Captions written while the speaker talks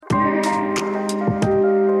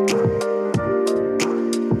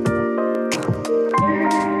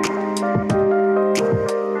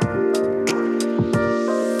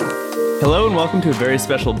welcome to a very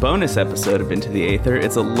special bonus episode of Into the Aether.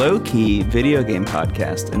 It's a low-key video game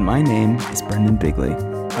podcast, and my name is Brendan Bigley.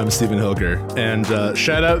 I'm Stephen Hilger, and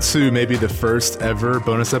shout out to maybe the first ever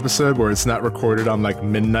bonus episode where it's not recorded on like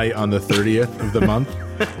midnight on the 30th of the month.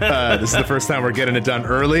 This is the first time we're getting it done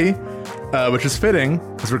early, which is fitting,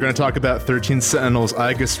 because we're going to talk about 13 Sentinels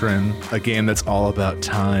Aegis-Rin, a game that's all about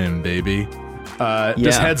time, baby.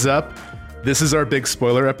 Just heads up, this is our big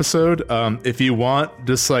spoiler episode. If you want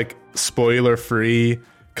just like spoiler-free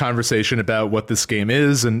conversation about what this game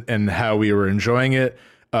is and how we were enjoying it,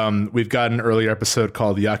 we've got an earlier episode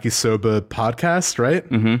called Yakisoba Podcast, right?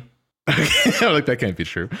 Mm-hmm. Like, that can't be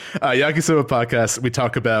true. Yakisoba Podcast, we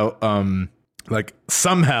talk about, like,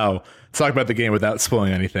 somehow talk about the game without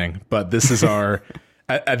spoiling anything. But this is our,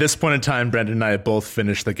 at this point in time, Brendan and I have both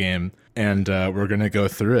finished the game, and we're going to go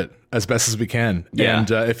through it as best as we can. Yeah. And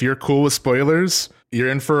if you're cool with spoilers, you're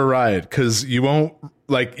in for a ride, because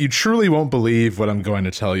you truly won't believe what I'm going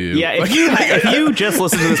to tell you. Yeah, if you just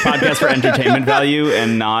listen to this podcast for entertainment value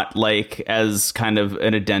and not like as kind of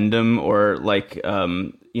an addendum or like,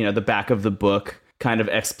 the back of the book kind of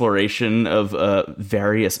exploration of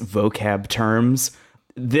various vocab terms,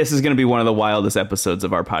 this is going to be one of the wildest episodes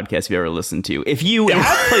of our podcast you've ever listened to. If you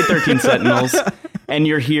have played 13 Sentinels and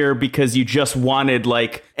you're here because you just wanted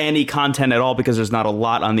like any content at all because there's not a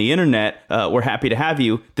lot on the internet, we're happy to have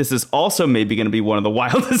you. This is also maybe going to be one of the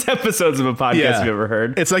wildest episodes of a podcast you've ever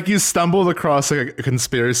heard. It's like you stumbled across like a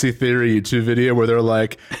conspiracy theory YouTube video where they're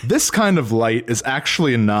like, this kind of light is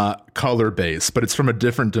actually not color based, but it's from a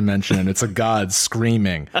different dimension and it's a god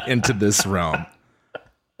screaming into this realm.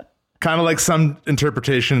 Kind of like some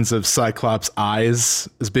interpretations of Cyclops' eyes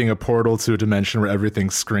as being a portal to a dimension where everything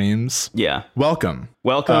screams. Yeah. Welcome.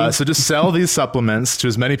 So just sell these supplements to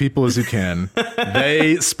as many people as you can.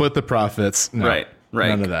 They split the profits. No, right.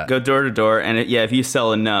 None of that. Go door to door. And if you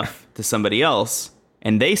sell enough to somebody else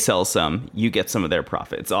and they sell some, you get some of their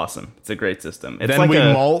profit. It's awesome. It's a great system. It's then like we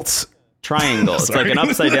a malt. triangle. It's like an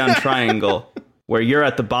upside down triangle where you're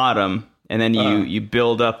at the bottom and then you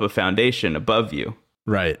build up a foundation above you.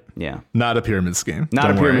 Right. Yeah. Not a pyramid scheme. Not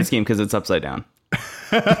a pyramid scheme because it's upside down.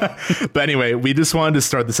 But anyway, we just wanted to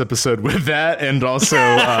start this episode with that. And also,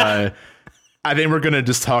 I think we're going to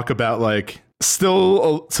just talk about like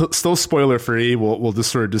still spoiler free. We'll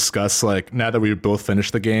just sort of discuss like now that we both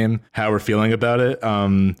finished the game, how we're feeling about it.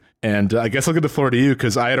 And I guess I'll give the floor to you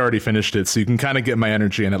because I had already finished it. So you can kind of get my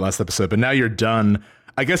energy in that last episode. But now you're done.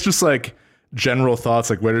 I guess just like general thoughts,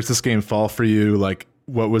 like where does this game fall for you? Like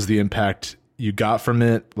what was the impact you got from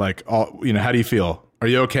it? Like, how do you feel? Are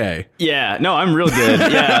you okay? Yeah, no, I'm real good.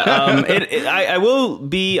 Yeah, I will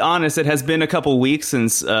be honest. It has been a couple weeks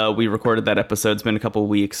since we recorded that episode. It's been a couple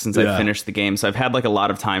weeks since I finished the game, so I've had like a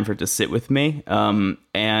lot of time for it to sit with me.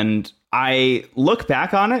 And I look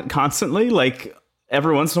back on it constantly, like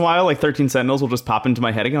every once in a while, like 13 Sentinels will just pop into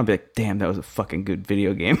my head again. I'll be like, damn, that was a fucking good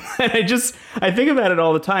video game. And I think about it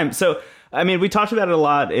all the time. So. I mean, we talked about it a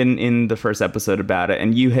lot in the first episode about it,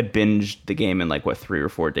 and you had binged the game in like, 3 or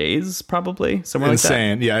 4 days, probably? Somewhere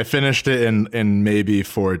Insane. like that. Yeah, I finished it in maybe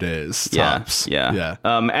 4 days, tops. Yeah.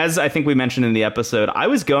 As I think we mentioned in the episode, I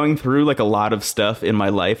was going through like a lot of stuff in my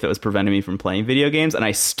life that was preventing me from playing video games, and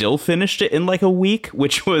I still finished it in like a week,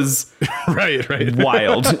 which was right.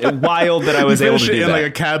 wild that I was able to do it in that. like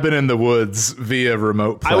a cabin in the woods via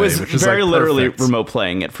remote play. I was which is very like literally perfect. remote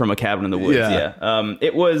playing it from a cabin in the woods. Yeah.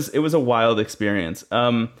 It was a wild experience.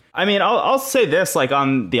 I mean, I'll say this, like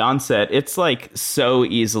on the onset, it's like so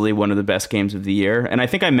easily one of the best games of the year. And I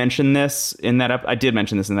think I mentioned this in that I did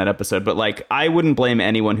mention this in that episode, but like I wouldn't blame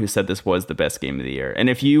anyone who said this was the best game of the year. And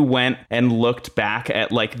if you went and looked back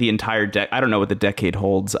at like the entire I don't know what the decade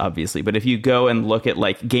holds, obviously, but if you go and look at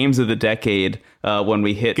like games of the decade, when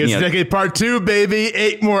we hit Decade Part 2, baby,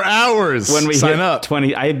 8 more hours. When we sign hit up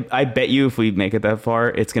 20, I bet you if we make it that far,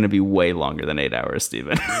 it's going to be way longer than 8 hours,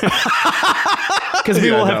 Steven. Because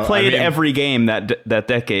we will have played every game that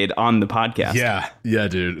decade on the podcast. Yeah,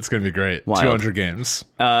 dude. It's going to be great. Wild. 200 games.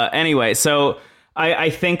 Anyway, so I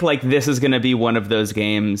think like this is going to be one of those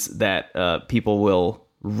games that people will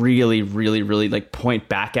really, really, really like point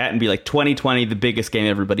back at and be like 2020, the biggest game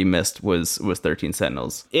everybody missed was 13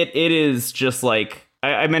 Sentinels. It is just like...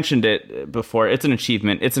 I mentioned it before. It's an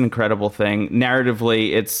achievement. It's an incredible thing.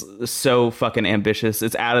 Narratively, it's so fucking ambitious.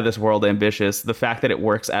 It's out of this world ambitious. The fact that it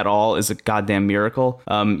works at all is a goddamn miracle.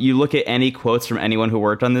 You look at any quotes from anyone who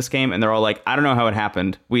worked on this game, and they're all like, I don't know how it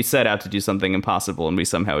happened. We set out to do something impossible, and we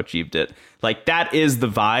somehow achieved it. Like, that is the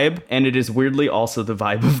vibe, and it is weirdly also the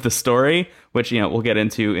vibe of the story, which, we'll get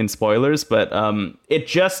into in spoilers, but it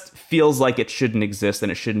just feels like it shouldn't exist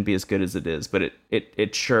and it shouldn't be as good as it is, but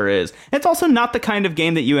it sure is. And it's also not the kind of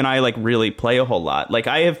game that you and I like really play a whole lot. Like,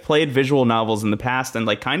 I have played visual novels in the past and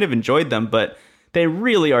like kind of enjoyed them, but they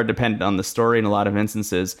really are dependent on the story in a lot of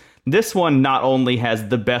instances. This one not only has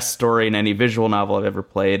the best story in any visual novel I've ever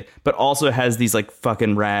played, but also has these like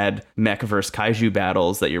fucking rad mech versus kaiju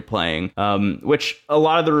battles that you're playing, which a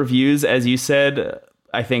lot of the reviews, as you said,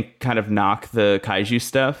 I think kind of knock the kaiju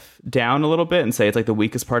stuff down a little bit and say it's like the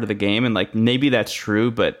weakest part of the game. And like, maybe that's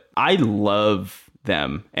true, but I love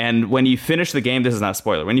them. And when you finish the game, this is not a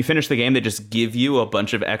spoiler, when you finish the game, they just give you a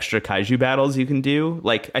bunch of extra kaiju battles you can do.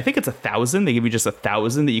 Like, I think it's 1,000. They give you just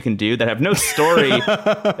 1,000 that you can do that have no story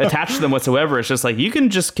attached to them whatsoever. It's just like, you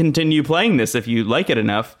can just continue playing this if you like it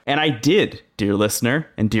enough. And I did, dear listener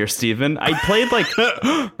and dear Steven. I played like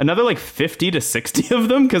another like 50 to 60 of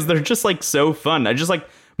them because they're just like so fun. I just like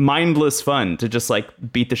mindless fun to just like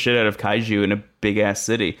beat the shit out of kaiju in a big ass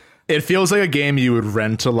city. It feels like a game you would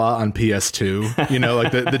rent a lot on PS2,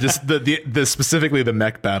 like the specifically the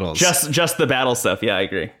mech battles. Just the battle stuff. Yeah, I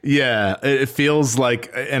agree. Yeah, it feels like,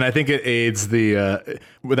 and I think it aids the,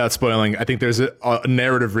 without spoiling, I think there's a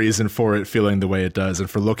narrative reason for it feeling the way it does and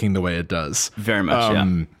for looking the way it does. Very much,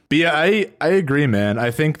 yeah. But yeah, I agree, man.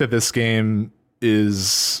 I think that this game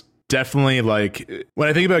is definitely like, when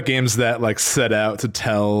I think about games that like set out to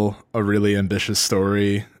tell a really ambitious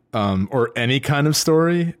story, or any kind of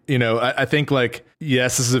story, I think like,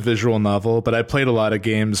 yes, this is a visual novel, but I played a lot of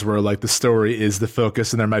games where like the story is the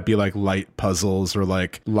focus and there might be like light puzzles or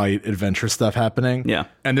like light adventure stuff happening. Yeah.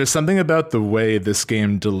 And there's something about the way this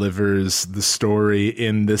game delivers the story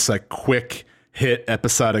in this like quick hit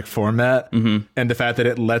episodic format, and the fact that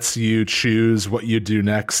it lets you choose what you do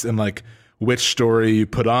next and like which story you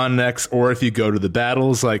put on next, or if you go to the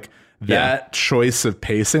battles, like that choice of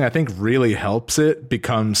pacing, I think really helps it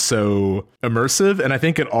become so immersive. And I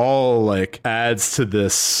think it all like adds to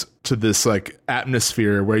this like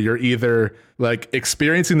atmosphere where you're either like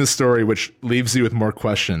experiencing the story, which leaves you with more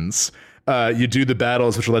questions. You do the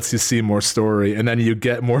battles, which lets you see more story, and then you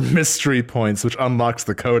get more mystery points, which unlocks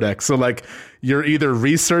the codex. So like you're either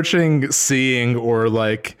researching, seeing, or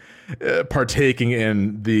like partaking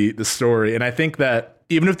in the story. And I think that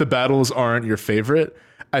even if the battles aren't your favorite,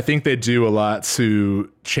 I think they do a lot to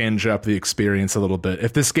change up the experience a little bit.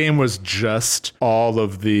 If this game was just all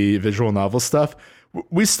of the visual novel stuff,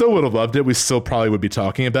 we still would have loved it. We still probably would be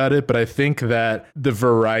talking about it. But I think that the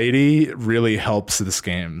variety really helps this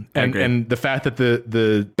game. And the fact that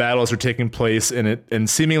the battles are taking place in it and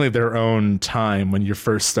seemingly their own time when you're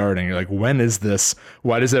first starting. You're like, when is this?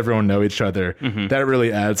 Why does everyone know each other? That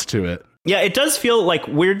really adds to it. Yeah, it does feel like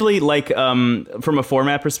weirdly like from a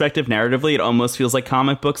format perspective, narratively, it almost feels like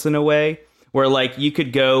comic books in a way where like you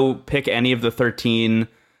could go pick any of the 13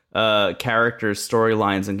 characters'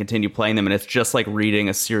 storylines and continue playing them. And it's just like reading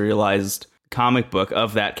a serialized comic book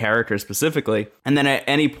of that character specifically. And then at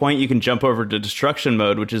any point you can jump over to destruction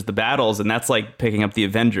mode, which is the battles. And that's like picking up the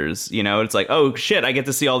Avengers. It's like, oh shit, I get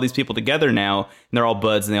to see all these people together now. And they're all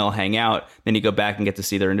buds and they all hang out. Then you go back and get to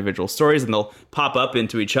see their individual stories and they'll pop up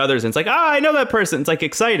into each other's. And it's like, I know that person. It's like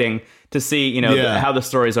exciting to see, how the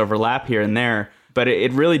stories overlap here and there. But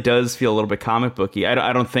it really does feel a little bit comic booky.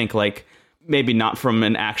 I don't think like, maybe not from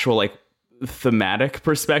an actual like thematic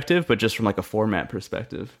perspective, but just from like a format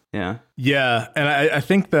perspective. And I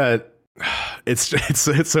think that it's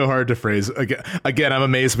so hard to phrase. Again, I'm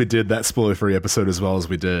amazed we did that spoiler-free episode as well as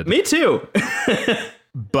we did. Me too.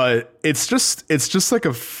 But it's just like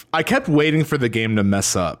I kept waiting for the game to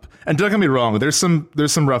mess up. And don't get me wrong, there's some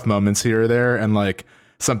rough moments here or there, and like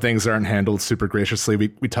some things aren't handled super graciously.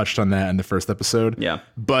 We touched on that in the first episode. Yeah.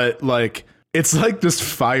 But like it's like just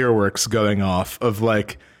fireworks going off of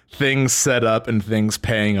like things set up and things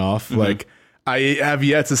paying off. Like I have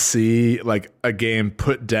yet to see like a game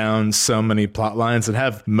put down so many plot lines and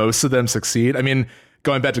have most of them succeed. I mean,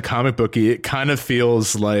 going back to comic booky, it kind of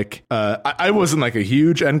feels like I wasn't like a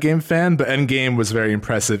huge Endgame fan, but Endgame was very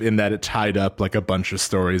impressive in that it tied up like a bunch of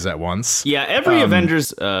stories at once. Yeah, every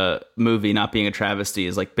Avengers movie not being a travesty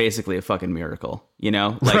is like basically a fucking miracle.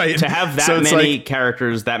 Like right. To have that many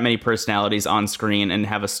characters, that many personalities on screen and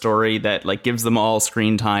have a story that like gives them all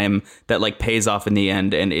screen time that like pays off in the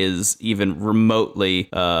end and is even remotely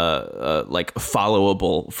like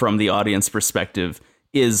followable from the audience perspective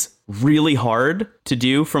is really hard to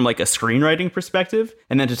do from like a screenwriting perspective.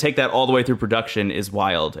 And then to take that all the way through production is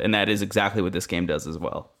wild. And that is exactly what this game does as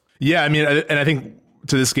well. Yeah, I mean, and I think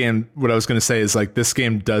to this game, what I was going to say is like this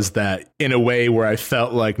game does that in a way where I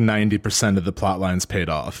felt like 90% of the plot lines paid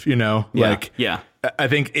off, you know? Yeah. Like, yeah. I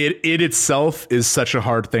think it itself is such a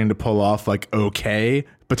hard thing to pull off, like, okay,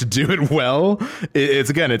 but to do it well,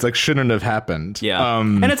 it's like shouldn't have happened. Yeah.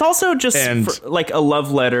 And it's also just like a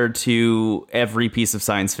love letter to every piece of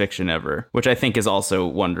science fiction ever, which I think is also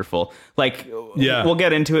wonderful. Like, we'll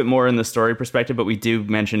get into it more in the story perspective, but we do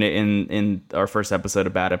mention it in our first episode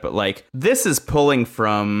about it. But like, this is pulling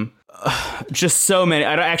from just so many.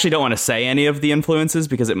 I actually don't want to say any of the influences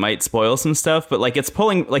because it might spoil some stuff, but like it's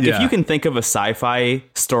pulling, like if you can think of a sci-fi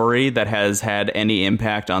story that has had any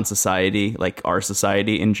impact on society, like our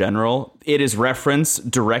society in general, it is referenced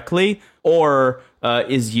directly or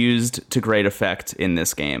is used to great effect in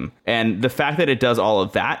this game. And the fact that it does all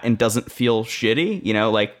of that and doesn't feel shitty, you know,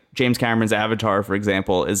 like James Cameron's Avatar, for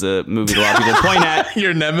example, is a movie that a lot of people point at.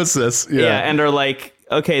 Your nemesis. Yeah, and are like,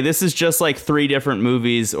 okay, this is just like 3 different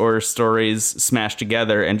movies or stories smashed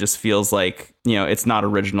together and just feels like, you know, it's not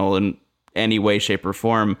original in any way, shape, or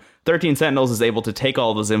form. 13 Sentinels is able to take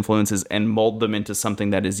all those influences and mold them into something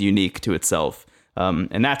that is unique to itself.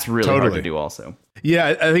 And that's really hard to do also. Yeah,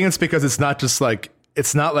 I think it's because it's not just like,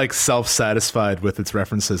 it's not like self-satisfied with its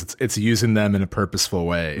references. It's using them in a purposeful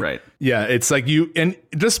way. Right. Yeah, it's like and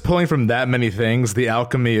just pulling from that many things, the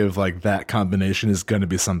alchemy of like that combination is going to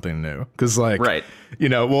be something new. Because like, you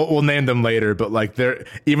know, we'll name them later, but like they're,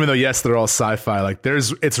 even though yes, they're all sci-fi, like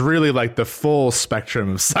it's really like the full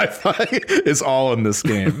spectrum of sci-fi is all in this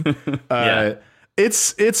game.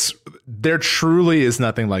 There truly is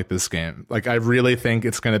nothing like this game. Like, I really think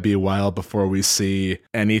it's going to be a while before we see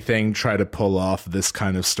anything try to pull off this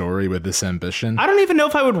kind of story with this ambition. I don't even know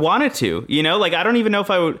if I would want it to, you know, like, I don't even know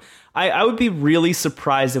if I would. I would be really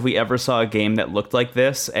surprised if we ever saw a game that looked like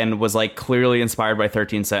this and was like clearly inspired by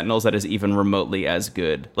 13 Sentinels that is even remotely as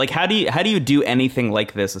good. Like, how do you do anything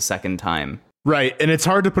like this a second time? Right. And it's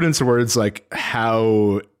hard to put into words like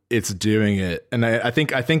how it's doing it. And I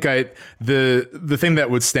think the thing that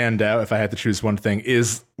would stand out if I had to choose one thing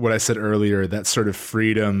is what I said earlier, that sort of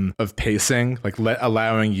freedom of pacing, like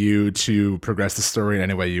allowing you to progress the story in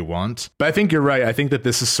any way you want. But I think you're right. I think that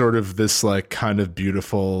this is sort of this like kind of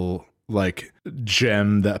beautiful like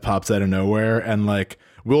gem that pops out of nowhere and like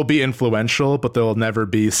will be influential, but there'll never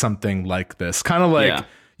be something like this. Kind of like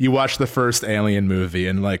you watch the first Alien movie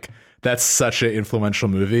and like, that's such an influential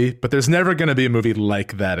movie, but there's never going to be a movie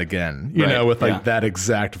like that again, you know, with like that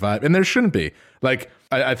exact vibe. And there shouldn't be. Like,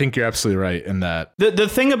 I think you're absolutely right in that. The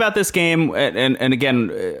thing about this game, and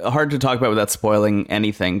again, hard to talk about without spoiling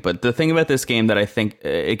anything, but the thing about this game that I think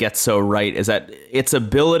it gets so right is that its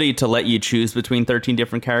ability to let you choose between 13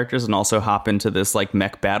 different characters and also hop into this like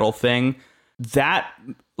mech battle thing, that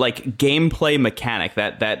like gameplay mechanic,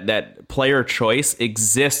 that player choice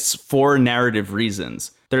exists for narrative reasons.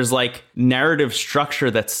 There's like narrative structure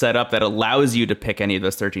that's set up that allows you to pick any of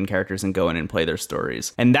those 13 characters and go in and play their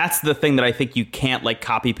stories. And that's the thing that I think you can't like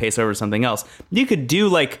copy paste over something else. You could do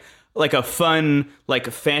like a fun like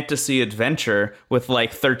fantasy adventure with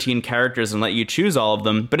like 13 characters and let you choose all of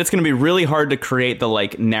them, but it's going to be really hard to create the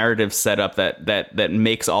like narrative setup that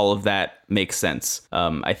makes all of that make sense.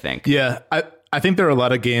 I think. Yeah. I think there are a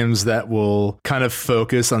lot of games that will kind of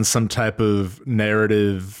focus on some type of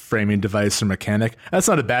narrative framing device or mechanic. That's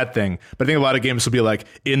not a bad thing, but I think a lot of games will be like,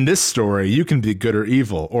 in this story, you can be good or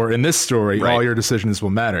evil, or in this story, all your decisions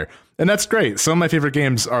will matter. And that's great. Some of my favorite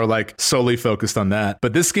games are like solely focused on that.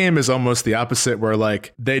 But this game is almost the opposite, where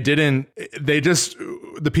like the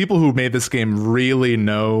people who made this game really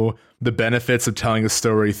know the benefits of telling a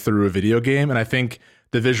story through a video game. And I think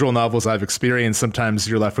the visual novels I've experienced, sometimes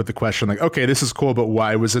you're left with the question like, okay, this is cool, but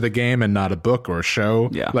why was it a game and not a book or a show?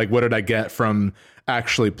 Yeah. Like, what did I get from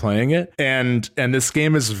actually playing it? And this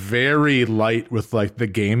game is very light with like the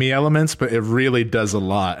gamey elements, but it really does a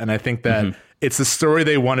lot. And I think that it's a story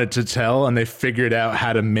they wanted to tell, and they figured out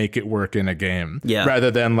how to make it work in a game. Yeah.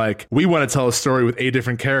 Rather than like, we want to tell a story with 8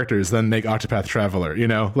 different characters, then make Octopath Traveler, you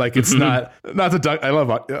know? Like, it's not the I love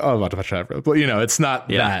Octopath Traveler, but you know, it's not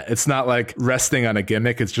that. It's not like resting on a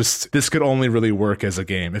gimmick. It's just, this could only really work as a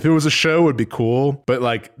game. If it was a show, it would be cool, but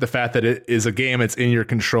like the fact that it is a game, it's in your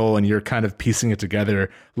control and you're kind of piecing it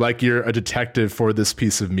together like you're a detective for this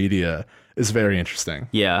piece of media is very interesting.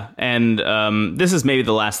 Yeah, and this is maybe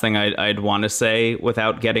the last thing I'd want to say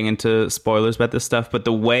without getting into spoilers about this stuff, but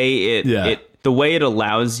the way it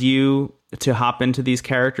allows you to hop into these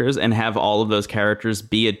characters and have all of those characters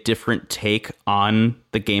be a different take on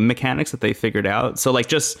the game mechanics that they figured out. So like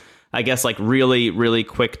just I guess, like really, really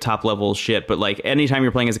quick top level shit. But like anytime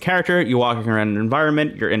you're playing as a character, you're walking around an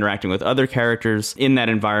environment, you're interacting with other characters in that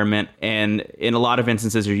environment. And in a lot of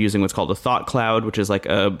instances, you're using what's called a thought cloud, which is like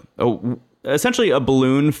essentially a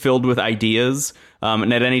balloon filled with ideas.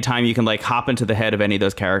 And at any time you can like hop into the head of any of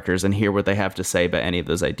those characters and hear what they have to say about any of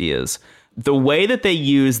those ideas. The way that they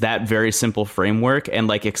use that very simple framework and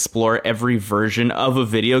like explore every version of a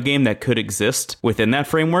video game that could exist within that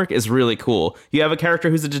framework is really cool. You have a character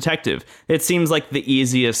who's a detective. It seems like the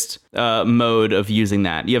easiest mode of using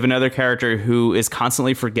that. You have another character who is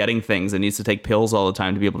constantly forgetting things and needs to take pills all the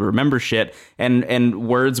time to be able to remember shit. And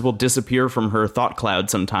words will disappear from her thought cloud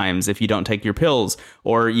sometimes if you don't take your pills,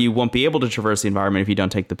 or you won't be able to traverse the environment if you don't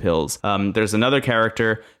take the pills. There's another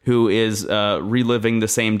character who is reliving the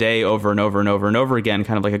same day over and over and over and over again,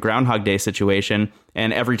 kind of like a Groundhog Day situation.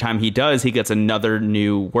 And every time he does, he gets another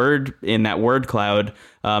new word in that word cloud.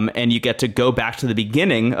 And you get to go back to the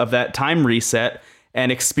beginning of that time reset and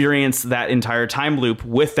experience that entire time loop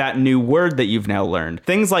with that new word that you've now learned.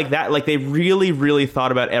 Things like that. Like they really, really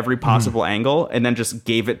thought about every possible angle and then just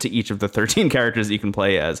gave it to each of the 13 characters that you can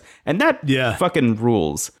play as. And that fucking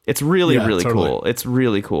rules. It's really, really totally cool. It's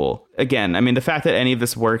really cool. Again, I mean, the fact that any of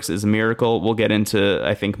this works is a miracle. We'll get into,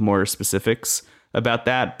 I think, more specifics about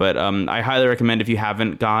that, but I highly recommend, if you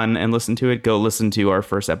haven't gone and listened to it, go listen to our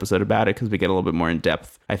first episode about it, because we get a little bit more in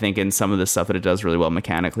depth, I think, in some of the stuff that it does really well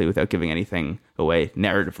mechanically without giving anything away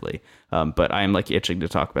narratively. But I am like itching to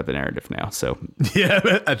talk about the narrative now. So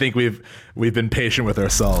yeah, I think we've been patient with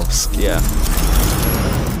ourselves. Yeah.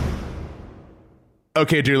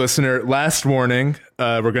 Okay, dear listener, last warning.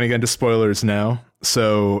 We're going to get into spoilers now.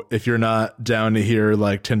 So if you're not down to hear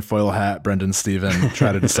like tinfoil hat Brendan Steven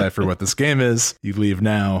try to decipher what this game is, you leave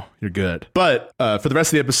now, you're good. But for the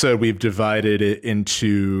rest of the episode, we've divided it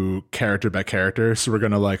into character by character. So we're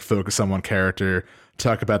going to like focus on one character,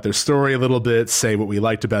 talk about their story a little bit, say what we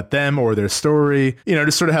liked about them or their story, you know,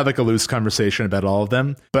 just sort of have like a loose conversation about all of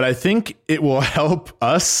them. But I think it will help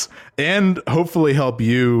us and hopefully help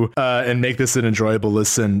you and make this an enjoyable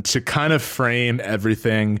listen to kind of frame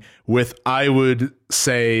everything with, I would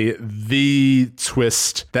say, the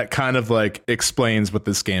twist that kind of like explains what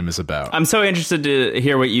this game is about. I'm so interested to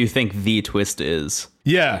hear what you think the twist is.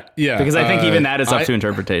 Yeah. Because I think even that is up to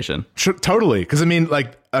interpretation. Totally. Because I mean,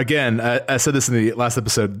 like, again, I said this in the last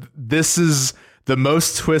episode, this is the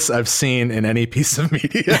most twists I've seen in any piece of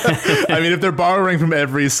media. I mean, if they're borrowing from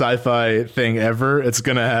every sci-fi thing ever, it's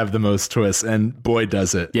going to have the most twists, and boy,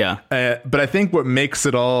 does it. Yeah. But I think what makes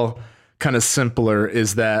it all kind of simpler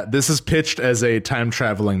is that this is pitched as a time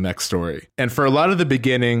traveling mech story. And for a lot of the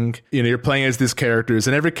beginning, you know, you're playing as these characters,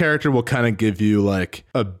 and every character will kind of give you like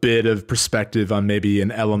a bit of perspective on maybe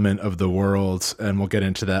an element of the world. And we'll get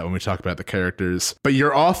into that when we talk about the characters. But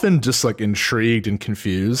you're often just like intrigued and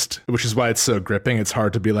confused, which is why it's so gripping. It's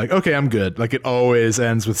hard to be like, okay, I'm good. Like it always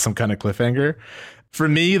ends with some kind of cliffhanger. For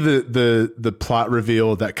me, the plot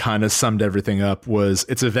reveal that kind of summed everything up was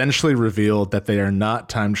it's eventually revealed that they are not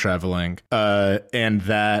time traveling, and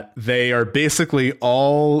that they are basically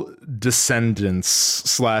all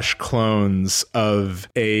descendants / clones of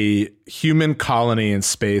a human colony in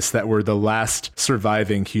space that were the last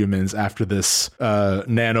surviving humans after this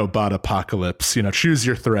nanobot apocalypse. You know, choose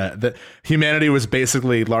your threat. That humanity was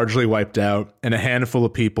basically largely wiped out, and a handful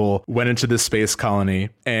of people went into this space colony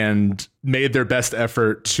and made their best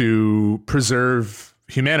effort to preserve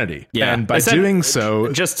humanity. Yeah. And by doing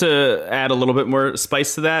so, just to add a little bit more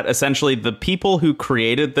spice to that, essentially the people who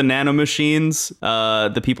created the nanomachines,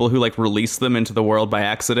 the people who like released them into the world by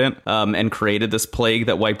accident, and created this plague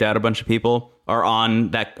that wiped out a bunch of people are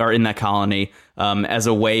in that colony, as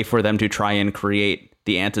a way for them to try and create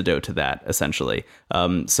the antidote to that, essentially.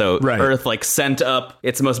 So right. Earth like sent up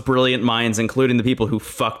its most brilliant minds, including the people who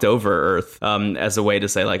fucked over Earth, as a way to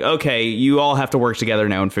say like, okay, you all have to work together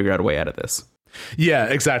now and figure out a way out of this. Yeah,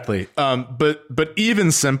 exactly. But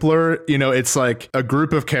even simpler, you know, it's like a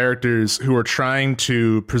group of characters who are trying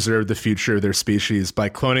to preserve the future of their species by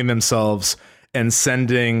cloning themselves and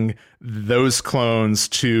sending those clones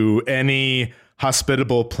to any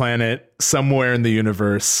hospitable planet somewhere in the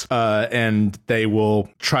universe, and they will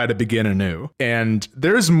try to begin anew. And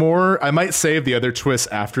there's more. I might save the other twists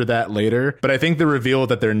after that later, but I think the reveal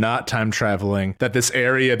that they're not time traveling, that this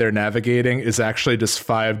area they're navigating is actually just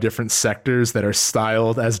 5 different sectors that are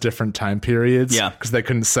styled as different time periods, because they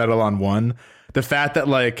couldn't settle on one. The fact that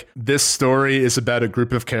like this story is about a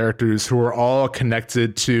group of characters who are all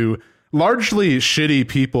connected to largely shitty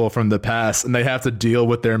people from the past, and they have to deal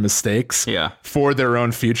with their mistakes for their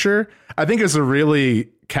own future, I think is a really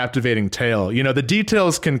captivating tale. You know, the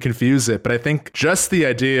details can confuse it, but I think just the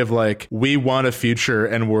idea of like, we want a future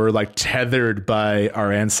and we're like tethered by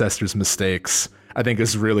our ancestors' mistakes, I think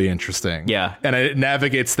is really interesting. Yeah. And it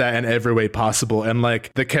navigates that in every way possible. And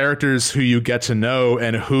like the characters who you get to know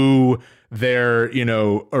and who their, you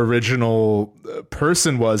know, original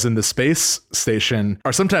person was in the space station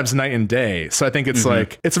are sometimes night and day. So I think it's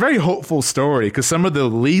like, it's a very hopeful story because some of the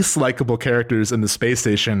least likable characters in the space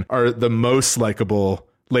station are the most likable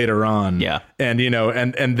later on. Yeah. And, you know,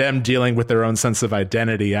 and them dealing with their own sense of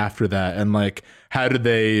identity after that. And like, how do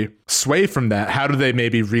they sway from that? How do they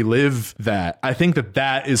maybe relive that? I think that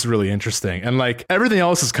that is really interesting. And like everything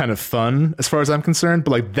else is kind of fun as far as I'm concerned,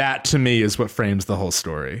 but like that to me is what frames the whole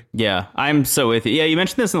story. Yeah, I'm so with you. Yeah, you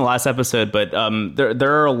mentioned this in the last episode, but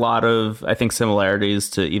there are a lot of, I think, similarities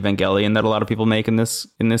to Evangelion that a lot of people make in this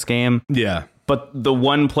game. Yeah. But the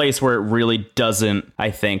one place where it really doesn't,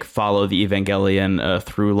 I think, follow the Evangelion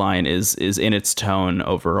through line is in its tone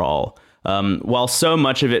overall. While so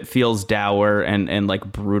much of it feels dour and like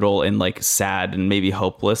brutal and like sad and maybe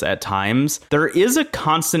hopeless at times, there is a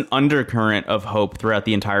constant undercurrent of hope throughout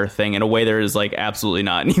the entire thing in a way there is like absolutely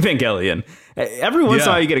not in Evangelion. Every once in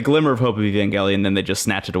a while you get a glimmer of hope of Evangelion, then they just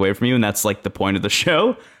snatch it away from you, and that's like the point of the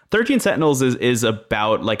show. 13 Sentinels is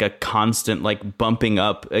about like a constant like bumping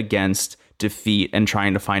up against defeat and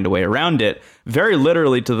trying to find a way around it, very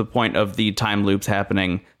literally to the point of the time loops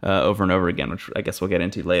happening over and over again, which I guess we'll get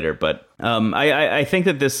into later. But I think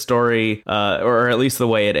that this story, or at least the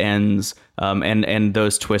way it ends, and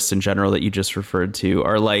those twists in general that you just referred to,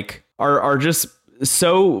 are just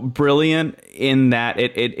so brilliant in that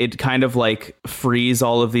it kind of like frees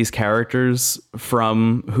all of these characters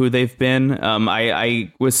from who they've been.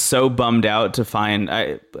 I was so bummed out to find,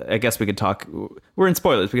 I guess we could talk, we're in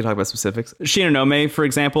spoilers, we could talk about specifics. Shinonome, for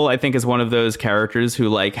example, I think is one of those characters who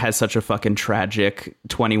like has such a fucking tragic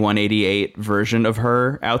 2188 version of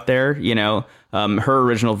her out there, you know. Her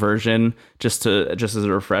original version, just as a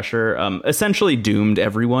refresher, essentially doomed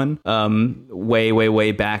everyone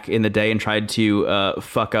way back in the day and tried to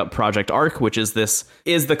fuck up Project Ark, which is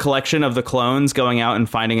the collection of the clones going out and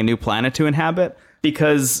finding a new planet to inhabit.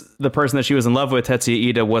 Because the person that she was in love with, Tetsuya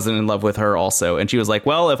Ida, wasn't in love with her also. And she was like,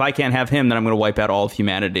 well, if I can't have him, then I'm going to wipe out all of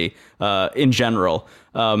humanity in general,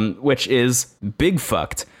 which is big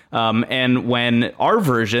fucked. And when our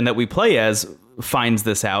version that we play as finds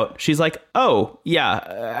this out, she's like, oh yeah,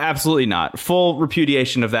 absolutely not, full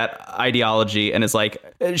repudiation of that ideology, and is like,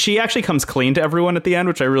 she actually comes clean to everyone at the end,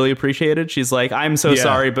 which I really appreciated. She's like, I'm so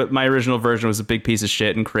sorry, but my original version was a big piece of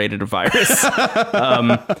shit and created a virus. But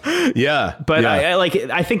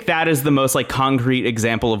I think that is the most like concrete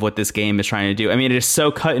example of what this game is trying to do. I mean, it is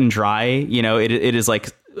so cut and dry, you know. It is like,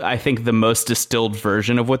 I think, the most distilled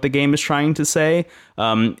version of what the game is trying to say,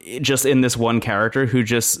 just in this one character who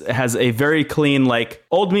just has a very clean, like,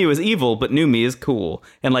 old me was evil, but new me is cool.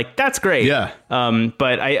 And like, that's great. Yeah.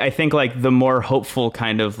 But I think like the more hopeful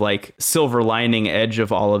kind of like silver lining edge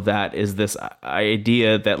of all of that is this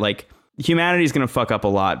idea that like humanity is going to fuck up a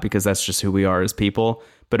lot because that's just who we are as people.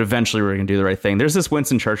 But eventually we're going to do the right thing. There's this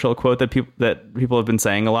Winston Churchill quote that people have been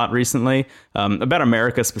saying a lot recently, about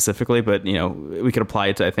America specifically, but you know, we could apply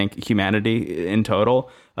it to, I think, humanity in total.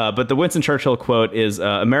 But the Winston Churchill quote is,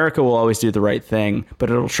 America will always do the right thing, but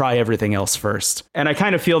it'll try everything else first. And I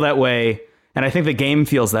kind of feel that way. And I think the game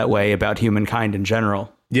feels that way about humankind in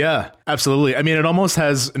general. Yeah, absolutely. I mean, it almost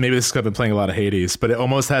has, maybe this is because I've been playing a lot of Hades, but it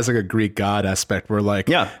almost has like a Greek god aspect where like,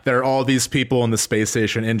 there are all these people in the space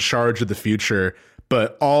station in charge of the future,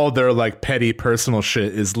 but all their like petty personal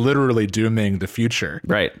shit is literally dooming the future.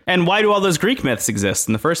 Right. And why do all those Greek myths exist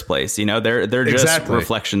in the first place? You know, they're just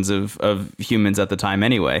reflections of humans at the time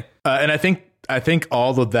anyway. And I think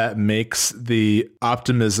all of that makes the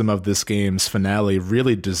optimism of this game's finale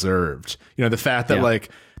really deserved. You know, the fact that like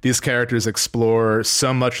these characters explore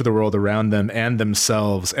so much of the world around them and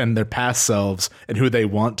themselves and their past selves and who they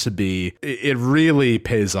want to be, it really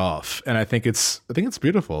pays off. And I think it's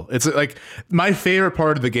beautiful. It's like my favorite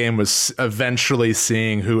part of the game was eventually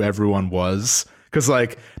seeing who everyone was. Because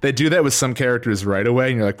like they do that with some characters right away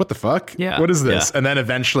and you're like, what the fuck? Yeah. What is this? Yeah. And then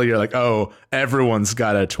eventually you're like, oh, everyone's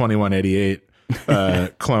got a 2188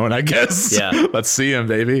 clone, I guess. Yeah. Let's see him,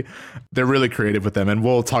 baby. They're really creative with them, and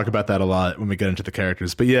we'll talk about that a lot when we get into the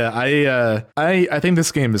characters. But yeah, I think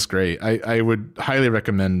this game is great. I would highly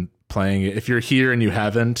recommend playing it. If you're here and you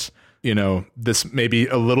haven't, this maybe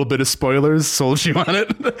a little bit of spoilers sold you on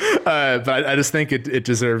it. But I just think it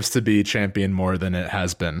deserves to be championed more than it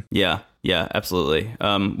has been. Yeah, absolutely.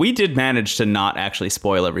 We did manage to not actually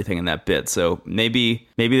spoil everything in that bit. So maybe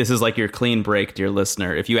this is like your clean break, dear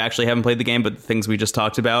listener. If you actually haven't played the game, but the things we just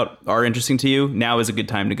talked about are interesting to you, now is a good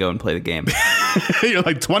time to go and play the game. You're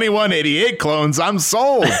like 2188 clones. I'm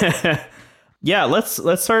sold. Yeah, let's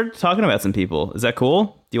start talking about some people. Is that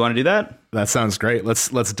cool? Do you want to do that? That sounds great.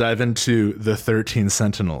 Let's dive into the 13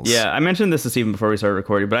 Sentinels. Yeah, I mentioned this to Steven before we started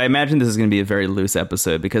recording, but I imagine this is going to be a very loose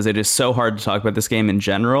episode because it is so hard to talk about this game in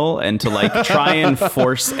general, and to like try and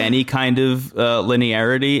force any kind of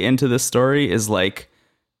linearity into this story is like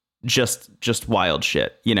just wild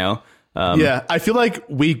shit, Yeah, I feel like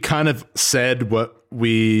we kind of said what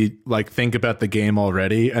we like think about the game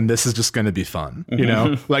already, and this is just going to be fun,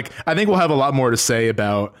 Like I think we'll have a lot more to say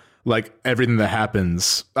about like everything that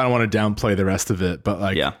happens. I don't want to downplay the rest of it, but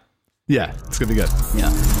like yeah, it's gonna be good. Yeah.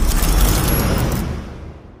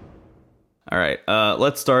 All right,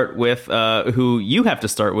 let's start with who you have to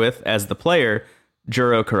start with as the player,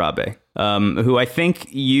 Juro Karabe, who I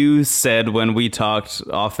think you said when we talked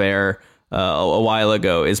off air a while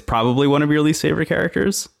ago is probably one of your least favorite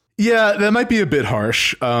characters. Yeah, that might be a bit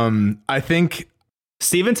harsh. I think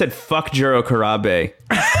Steven said fuck Juro Karabe.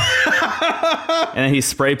 And then he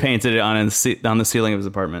spray painted it on the ceiling of his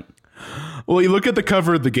apartment. Well, you look at the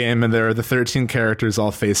cover of the game and there are the 13 characters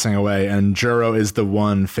all facing away, and Juro is the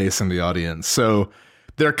one facing the audience. So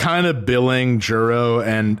they're kind of billing Juro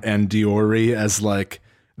and Diori as like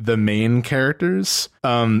the main characters.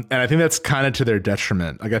 And I think that's kind of to their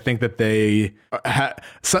detriment. Like I think that they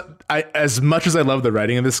as much as I love the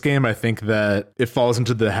writing of this game, I think that it falls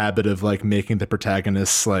into the habit of like making the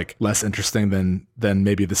protagonists like less interesting than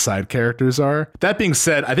maybe the side characters are. That being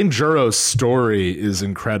said, I think Juro's story is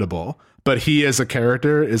incredible, but he as a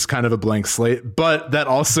character is kind of a blank slate, but that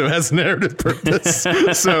also has narrative purpose.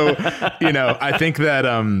 So, I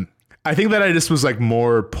think that I just was like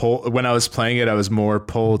more pulled when I was playing it. I was more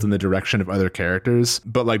pulled in the direction of other characters,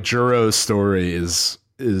 but like Juro's story is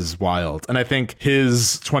wild, and I think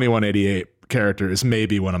his 2188 character is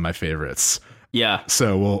maybe one of my favorites. Yeah.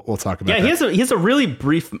 So we'll talk about. Yeah, he has a really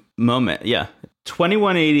brief moment. Yeah,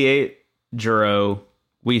 2188 Juro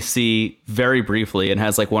we see very briefly and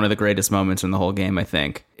has like one of the greatest moments in the whole game. I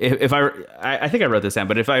think if I think I wrote this down,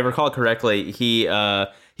 but if I recall correctly, he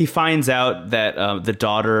finds out that the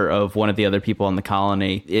daughter of one of the other people in the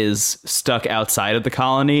colony is stuck outside of the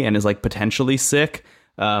colony and is like potentially sick.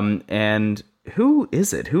 And who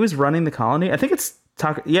is it? Who is running the colony? I think it's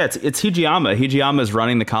Hijiyama. Hijiyama is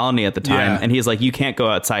running the colony at the time, and he's like, you can't go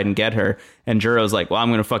outside and get her. And Juro's like, well, I'm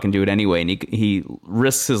going to fucking do it anyway. And he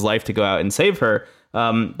risks his life to go out and save her.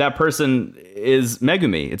 That person is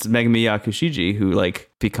Megumi. It's Megumi Yakushiji, who like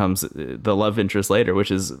becomes the love interest later,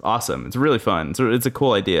 which is awesome. It's really fun. It's a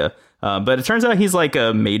cool idea. But it turns out he's like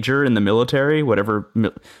a major in the military,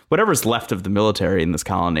 whatever's left of the military in this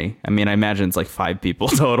colony. I mean, I imagine it's like 5 people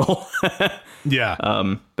total. Yeah.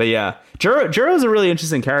 But yeah, Juro's a really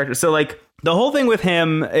interesting character. So like the whole thing with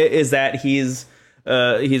him is that he's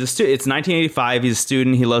a student. It's 1985. He's a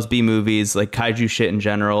student. He loves B movies, like kaiju shit in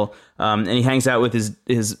general. And he hangs out with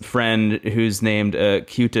his friend who's named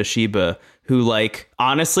Kyuta Shiba, who, like,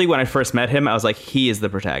 honestly, when I first met him, I was like, he is the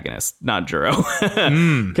protagonist, not Juro.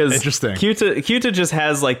 Because interesting. Kyuta just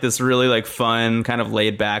has like this really like fun, kind of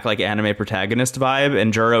laid back, like anime protagonist vibe.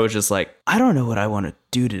 And Juro is just like, I don't know what I want to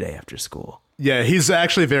do today after school. Yeah, he's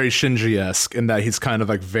actually very Shinji-esque in that he's kind of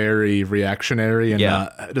like very reactionary and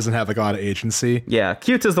doesn't have like a lot of agency. Yeah,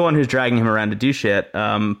 Kyuta's the one who's dragging him around to do shit.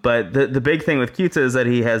 But the big thing with Kyuta is that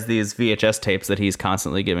he has these VHS tapes that he's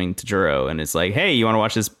constantly giving to Juro, and it's like, hey, you want to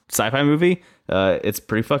watch this sci-fi movie? It's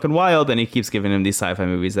pretty fucking wild, and he keeps giving him these sci-fi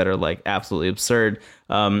movies that are like absolutely absurd.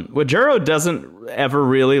 What Juro doesn't ever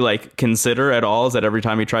really like consider at all is that every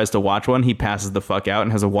time he tries to watch one, he passes the fuck out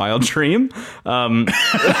and has a wild dream,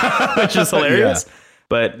 which is hilarious. Yeah.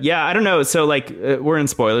 But yeah, I don't know. So like we're in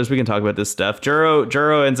spoilers. We can talk about this stuff.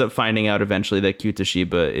 Juro ends up finding out eventually that Kyuta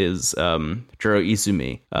Shiba is Juro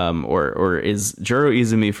Izumi, or is Juro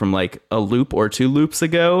Izumi from like a loop or 2 loops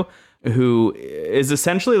ago, who is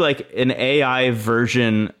essentially like an AI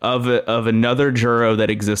version of another Juro that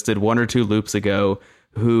existed 1 or 2 loops ago,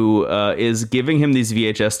 who is giving him these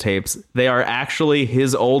VHS tapes. They are actually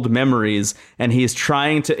his old memories, and he's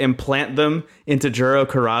trying to implant them into Juro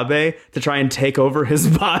Karabe to try and take over his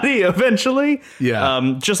body eventually.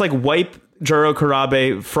 Yeah. Just like wipe Juro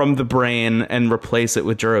Karabe from the brain and replace it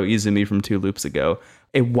with Juro Izumi from 2 loops ago.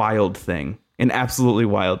 A wild thing. An absolutely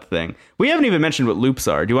wild thing. We haven't even mentioned what loops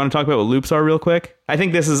are. Do you want to talk about what loops are real quick? I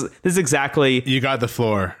think this is exactly... You got the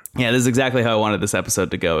floor. Yeah, this is exactly how I wanted this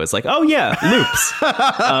episode to go. It's like, oh yeah,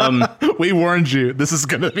 loops. We warned you. This is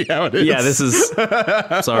going to be how it is. Yeah, this is...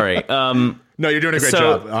 Sorry. No, you're doing a great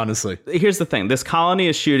job, honestly. Here's the thing. This colony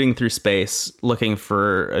is shooting through space looking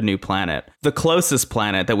for a new planet. The closest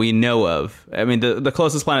planet that we know of, I mean, the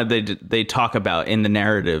closest planet they talk about in the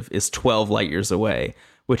narrative is 12 light years away,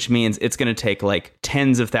 which means it's going to take like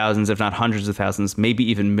tens of thousands, if not hundreds of thousands, maybe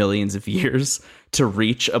even millions of years to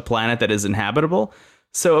reach a planet that is inhabitable.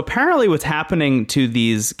 So apparently what's happening to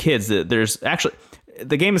these kids, there's actually...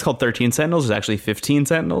 The game is called 13 Sentinels. There's actually 15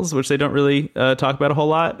 Sentinels, which they don't really talk about a whole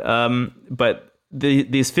lot. But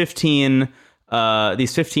these 15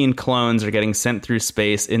 clones are getting sent through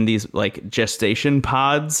space in these like gestation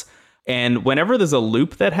pods. And whenever there's a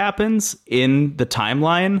loop that happens in the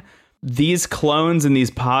timeline, these clones in these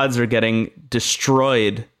pods are getting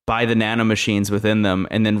destroyed by the nanomachines within them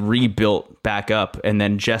and then rebuilt back up and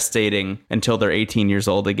then gestating until they're 18 years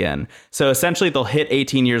old again. So essentially they'll hit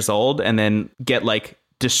 18 years old and then get like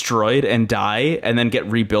destroyed and die and then get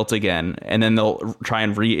rebuilt again. And then they'll try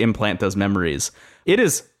and re-implant those memories. It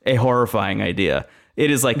is a horrifying idea.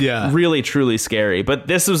 It is like really, truly scary. But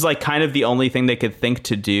this was like kind of the only thing they could think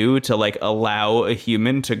to do to like allow a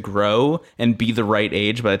human to grow and be the right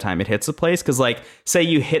age by the time it hits a place. Because like, say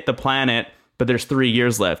you hit the planet, but there's 3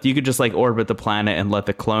 years left. You could just like orbit the planet and let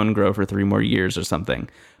the clone grow for 3 more years or something,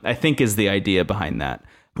 I think is the idea behind that.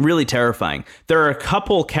 Really terrifying. There are a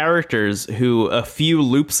couple characters who a few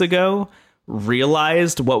loops ago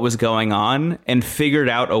realized what was going on and figured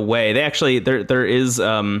out a way. They actually, there is,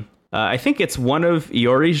 I think it's one of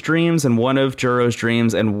Iori's dreams and one of Juro's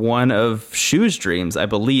dreams and one of Shu's dreams, I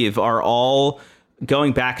believe, are all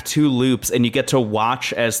going back 2 loops, and you get to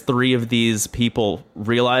watch as 3 of these people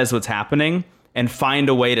realize what's happening and find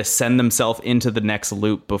a way to send themselves into the next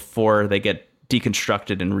loop before they get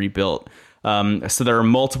deconstructed and rebuilt. So there are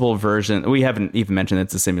multiple versions. We haven't even mentioned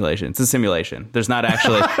it's a simulation. It's a simulation. There's not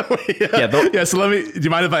actually. So do you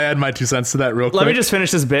mind if I add my 2 cents to that real quick? Let me just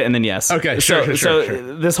finish this bit and then yes. Okay, sure.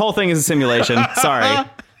 This whole thing is a simulation. Sorry.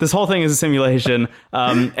 This whole thing is a simulation,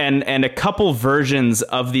 and a couple versions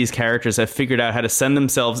of these characters have figured out how to send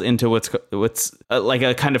themselves into what's like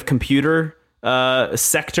a kind of computer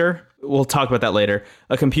sector. We'll talk about that later.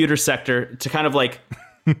 A computer sector to kind of like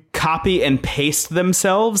copy and paste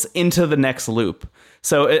themselves into the next loop.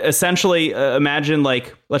 So essentially,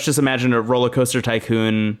 let's just imagine a Roller Coaster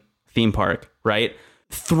Tycoon theme park, right?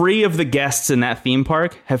 3 of the guests in that theme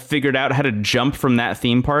park have figured out how to jump from that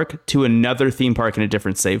theme park to another theme park in a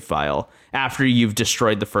different save file after you've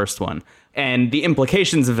destroyed the first one. And the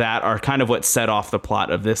implications of that are kind of what set off the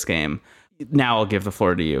plot of this game. Now I'll give the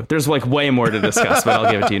floor to you. There's like way more to discuss, but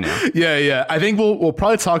I'll give it to you now. Yeah. I think we'll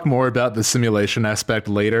probably talk more about the simulation aspect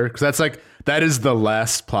later, because that is the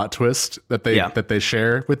last plot twist that they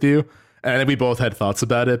share with you. And I think we both had thoughts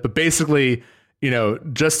about it. But basically,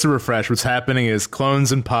 just to refresh, what's happening is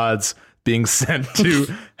clones and pods being sent to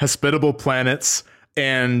hospitable planets,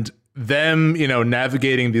 and them,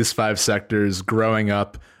 navigating these 5 sectors, growing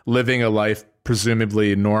up, living a life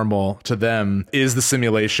presumably normal to them, is the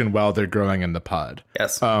simulation while they're growing in the pod.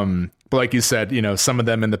 Yes. But like you said, some of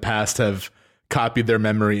them in the past have copied their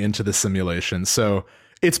memory into the simulation. So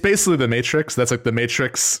it's basically the Matrix. That's like the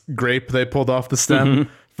Matrix grape they pulled off the stem.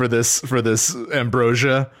 For this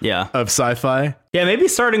ambrosia of sci-fi. Yeah, maybe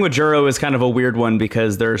starting with Juro is kind of a weird one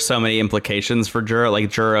because there are so many implications for Juro. Like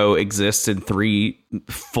Juro exists in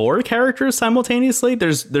 4 characters simultaneously.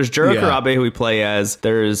 There's Juro Kurabe, who we play as.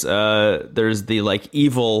 There's the like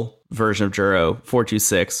evil version of Juro,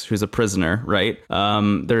 426, who's a prisoner, right?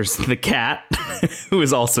 There's the cat, who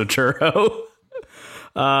is also Juro.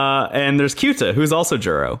 And there's Kyuta, who's also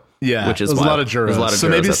Juro. Yeah, which is there's a lot of Juros. So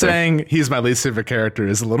maybe saying he's my least favorite character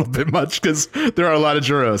is a little bit much, because there are a lot of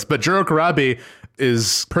Juros. But Juro Kurabe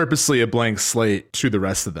is purposely a blank slate to the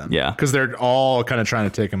rest of them. Yeah, because they're all kind of trying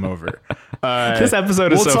to take him over. This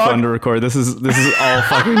episode is fun to record. This is all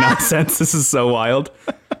fucking nonsense. This is so wild.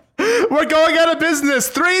 We're going out of business.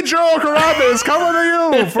 3 Juro Kurabes coming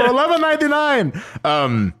to you for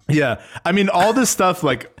 $11.99. Yeah, I mean, all this stuff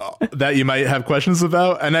like that you might have questions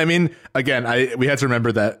about. And I mean, again, we had to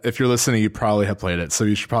remember that if you're listening, you probably have played it. So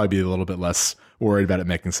you should probably be a little bit less worried about it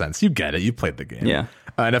making sense. You get it. You played the game. Yeah.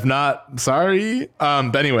 And if not, sorry.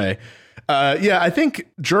 But anyway, I think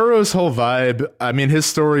Juro's whole vibe, I mean, his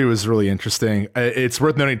story was really interesting. It's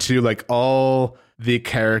worth noting too, like all the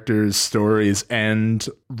characters' stories end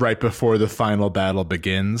right before the final battle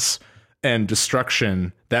begins, and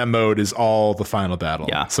Destruction, that mode is all the final battle.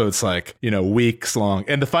 Yeah. So it's like, weeks long.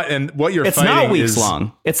 And and what you're it's fighting not weeks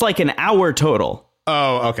long. It's like an hour total.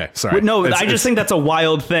 Oh, okay. Sorry. No, I just think that's a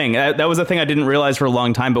wild thing. That was a thing I didn't realize for a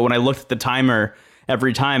long time. But when I looked at the timer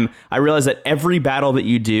every time, I realized that every battle that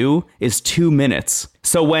you do is 2 minutes.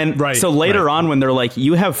 So later on, when they're like,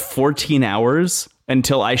 you have 14 hours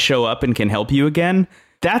until I show up and can help you again.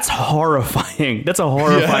 That's horrifying. That's a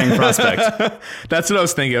horrifying prospect. That's what I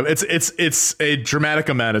was thinking of. It's a dramatic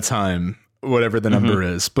amount of time, whatever the number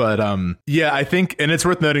is. But yeah, I think, and it's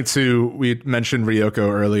worth noting too, we mentioned Ryoko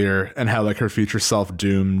earlier and how like her future self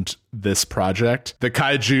doomed this project. The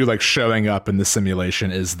kaiju like showing up in the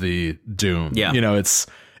simulation is the doom. Yeah. You know, it's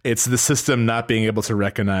the system not being able to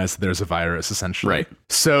recognize that there's a virus, essentially. Right.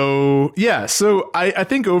 So, yeah. So I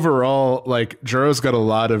think overall, like, Juro's got a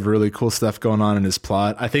lot of really cool stuff going on in his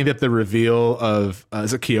plot. I think that the reveal of,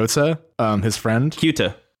 is it Kyota, his friend?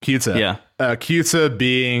 Kyuta. Yeah. Kyuta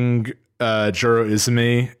being Juro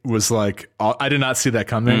Izumi was like, I did not see that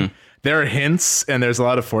coming. There are hints and there's a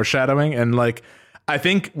lot of foreshadowing. And, like, I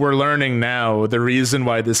think we're learning now the reason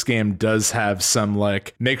why this game does have some,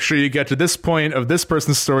 like, make sure you get to this point of this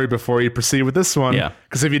person's story before you proceed with this one. Yeah.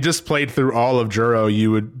 Because if you just played through all of Juro,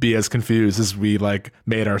 you would be as confused as we, like,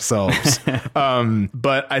 made ourselves.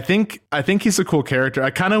 But I think he's a cool character.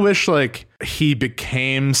 I kind of wish, like, he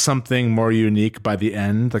became something more unique by the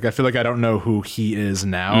end. Like, I feel like I don't know who he is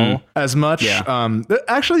now as much. Yeah.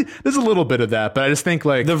 Actually, there's a little bit of that, but I just think,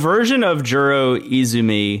 like, the version of Juro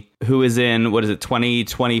Izumi who is in, what is it,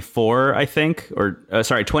 2024, I think, or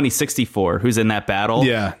 2064, who's in that battle,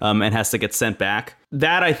 and has to get sent back.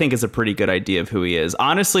 That, I think, is a pretty good idea of who he is.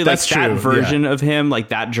 Honestly, like, that version of him, like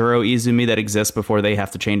that Juro Izumi that exists before they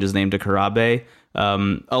have to change his name to Kurabe,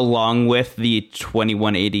 along with the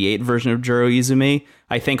 2188 version of Juro Izumi,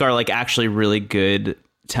 I think are, like, actually really good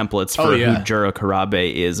templates for who Juro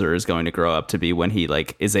Kurabe is or is going to grow up to be when he,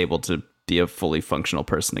 like, is able to be a fully functional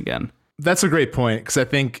person again. That's a great point, because I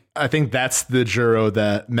think that's the Juro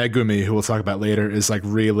that Megumi, who we'll talk about later, is, like,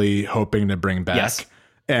 really hoping to bring back. Yes.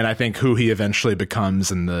 And I think who he eventually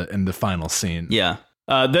becomes in the final scene. Yeah.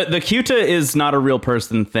 The Kyuta is not a real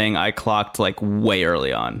person thing I clocked, like, way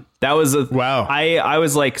early on. That was wow. I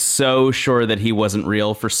was, like, so sure that he wasn't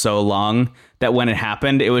real for so long that when it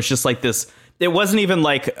happened, it was just like this. It wasn't even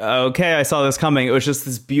like, okay, I saw this coming. It was just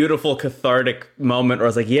this beautiful cathartic moment where I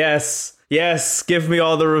was like, yes, give me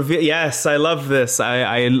all the reveal. Yes, I love this.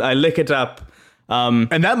 I lick it up.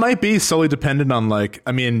 And that might be solely dependent on, like,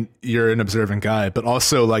 I mean, you're an observant guy, but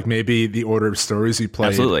also, like, maybe the order of stories you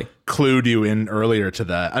played clued you in earlier to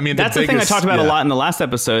that. I mean, that's the thing I talked about a lot in the last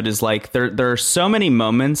episode is, like, there are so many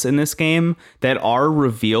moments in this game that are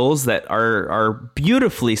reveals that are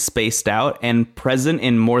beautifully spaced out and present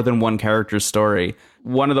in more than one character's story.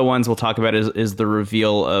 One of the ones we'll talk about is the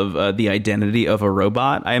reveal of the identity of a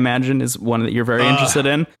robot, I imagine, is one that you're very interested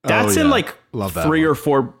in. That's in, like, three or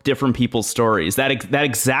four different people's stories. That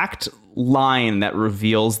exact line that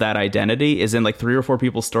reveals that identity is in, like, 3 or 4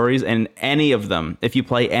 people's stories, and any of them, if you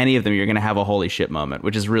play any of them, you're going to have a holy shit moment,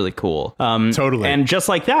 which is really cool. Totally. And just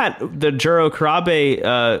like that, the Juro Kurabe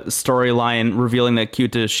storyline revealing that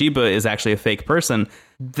Kyuta Shiba is actually a fake person,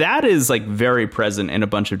 that is, like, very present in a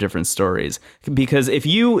bunch of different stories. Because if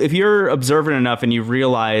you're observant enough and you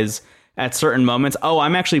realize at certain moments, oh,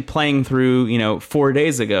 I'm actually playing through, 4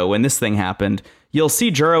 days ago when this thing happened, you'll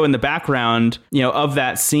see Juro in the background, of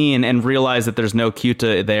that scene and realize that there's no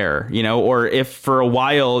Kyuta there, or if for a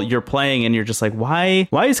while you're playing and you're just like, why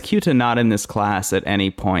is Kyuta not in this class at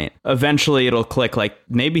any point? Eventually it'll click, like,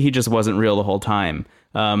 maybe he just wasn't real the whole time.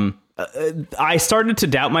 I started to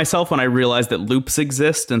doubt myself when I realized that loops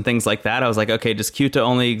exist and things like that. I was like, okay, does Kyuta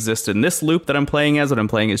only exist in this loop that I'm playing as, what I'm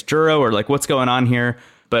playing as Juro, or, like, what's going on here?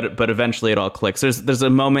 But eventually it all clicks. There's a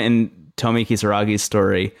moment in Tomi Kisaragi's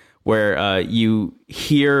story where you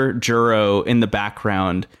hear Juro in the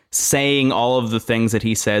background saying all of the things that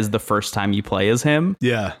he says the first time you play as him.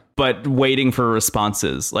 Yeah. But waiting for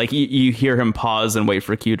responses. Like, you hear him pause and wait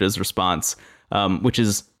for Kyuta's response, which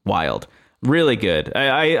is wild. Really good.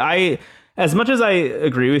 I as much as I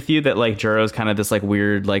agree with you that, like, Juro is kind of this, like,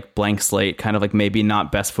 weird, like, blank slate, kind of, like, maybe not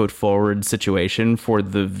best foot forward situation for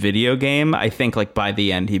the video game, I think, like, by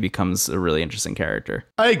the end he becomes a really interesting character.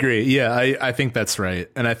 I agree. Yeah, I think that's right.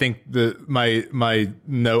 And I think my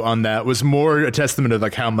note on that was more a testament of,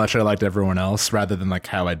 like, how much I liked everyone else rather than, like,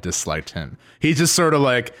 how I disliked him. He's just sort of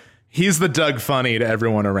like, he's the Doug Funny to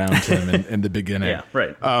everyone around him in the beginning. Yeah,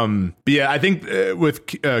 right. But yeah, I think with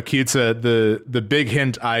Kyuta, the big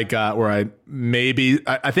hint I got where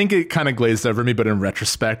I think it kind of glazed over me, but in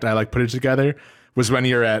retrospect, I, like, put it together, was when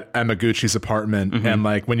you're at Amaguchi's apartment and,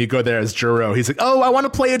 like, when you go there as Juro, he's like, oh, I want to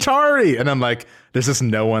play Atari. And I'm like, there's just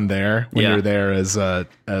no one there when you're there as an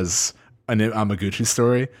Amaguchi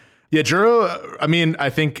story. Yeah, Juro, I mean, I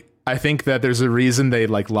think that there's a reason they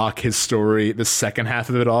like lock his story, the second half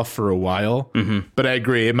of it off for a while. But I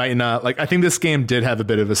agree, it might not, like, I think this game did have a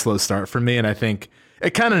bit of a slow start for me, and I think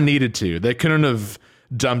it kind of needed to. They couldn't have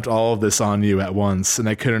dumped all of this on you at once, and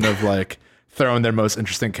they couldn't have like thrown their most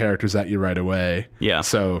interesting characters at you right away. Yeah.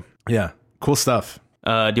 So yeah, cool stuff. Do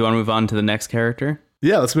you want to move on to the next character?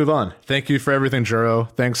 Yeah, let's move on. Thank you for everything, Juro.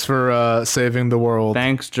 Thanks for saving the world.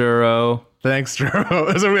 Thanks, Juro. Thanks,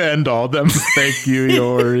 Juro. As we end all of them. Thank you,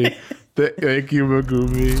 Iori. Thank you,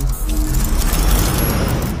 Megumi.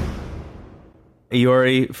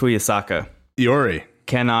 Iori Fuyasaka. Iori.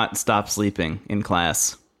 Cannot stop sleeping in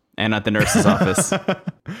class and at the nurse's office.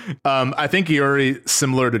 I think Iori,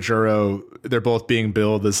 similar to Juro, they're both being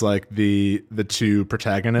billed as like the two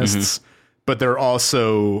protagonists. But they're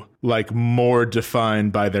also like more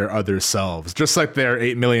defined by their other selves. Just like there are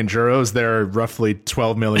 8 million Juros, there are roughly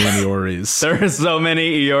 12 million Ioris. There are so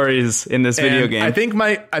many Ioris in this video game. I think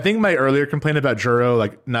my earlier complaint about Juro,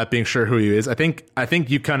 like not being sure who he is, I think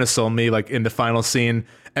you kind of sold me like in the final scene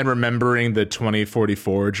and remembering the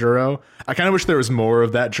 2044 Juro. I kind of wish there was more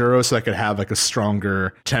of that Juro so I could have like a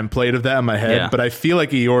stronger template of that in my head. Yeah. But I feel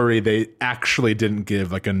like Iori, they actually didn't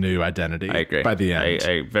give like a new identity. I agree. By the end.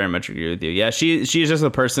 I very much agree with you. Yeah, she's just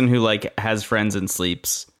a person who like has friends and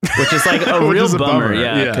sleeps, which is like a real bummer.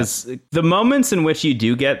 Yeah, because the moments in which you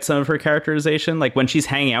do get some of her characterization, like when she's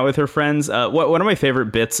hanging out with her friends, one of my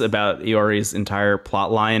favorite bits about Iori's entire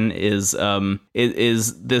plot line is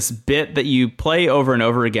this bit that you play over and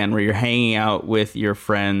over again where you're hanging out with your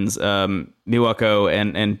friends, Miwako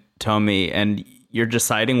and Tomi, and you're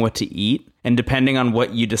deciding what to eat. And depending on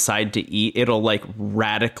what you decide to eat, it'll like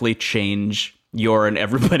radically change your and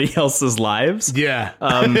everybody else's lives. Yeah.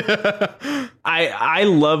 I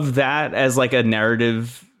love that as like a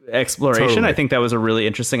narrative exploration. Totally. I think that was a really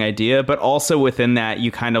interesting idea, but also within that you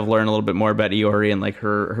kind of learn a little bit more about Iori and like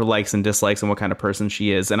her likes and dislikes and what kind of person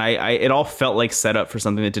she is. And I it all felt like set up for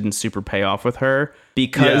something that didn't super pay off with her,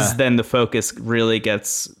 because then the focus really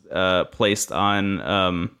gets placed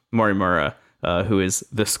on Morimura, who is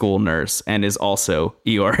the school nurse and is also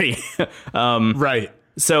Iori. Right.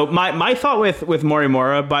 So my thought with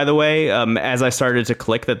Morimura, by the way, as I started to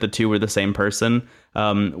click that the two were the same person,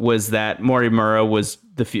 was that Morimura was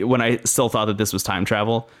when I still thought that this was time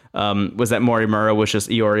travel, was that Morimura was just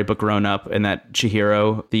Iori but grown up, and that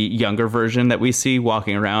Chihiro, the younger version that we see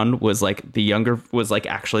walking around, was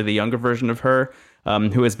actually the younger version of her,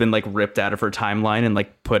 who has been like ripped out of her timeline and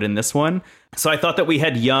like put in this one. So I thought that we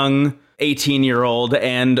had young 18-year-old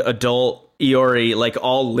and adult Iori like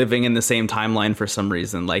all living in the same timeline for some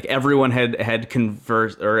reason. Like everyone had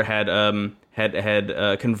converged on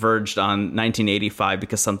 1985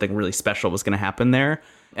 because something really special was going to happen there.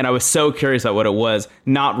 And I was so curious about what it was,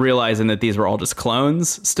 not realizing that these were all just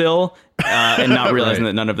clones still, and not realizing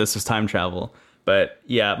that none of this was time travel. But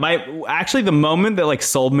yeah, the moment that like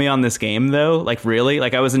sold me on this game though, like really,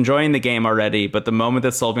 like I was enjoying the game already, but the moment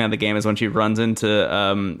that sold me on the game is when she runs into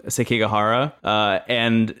Sekigahara,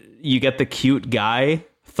 and you get the cute guy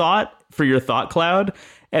thought for your thought cloud.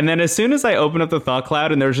 And then as soon as I opened up the thought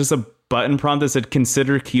cloud and there's just a button prompt that said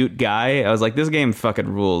consider cute guy, I was like, this game fucking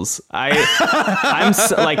rules. I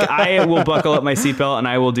will buckle up my seatbelt and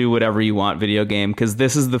I will do whatever you want, video game, because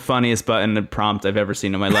this is the funniest button and prompt I've ever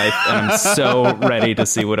seen in my life, and I'm so ready to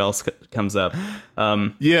see what else comes up.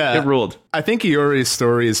 It ruled. I think Iori's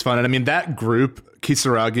story is fun, and I mean that group,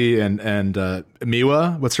 Kisaragi and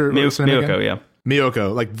Miwa, what's her name Miyoko, again? yeah.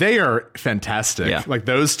 Miyoko, like they are fantastic. Yeah. Like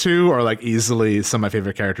those two are like easily some of my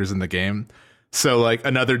favorite characters in the game. So like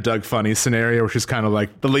another Doug Funny scenario, which is kind of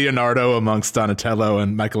like the Leonardo amongst Donatello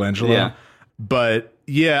and Michelangelo. Yeah. But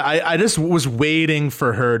yeah, I just was waiting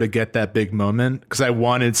for her to get that big moment because I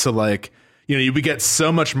wanted to like, we get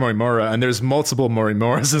so much Morimura, and there's multiple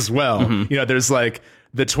Morimuras as well. Mm-hmm. There's like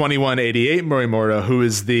the 2188 Morimura, who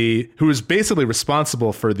is basically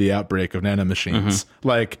responsible for the outbreak of nanomachines. Mm-hmm.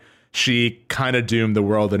 Like, she kind of doomed the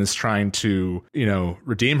world and is trying to,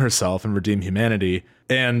 redeem herself and redeem humanity.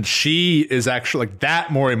 And she is actually like that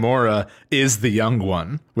Morimura is the young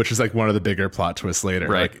one, which is like one of the bigger plot twists later.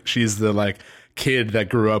 Right. Like she's the like kid that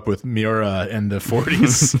grew up with Miura in the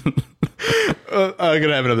 40s. I'm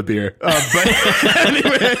gonna have another beer. But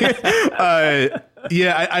anyway,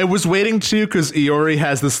 I was waiting to, because Iori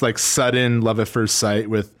has this like sudden love at first sight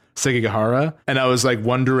with Sekigahara, and I was like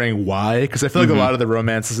wondering why, because I feel like a lot of the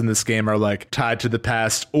romances in this game are like tied to the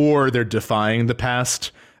past or they're defying the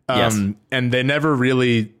past. And they never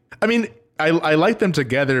really, I mean, I like them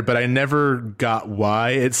together, but I never got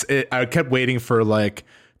why. I kept waiting for like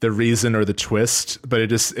the reason or the twist, but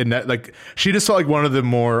she just felt like one of the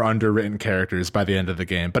more underwritten characters by the end of the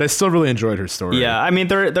game. But I still really enjoyed her story. Yeah, I mean,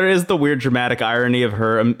 there is the weird dramatic irony of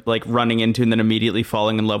her like running into and then immediately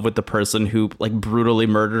falling in love with the person who like brutally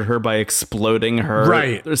murdered her by exploding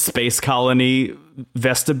her space colony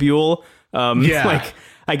vestibule. Like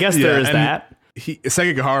I guess there is that.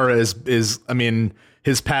 Sekigahara is I mean,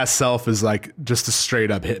 his past self is like just a straight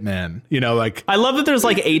up hitman, you know, like I love that there's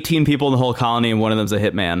like 18 people in the whole colony and one of them's a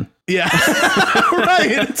hitman. Yeah.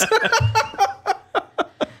 Right.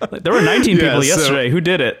 Like, there were 19 people yesterday. Who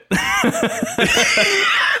did it?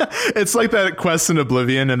 It's like that quest in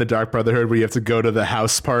Oblivion and the Dark Brotherhood where you have to go to the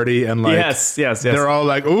house party and like yes. They're all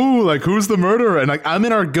like, ooh, like who's the murderer? And like I'm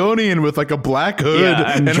in Argonian with like a black hood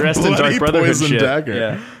and dressed in Dark Brotherhood shit.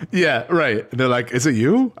 Dagger. Yeah, right. And they're like, is it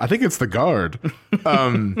you? I think it's the guard.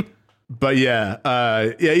 But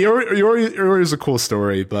Iori is a cool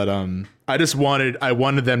story, but I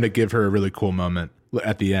wanted them to give her a really cool moment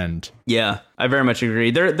at the end. Yeah, I very much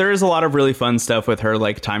agree. There is a lot of really fun stuff with her,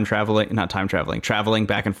 like traveling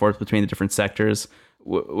back and forth between the different sectors,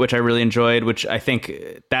 which I really enjoyed, which I think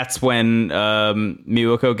that's when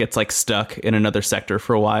Miwako gets like stuck in another sector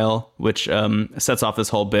for a while, which sets off this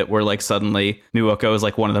whole bit where like suddenly Miwako is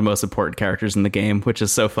like one of the most important characters in the game, which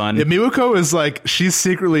is so fun. Yeah, Miwako is like, she's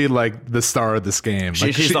secretly like the star of this game.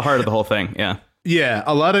 She's the heart of the whole thing. Yeah. Yeah,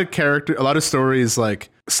 a lot of stories, like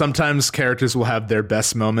sometimes characters will have their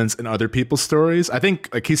best moments in other people's stories. I think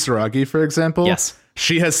like Kisaragi, for example. Yes.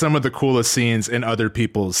 She has some of the coolest scenes in other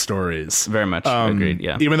people's stories. Very much agreed,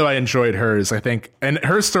 yeah. Even though I enjoyed hers, I think, and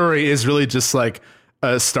her story is really just like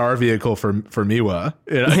a star vehicle for Miwa.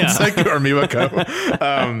 It's like, or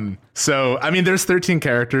Miwako. So, I mean, there's 13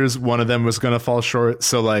 characters. One of them was going to fall short.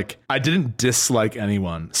 So, like, I didn't dislike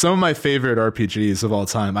anyone. Some of my favorite RPGs of all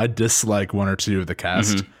time, I dislike one or two of the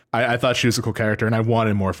cast. Mm-hmm. I thought she was a cool character and I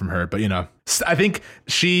wanted more from her. But, you know, I think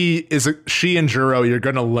she and Juro, you're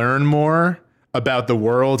going to learn more about the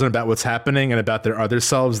world and about what's happening and about their other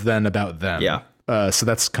selves than about them. Yeah. So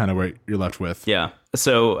that's kind of what you're left with. Yeah.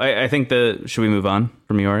 So I think should we move on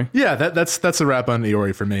from Iori? Yeah, that's a wrap on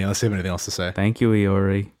Iori for me, unless you have anything else to say. Thank you,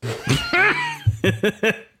 Iori.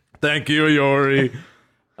 Thank you, Iori.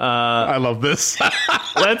 I love this.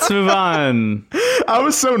 Let's move on. I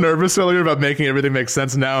was so nervous earlier about making everything make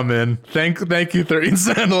sense. Now I'm in. Thank you, 13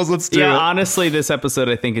 Sandals. Let's do it. Yeah, honestly, this episode,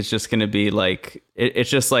 I think it's just going to be like, it's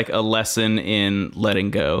just like a lesson in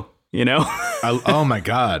letting go, you know? Oh my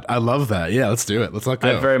God. I love that. Yeah, let's do it. Let's let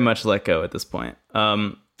go. I very much let go at this point.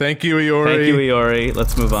 Thank you, Iori. Thank you, Iori.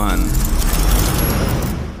 Let's move on.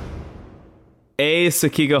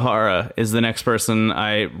 Sekigahara is the next person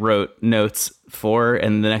I wrote notes for,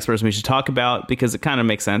 and the next person we should talk about, because it kind of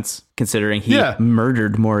makes sense considering he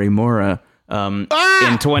murdered Morimura in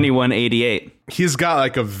 2188. He's got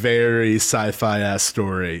like a very sci-fi ass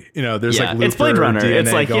story. You know, there's like Looper, it's Blade Runner. DNA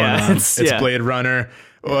it's like going on. It's Blade Runner.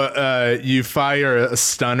 You fire a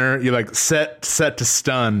stunner. You like set to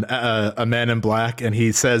stun a man in black, and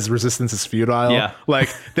he says resistance is futile. Yeah, like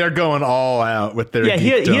they're going all out with their. Yeah,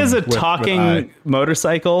 he has a talking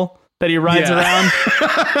motorcycle that he rides around.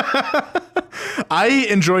 I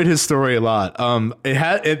enjoyed his story a lot.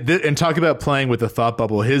 And talk about playing with the thought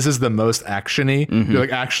bubble. His is the most actiony. Mm-hmm. You're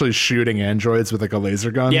like actually shooting androids with like a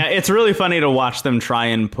laser gun. Yeah, it's really funny to watch them try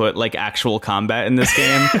and put like actual combat in this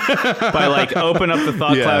game by like open up the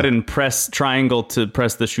thought cloud and press triangle to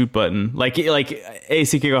press the shoot button. Like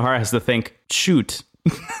Sekigahara has to think shoot.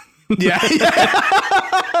 Yeah.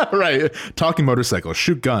 Right. Talking motorcycle,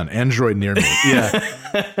 shoot gun, android near me. Yeah.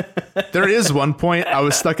 There is one point I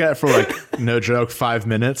was stuck at for like, no joke, 5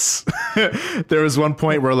 minutes. There was one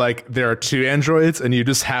point where like there are two androids and you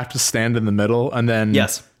just have to stand in the middle, and then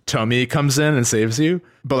Tomi comes in and saves you.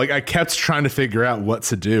 But like I kept trying to figure out what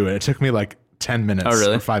to do, and it took me like 10 minutes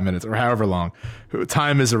or 5 minutes or however long.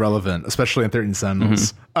 Time is irrelevant, especially in 13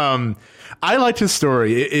 Sentinels. Mm-hmm. I liked his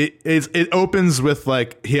story. It opens with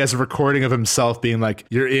like he has a recording of himself being like,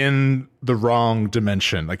 you're in the wrong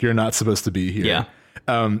dimension, like you're not supposed to be here. Yeah.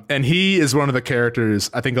 And he is one of the characters,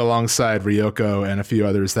 I think, alongside Ryoko and a few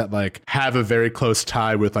others that like have a very close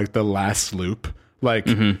tie with like the last loop. Like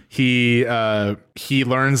he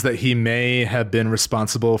learns that he may have been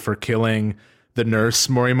responsible for killing the nurse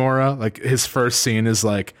Morimura. Like his first scene is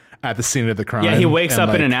like at the scene of the crime. Yeah, he wakes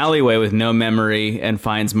up in an alleyway with no memory and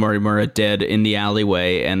finds Morimura dead in the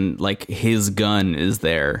alleyway, and like his gun is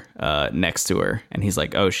there next to her, and he's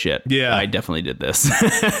like, oh shit, yeah, I definitely did this.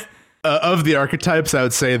 Of the archetypes, I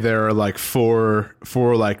would say there are like four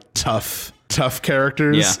like tough tough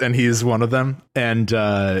characters, and he's one of them. And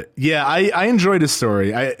I enjoyed his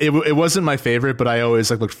story. It wasn't my favorite, but I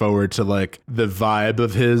always looked forward to the vibe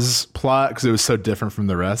of his plot because it was so different from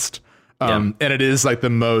the rest. And it is the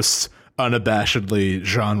most unabashedly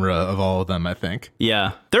genre of all of them, I think.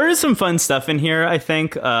 Yeah, there is some fun stuff in here. I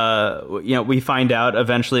think we find out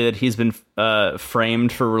eventually that he's been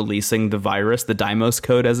framed for releasing the virus, the Deimos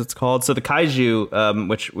code as it's called. So the kaiju,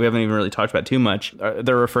 which we haven't even really talked about too much,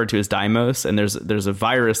 they're referred to as Deimos, and there's a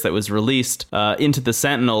virus that was released into the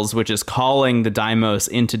Sentinels, which is calling the Deimos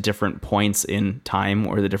into different points in time,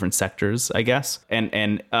 or the different sectors, I guess.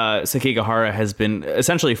 And Sekigahara has been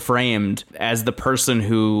essentially framed as the person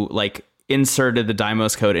who inserted the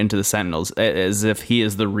Deimos code into the Sentinels, as if he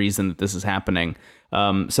is the reason that this is happening.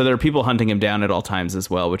 So there are people hunting him down at all times as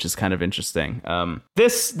well, which is kind of interesting.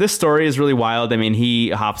 This story is really wild. I mean,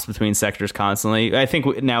 he hops between sectors constantly. I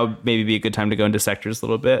think now maybe be a good time to go into sectors a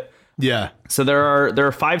little bit. Yeah. So there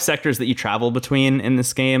are 5 sectors that you travel between in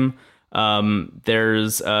this game.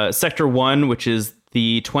 There's Sector 1, which is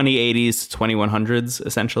the 2080s to 2100s,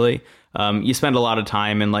 essentially. You spend a lot of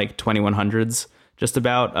time in 2100s. Just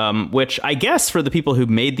about, which I guess for the people who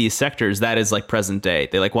made these sectors, that is present day.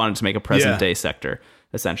 They wanted to make a present day sector,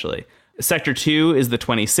 essentially. Sector 2 is the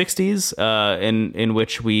 2060s, in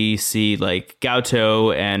which we see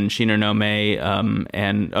Gauto and Shinonome,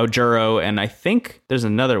 and Ojuro, and I think there's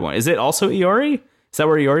another one. Is it also Iori? Is that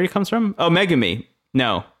where Iori comes from? Oh, Megumi.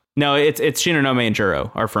 No, it's Shinonome and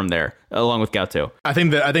Juro are from there, along with Gauto. I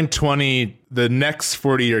think the next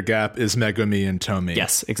 40-year gap is Megumi and Tomi.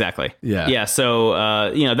 Yes, exactly. Yeah.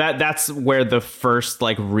 So that's where the first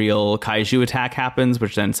real kaiju attack happens,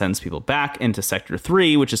 which then sends people back into Sector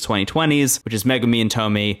 3, which is 2020s, which is Megumi and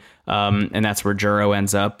Tomi, and that's where Juro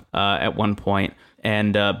ends up at one point.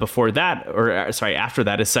 And after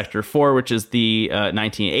that is Sector 4, which is the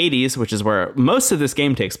 1980s, which is where most of this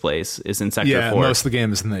game takes place, is in Sector 4. Yeah, most of the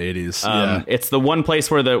game is in the 80s. It's the one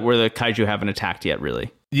place where the kaiju haven't attacked yet,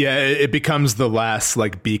 really. Yeah, it becomes the last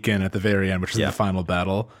beacon at the very end, which is the final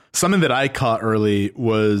battle. Something that I caught early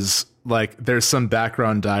was there's some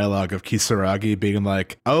background dialogue of Kisaragi being I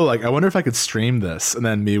wonder if I could stream this, and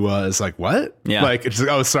then Miwa is what? Yeah, it's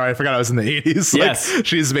oh, sorry, I forgot I was in the 80s. Yes,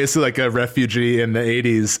 she's basically a refugee in the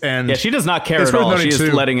 80s, and she does not care at all. She's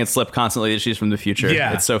letting it slip constantly that she's from the future.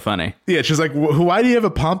 Yeah, it's so funny. Yeah, she's why do you have a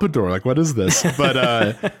pompadour? What is this?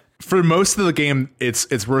 But for most of the game,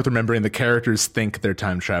 it's worth remembering the characters think they're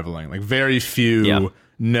time traveling. Very few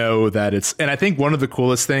know that it's, and I think one of the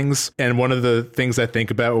coolest things, and one of the things I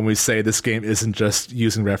think about when we say this game isn't just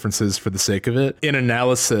using references for the sake of it, in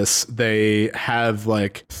analysis they have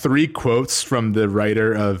 3 quotes from the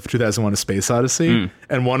writer of 2001: A Space Odyssey,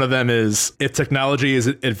 and one of them is, if technology is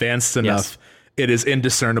advanced enough, it is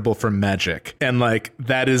indiscernible from magic. And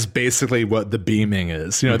that is basically what the beaming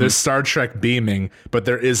is. There's Star Trek beaming, but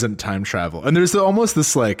there isn't time travel. And there's almost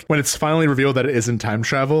this when it's finally revealed that it isn't time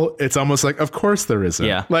travel, it's almost of course there isn't.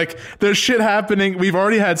 Yeah. There's shit happening. We've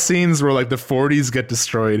already had scenes where the 40s get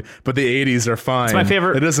destroyed, but the 80s are fine. It's my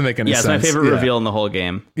favorite. It doesn't make any sense. Yeah, it's my favorite reveal in the whole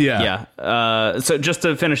game. Yeah. So just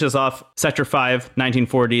to finish this off, Sector 5,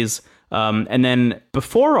 1940s. And then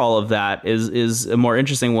before all of that is a more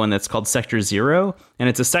interesting one that's called Sector 0. And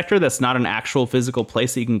it's a sector that's not an actual physical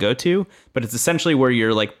place that you can go to, but it's essentially where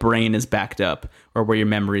your brain is backed up, or where your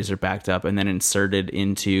memories are backed up and then inserted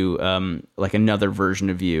into another version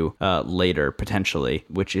of you later, potentially,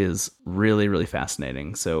 which is really, really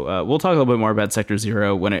fascinating. So we'll talk a little bit more about Sector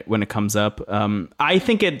 0 when it comes up. I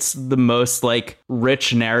think it's the most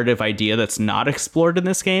rich narrative idea that's not explored in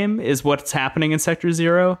this game is what's happening in Sector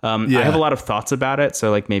 0. I have a lot of thoughts about it,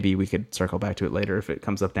 so maybe we could circle back to it later if it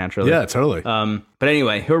comes up naturally. Yeah, totally. But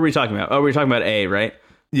anyway, who are we talking about? Oh, we're talking about A, right?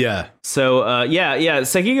 Yeah. So,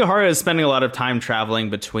 Sekigahara is spending a lot of time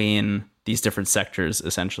traveling between these different sectors,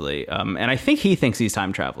 essentially. And I think he thinks he's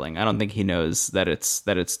time traveling. I don't think he knows that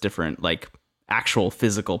it's different, actual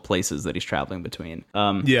physical places that he's traveling between.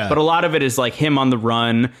 But a lot of it is him on the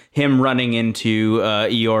run, him running into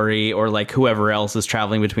Iori, or whoever else is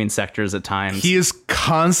traveling between sectors at times. He is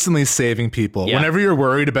constantly saving people. Yeah. Whenever you're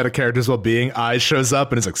worried about a character's well-being, Eyes shows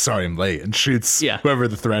up and is sorry, I'm late, and shoots whoever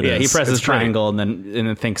the threat is. Yeah, he presses triangle and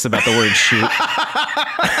then thinks about the word shoot.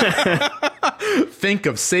 Think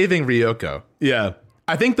of saving Ryoko. Yeah.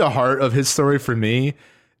 I think the heart of his story for me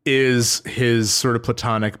is his sort of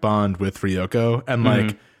platonic bond with Ryoko,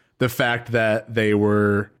 and the fact that they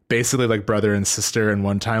were basically brother and sister in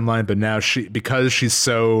one timeline, but now because she's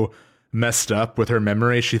so messed up with her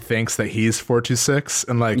memory. She thinks that he's 426,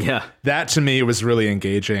 and like that to me was really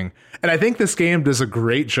engaging. And I think this game does a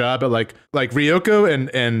great job at like Ryoko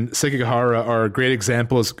and Sekigahara are great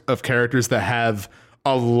examples of characters that have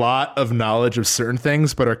a lot of knowledge of certain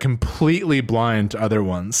things but are completely blind to other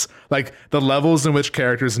ones. Like the levels in which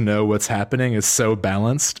characters know what's happening is so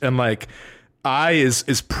balanced, and like Ai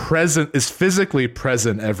is physically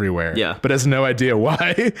present everywhere, but has no idea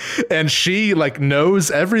why. And she like knows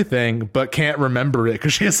everything but can't remember it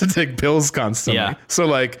because she has to take pills constantly. So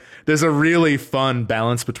like there's a really fun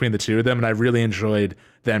balance between the two of them, and I really enjoyed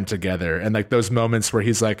them together. And like those moments where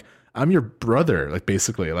he's like, I'm your brother, like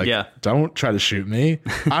basically, like don't try to shoot me.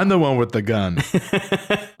 I'm the one with the gun.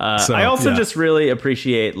 I also just really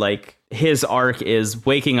appreciate like his arc is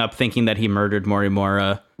waking up thinking that he murdered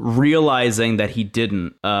Morimura, realizing that he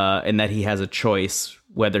didn't, and that he has a choice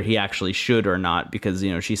whether he actually should or not, because,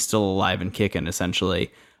 you know, she's still alive and kicking essentially,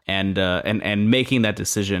 and making that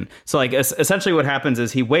decision. So like essentially what happens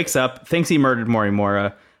is he wakes up, thinks he murdered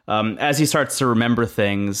Morimura. As he starts to remember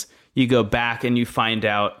things, you go back and you find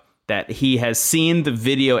out that he has seen the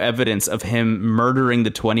video evidence of him murdering the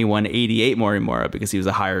 2188 Morimura because he was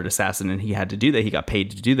a hired assassin and he had to do that. He got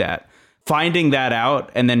paid to do that. Finding that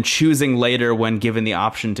out and then choosing later when given the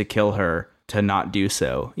option to kill her to not do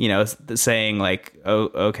so, you know, saying like, oh,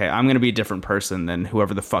 okay, I'm going to be a different person than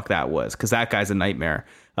whoever the fuck that was, because that guy's a nightmare.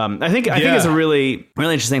 I think it's a really,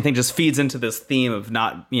 really interesting thing. Just feeds into this theme of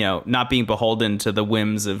not being beholden to the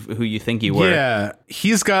whims of who you think you were. Yeah,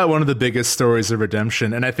 he's got one of the biggest stories of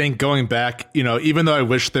redemption. And I think going back, you know, even though I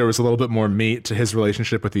wish there was a little bit more meat to his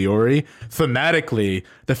relationship with Iori, thematically,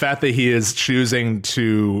 the fact that he is choosing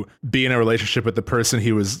to be in a relationship with the person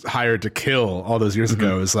he was hired to kill all those years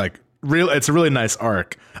ago is like, it's a really nice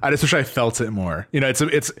arc. I just wish I felt it more. You know,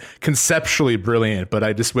 it's conceptually brilliant, but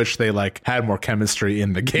I just wish they like had more chemistry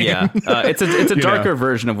in the game. Yeah, it's a darker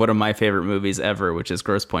version of one of my favorite movies ever, which is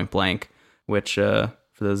Grosse Pointe Blank. Which, for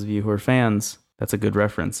those of you who are fans, that's a good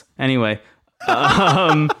reference. Anyway, do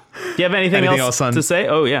you have anything else to say?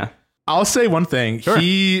 Oh yeah, I'll say one thing. Sure.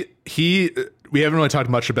 We haven't really talked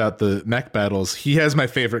much about the mech battles. He has my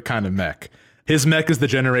favorite kind of mech. His mech is the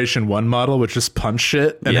Generation 1 model, which just punch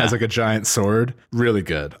shit and has like a giant sword. Really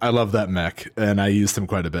good. I love that mech, and I used him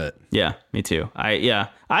quite a bit. Yeah, me too.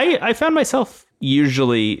 I found myself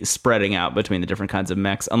usually spreading out between the different kinds of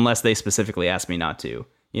mechs unless they specifically asked me not to,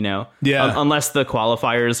 you know? Yeah. Unless the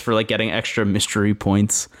qualifiers for like getting extra mystery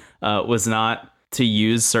points was not to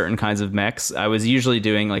use certain kinds of mechs. I was usually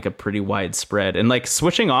doing like a pretty wide spread and like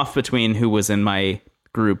switching off between who was in my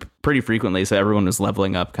group pretty frequently, so everyone was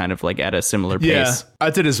leveling up kind of like at a similar pace. Yeah, I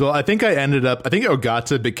did as well. I think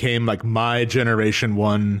Ogata became like my Generation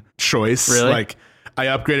 1 choice. Really? Like I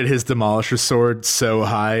upgraded his Demolisher sword so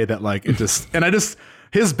high that like it just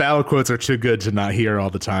his battle quotes are too good to not hear all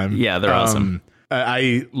the time. Yeah, they're awesome.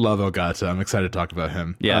 I love Ogata. I'm excited to talk about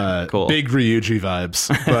him. Yeah, cool. Big Ryuji vibes.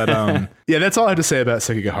 But yeah, that's all I have to say about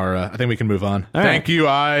Sekigahara. I think we can move on. Thank you,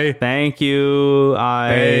 Ai. Thank you, Ai.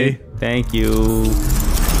 Hey. Thank you.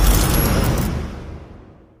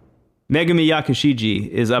 Megumi Yakushiji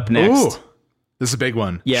is up next. Ooh, this is a big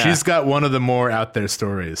one. Yeah. She's got one of the more out there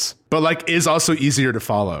stories, but like is also easier to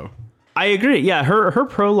follow. I agree. Yeah, her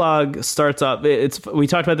prologue starts up. We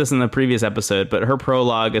talked about this in the previous episode, but her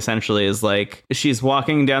prologue essentially is like she's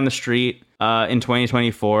walking down the street in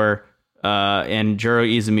 2024, and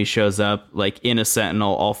Juro Izumi shows up like in a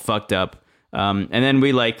Sentinel, all fucked up, and then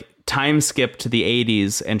we like time skip to the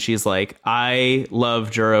 80s, and she's like, "I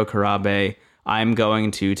love Juro Kurabe. I'm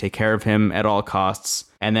going to take care of him at all costs."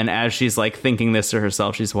 And then as she's like thinking this to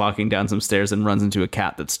herself, she's walking down some stairs and runs into a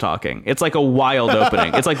cat that's talking. It's like a wild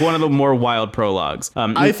opening. It's like one of the more wild prologues.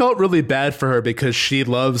 I felt really bad for her because she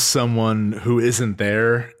loves someone who isn't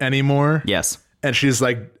there anymore. Yes. And she's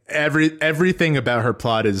like, everything about her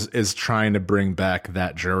plot is trying to bring back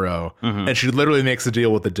that Juro. Mm-hmm. And she literally makes a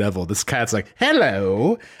deal with the devil. This cat's like,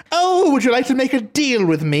 hello. Oh, would you like to make a deal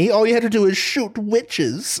with me? All you had to do is shoot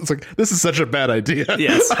witches. It's like, this is such a bad idea.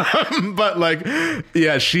 Yes. But like,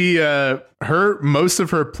 yeah, most of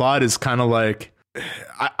her plot is kind of like,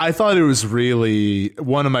 I thought it was really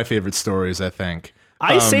one of my favorite stories, I think.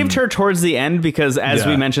 I saved her towards the end because, as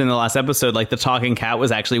we mentioned in the last episode, like the talking cat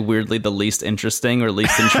was actually weirdly the least interesting or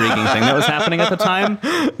least intriguing thing that was happening at the time.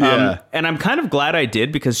 And I'm kind of glad I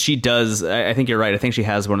did because she does. I think you're right. I think she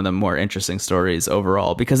has one of the more interesting stories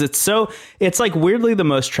overall because it's like weirdly the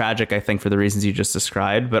most tragic, I think, for the reasons you just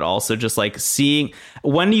described, but also just like seeing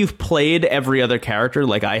when you've played every other character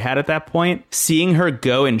like I had at that point, seeing her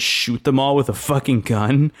go and shoot them all with a fucking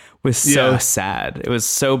gun was so sad. It was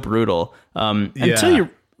so brutal. Until you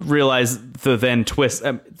realize the then twist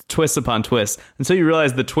upon twist until you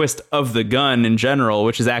realize the twist of the gun in general,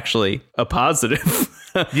 which is actually a positive.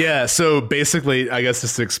 Yeah. So basically, I guess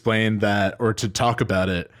just to explain that or to talk about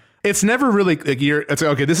it, it's never really like it's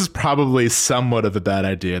like, okay, this is probably somewhat of a bad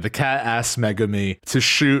idea. The cat asks Megumi to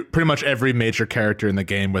shoot pretty much every major character in the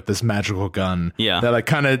game with this magical gun. Yeah. That like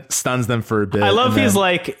kind of stuns them for a bit. I love he's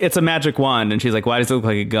like, it's a magic wand. And she's like, why does it look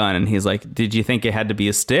like a gun? And he's like, did you think it had to be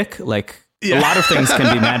a stick? Like a lot of things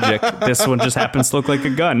can be magic. This one just happens to look like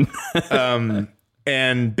a gun.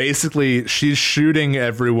 And basically she's shooting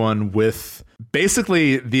everyone with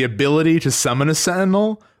basically the ability to summon a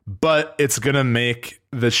sentinel, but it's going to make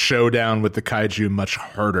the showdown with the kaiju much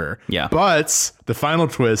harder. Yeah. But the final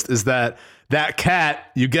twist is that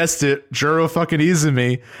cat, you guessed it, Juro fucking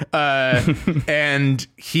Izumi, and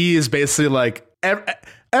he is basically like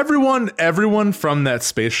everyone from that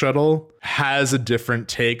space shuttle has a different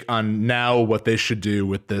take on now what they should do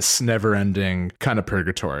with this never-ending kind of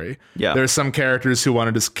purgatory. Yeah. There's some characters who want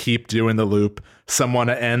to just keep doing the loop. Some want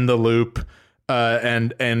to end the loop.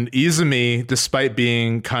 And Izumi, despite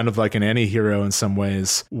being kind of like an anti-hero in some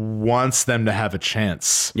ways, wants them to have a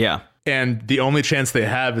chance. Yeah. And the only chance they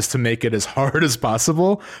have is to make it as hard as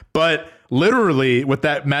possible. But literally, what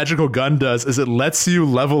that magical gun does is it lets you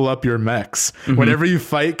level up your mechs. Mm-hmm. Whenever you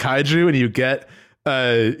fight kaiju and you get,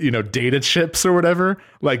 data chips or whatever,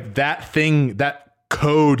 like that thing, that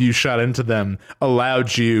code you shot into them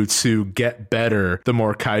allowed you to get better the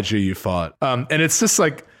more kaiju you fought. And it's just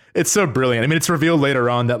like, it's so brilliant. I mean, it's revealed later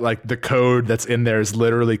on that like the code that's in there is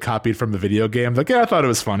literally copied from the video game. Like, yeah, I thought it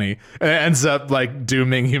was funny. And it ends up like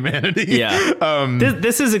dooming humanity. Yeah.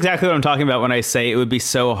 This is exactly what I'm talking about when I say it would be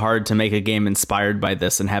so hard to make a game inspired by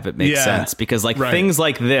this and have it make sense. Because like things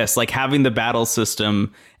like this, like having the battle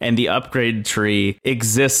system and the upgrade tree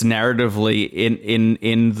exists narratively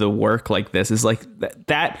in the work like this is like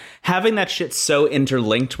that having that shit so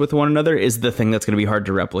interlinked with one another is the thing that's going to be hard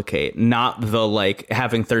to replicate, not the like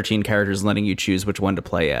having 13 characters and letting you choose which one to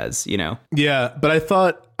play as, you know? Yeah, but I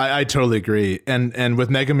thought I totally agree. And with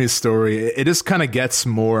Megumi's story, it just kind of gets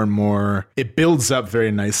more and more, it builds up very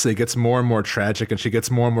nicely. It gets more and more tragic, and she gets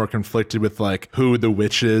more and more conflicted with like who the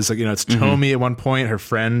witch is. Like, it's Tomi at one point, her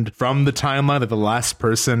friend from the timeline, like the last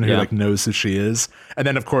person who like knows who she is. And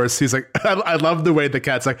then of course he's like, I love the way the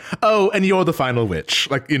cat's like, oh, and you're the final witch.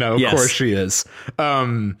 Like, of course she is.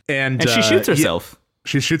 And she shoots herself.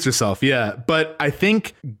 She shoots herself, yeah. But I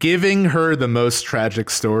think giving her the most tragic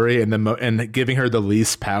story and giving her the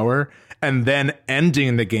least power, and then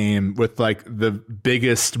ending the game with like the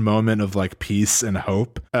biggest moment of like peace and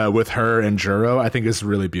hope with her and Juro, I think is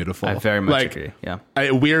really beautiful. I very much agree. Yeah.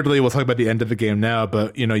 Weirdly, we'll talk about the end of the game now,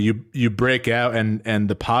 but you break out and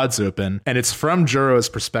the pods open, and it's from Juro's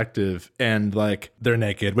perspective, and like they're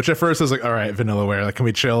naked, which at first I was like, all right, Vanillaware, like, can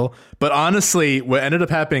we chill? But honestly, what ended up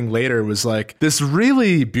happening later was like this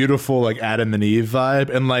really beautiful like Adam and Eve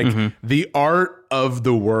vibe, and like the art of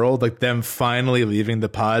the world, like them finally leaving the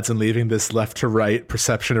pods and leaving this left to right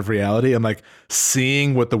perception of reality and like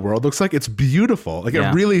seeing what the world looks like. It's beautiful. Like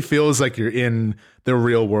it really feels like you're in the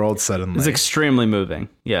real world suddenly. It's extremely moving.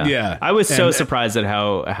 Yeah. Yeah. I was so surprised at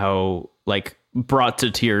how like brought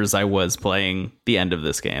to tears I was playing the end of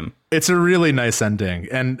this game. It's a really nice ending.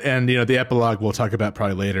 And the epilogue we'll talk about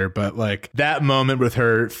probably later, but like that moment with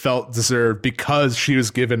her felt deserved because she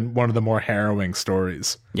was given one of the more harrowing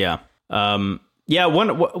stories. Yeah. Yeah,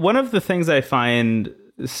 one of the things I find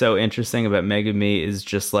so interesting about Megumi is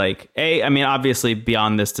just like, I mean, obviously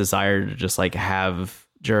beyond this desire to just like have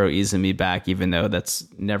Juro Izumi back, even though that's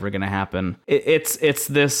never going to happen. It's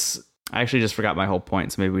this. I actually just forgot my whole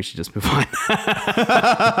point, so maybe we should just move on.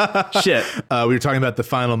 Shit. We were talking about the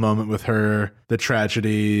final moment with her, the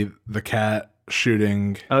tragedy, the cat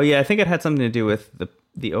shooting. Oh yeah, I think it had something to do with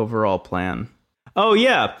the overall plan. Oh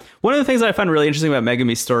yeah, one of the things I find really interesting about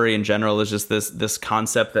Megumi's story in general is just this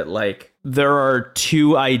concept that like there are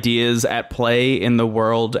two ideas at play in the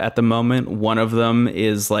world at the moment. One of them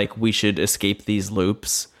is like we should escape these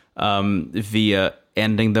loops via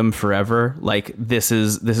ending them forever. Like this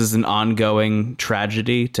is an ongoing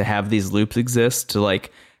tragedy to have these loops exist, to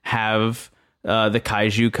like have the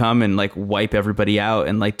kaiju come and like wipe everybody out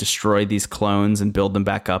and like destroy these clones and build them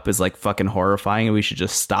back up is like fucking horrifying, and we should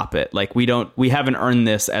just stop it. Like we haven't earned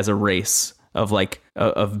this as a race of like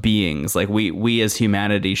of beings. Like we as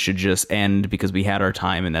humanity should just end because we had our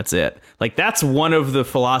time and that's it. Like that's one of the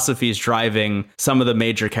philosophies driving some of the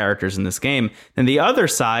major characters in this game. And the other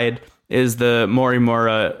side is the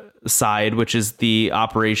Morimura side, which is the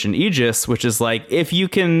Operation Aegis, which is like if you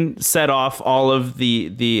can set off all of the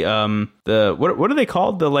what are they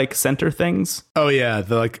called, the like center things? Oh yeah,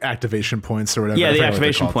 the like activation points or whatever. Yeah, the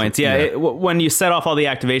activation points. Yeah, when you set off all the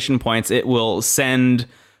activation points, it will send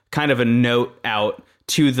kind of a note out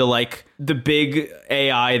to the big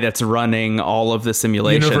AI that's running all of the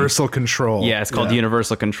simulation. Universal Control. Yeah, it's called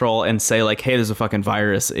Universal Control, and say like, hey, there's a fucking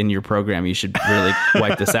virus in your program. You should really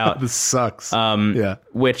wipe this out. This sucks.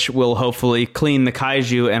 Which will hopefully clean the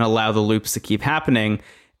kaiju and allow the loops to keep happening.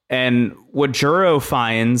 And what Juro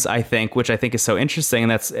finds, I think, which I think is so interesting,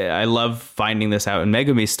 and I love finding this out in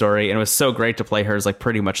Megumi's story, and it was so great to play her as like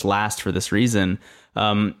pretty much last for this reason,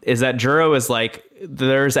 is that Juro is like,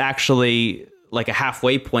 there's actually like a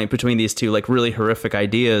halfway point between these two like really horrific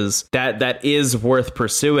ideas that is worth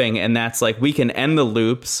pursuing, and that's like we can end the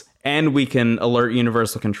loops and we can alert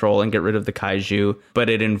Universal Control and get rid of the kaiju,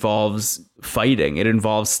 but it involves fighting. It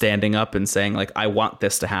involves standing up and saying like, I want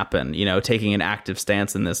this to happen, taking an active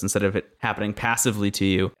stance in this instead of it happening passively to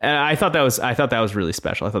you. And I thought that was really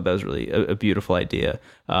special. I thought that was really a beautiful idea.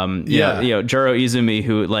 Juro Izumi,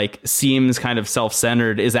 who like seems kind of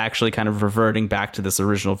self-centered, is actually kind of reverting back to this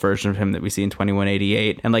original version of him that we see in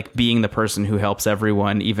 2188 and like being the person who helps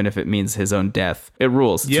everyone, even if it means his own death. It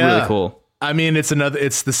rules. It's really cool. I mean, it's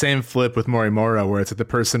the same flip with Morimura, where it's like the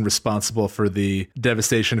person responsible for the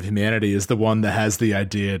devastation of humanity is the one that has the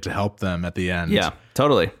idea to help them at the end. Yeah,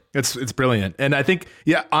 totally. It's brilliant. And I think,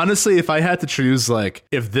 honestly, if I had to choose, like,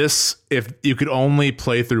 if you could only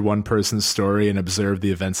play through one person's story and observe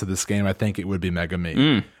the events of this game, I think it would be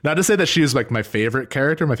Megumi. Not to say that she is like my favorite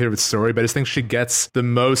character, my favorite story, but I just think she gets the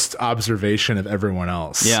most observation of everyone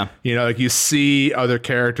else. Yeah. Like you see other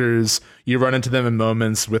characters, you run into them in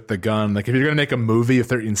moments with the gun. Like if you're going to make a movie of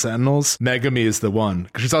 13 Sentinels, Megumi is the one.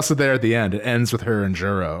 Because she's also there at the end. It ends with her and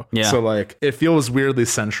Juro. Yeah. So like it feels weirdly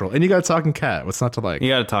central. And you got a talking cat. What's not to like? You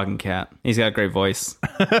got a talking cat. He's got a great voice.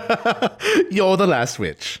 You're the last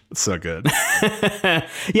witch. It's so good.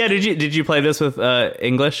 Yeah. Did you play this with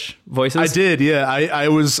English voices? I did. Yeah. I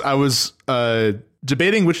was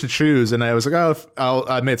debating which to choose, and I was like,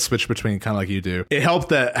 I made a switch between, kind of like you do. It helped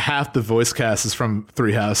that half the voice cast is from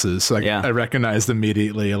Three Houses, so I recognized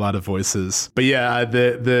immediately a lot of voices. But yeah,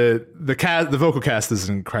 the vocal cast does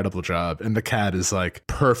an incredible job, and the cat is like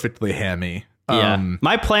perfectly hammy. Yeah.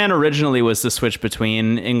 My plan originally was to switch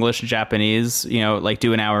between English and Japanese, like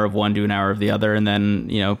do an hour of one, do an hour of the other, and then,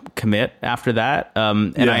 commit after that. I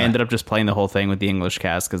ended up just playing the whole thing with the English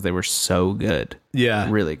cast because they were so good. Yeah.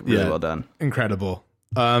 Really well done. Incredible.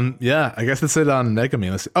 I guess that's it on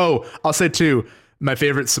Megami. I'll say too, my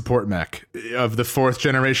favorite support mech of the 4th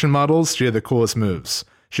generation models, she had the coolest moves.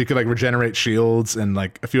 She could like regenerate shields and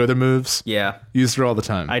like a few other moves. Yeah. Used her all the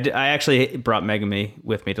time. I actually brought Megami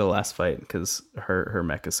with me to the last fight because her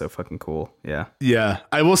mech is so fucking cool. Yeah. Yeah.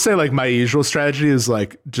 I will say like my usual strategy is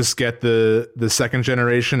like just get the 2nd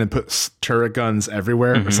generation and put turret guns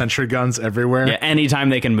everywhere, sentry guns everywhere. Yeah. Anytime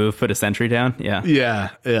they can move, put a sentry down. Yeah.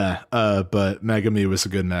 Yeah. Yeah. But Megami was a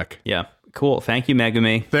good mech. Yeah. Cool. Thank you,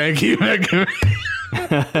 Megami. Thank you, Megami.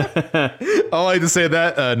 I'll like to say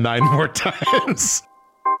that 9 more times.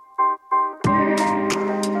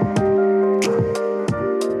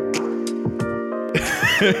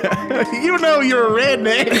 You know you're a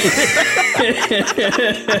redneck.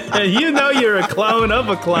 You know you're a clone of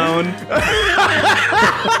a clone.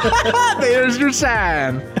 There's your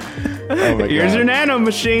sign. Oh my Here's God. Your nano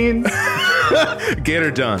machine. Get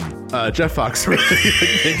her done. Jeff Foxworthy.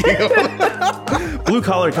 Blue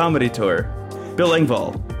Collar Comedy Tour. Bill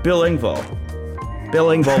Engvall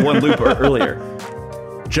one loop earlier.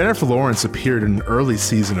 Jennifer Lawrence appeared in an early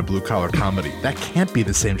season of Blue Collar Comedy. That can't be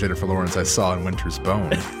the same Jennifer Lawrence I saw in Winter's Bone.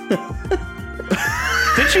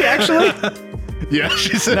 Did she actually? Yeah,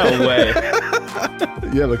 she said. No way.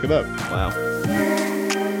 Yeah, look it up. Wow.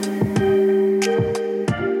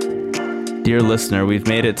 Dear listener, we've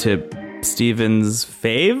made it to Steven's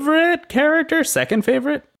favorite character, second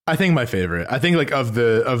favorite? I think my favorite. I think like of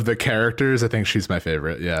the characters, I think she's my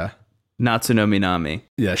favorite. Yeah. Natsuno Minami.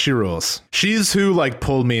 Yeah, she rules. She's who like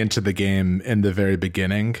pulled me into the game in the very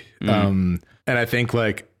beginning. And I think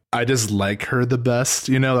like I just like her the best,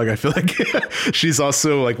 like I feel like she's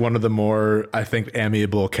also like one of the more, I think,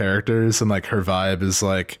 amiable characters, and like her vibe is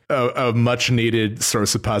like a much needed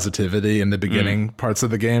source of positivity in the beginning parts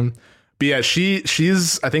of the game. But yeah,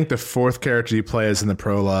 she's I think the 4th character you play as in the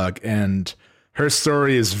prologue, and her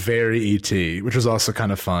story is very E.T., which is also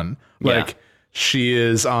kind of fun. Like she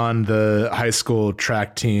is on the high school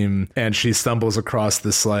track team, and she stumbles across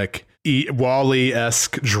this like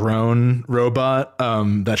Wall-E-esque drone robot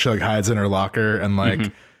that she like hides in her locker, and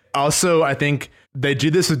like also I think they do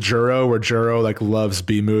this with Juro, where Juro like loves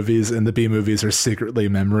B movies, and the B movies are secretly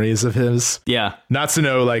memories of his. Yeah.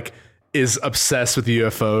 Natsuno like is obsessed with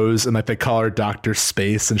UFOs, and like they call her Dr.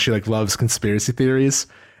 Space, and she like loves conspiracy theories.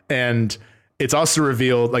 And it's also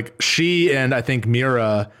revealed like she and I think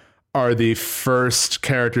Mira are the first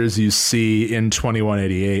characters you see in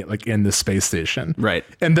 2188, like in the space station. Right.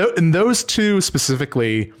 And those two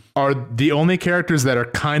specifically are the only characters that are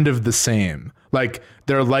kind of the same. Like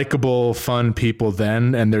they're likable, fun people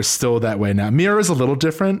then, and they're still that way now. Mira is a little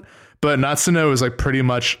different, but Natsuno is like pretty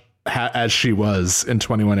much as she was in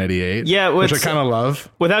 2188. Yeah, which I kind of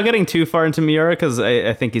love. Without getting too far into Miura, because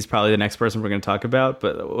I think he's probably the next person we're going to talk about.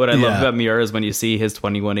 But what I love about Miura is when you see his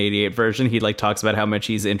 2188 version, he like talks about how much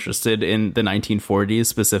he's interested in the 1940s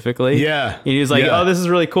specifically. Yeah, and he's like, "Oh, this is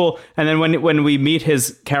really cool." And then when we meet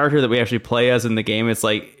his character that we actually play as in the game, it's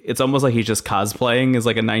like it's almost like he's just cosplaying as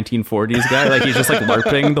like a 1940s guy. Like he's just like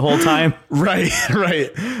LARPing the whole time. Right.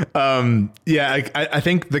 Yeah, I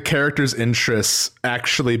think the character's interests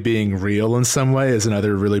actually being real in some way is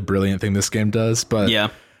another really brilliant thing this game does. But yeah,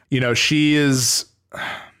 you know, she's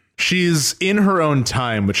in her own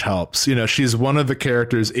time, which helps. You know, she's one of the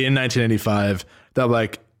characters in 1985 that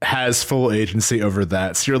like has full agency over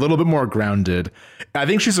that. So you're a little bit more grounded. I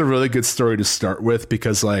think she's a really good story to start with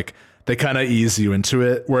because like they kind of ease you into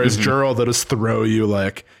it. Whereas Juro, they'll just throw you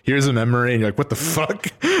like, here's a memory. And you're like, what the fuck?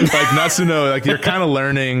 Like Natsuno, like you're kind of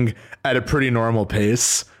learning at a pretty normal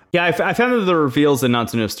pace. Yeah, I found that the reveals in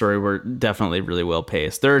Natsuno's story were definitely really well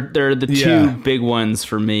paced. They're the two big ones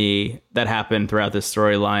for me that happened throughout this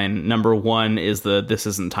storyline. Number one is the this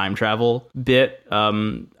isn't time travel bit.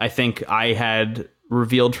 I think I had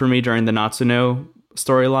revealed for me during the Natsuno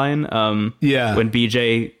storyline. When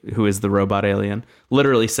BJ, who is the robot alien,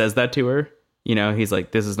 literally says that to her. You know, he's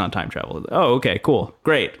like, "This is not time travel." Oh, okay, cool,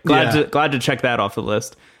 great, glad to check that off the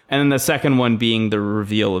list. And then the second one being the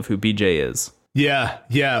reveal of who BJ is.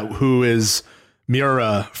 Yeah, who is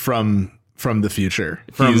Miura from the future.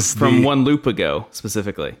 From one loop ago,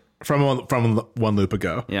 specifically. From one loop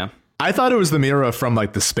ago. Yeah. I thought it was the Miura from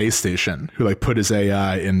like the space station who like put his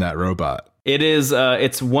AI in that robot. It is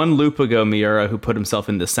it's one loop ago Miura who put himself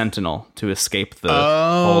in the Sentinel to escape the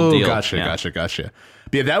whole deal. Gotcha.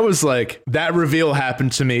 But yeah, that was like, that reveal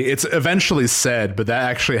happened to me. It's eventually said, but that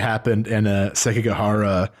actually happened in a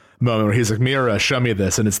Sekigahara moment where he's like, Miura, show me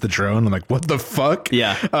this, and it's the drone. I'm like, what the fuck?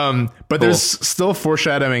 Yeah. But there's still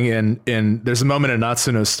foreshadowing in there's a moment in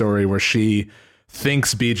Natsuno's story where she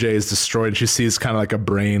thinks BJ is destroyed and she sees kind of like a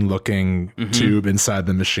brain looking tube inside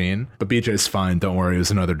the machine, but BJ's fine, don't worry, it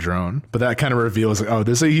was another drone. But that kind of reveals like, oh,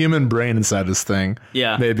 there's a human brain inside this thing.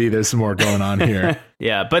 Yeah, maybe there's more going on here.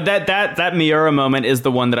 Yeah, but that Miura moment is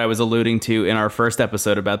the one that I was alluding to in our first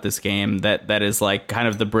episode about this game, that is like kind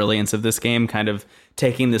of the brilliance of this game, kind of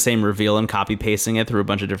taking the same reveal and copy pasting it through a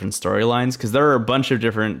bunch of different storylines, because there are a bunch of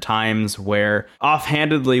different times where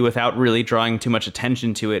offhandedly, without really drawing too much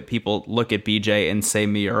attention to it, people look at BJ and say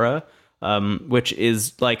Miura, which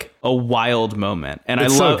is like a wild moment. And I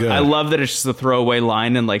love that it's just a throwaway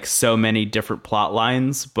line in like so many different plot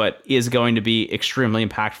lines, but is going to be extremely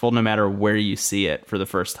impactful no matter where you see it for the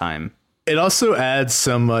first time. It also adds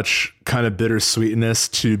so much kind of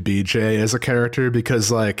bittersweetness to BJ as a character,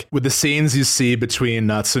 because like with the scenes you see between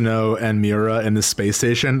Natsuno and Miura in the space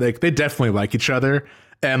station, like they definitely like each other,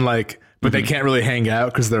 and like, but they can't really hang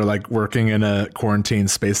out because they're like working in a quarantine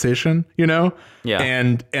space station, you know? Yeah.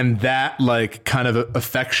 And that like kind of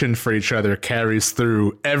affection for each other carries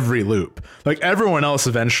through every loop. Like everyone else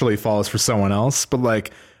eventually falls for someone else, but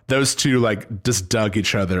like those two like just dug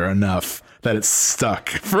each other enough that it's stuck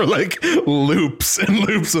for like loops and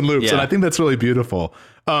loops and loops. Yeah. And I think that's really beautiful.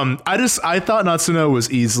 I thought Natsuno was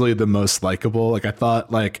easily the most likable. Like I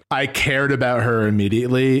thought like I cared about her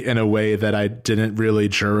immediately in a way that I didn't really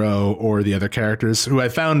Juro or the other characters, who I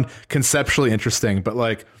found conceptually interesting, but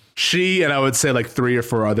like she and I would say like 3 or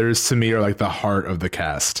 4 others to me are like the heart of the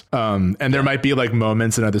cast. And there might be like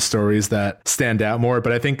moments in other stories that stand out more,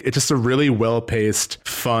 but I think it's just a really well-paced,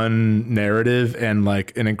 fun narrative and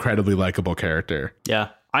like an incredibly likable character. Yeah,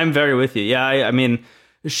 I'm very with you. Yeah, I mean,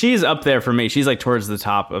 she's up there for me. She's like towards the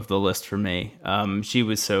top of the list for me. She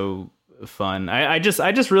was so fun. I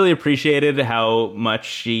just really appreciated how much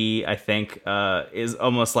she, I think, is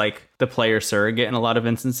almost like the player surrogate in a lot of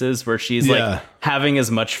instances, where she's like having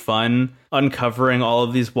as much fun uncovering all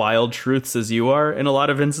of these wild truths as you are in a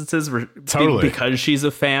lot of instances, because she's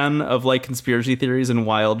a fan of like conspiracy theories and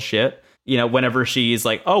wild shit. You know, whenever she's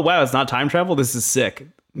like, oh wow, it's not time travel, this is sick.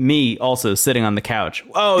 me also sitting on the couch.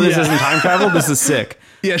 Oh, this isn't time travel? This is sick.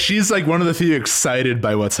 Yeah, she's like one of the few excited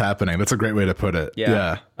by what's happening. That's a great way to put it.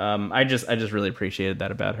 Yeah. I just really appreciated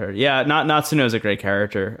that about her. Yeah, Natsuno is a great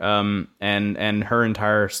character. And her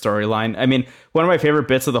entire storyline. I mean, one of my favorite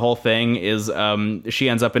bits of the whole thing is she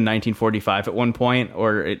ends up in 1945 at one point,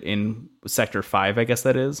 or in Sector 5, I guess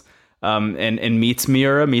that is. And meets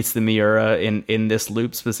the Miura in this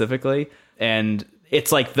loop specifically. And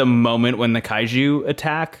it's like the moment when the kaiju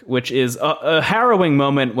attack, which is a harrowing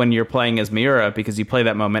moment when you're playing as Miura, because you play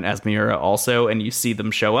that moment as Miura also, and you see them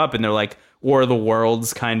show up and they're like War of the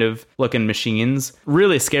Worlds kind of looking machines.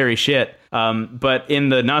 Really scary shit. But in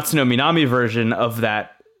the Natsuno Minami version of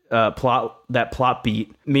that plot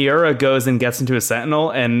beat, Miura goes and gets into a Sentinel,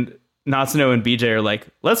 and Natsuno and BJ are like,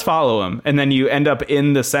 let's follow him. And then you end up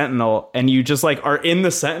in the Sentinel, and you just like are in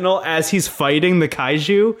the Sentinel as he's fighting the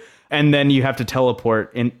kaiju. And then you have to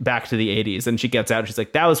teleport back to the 80s. And she gets out and she's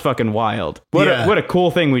like, that was fucking wild. What a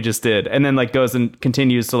cool thing we just did. And then like goes and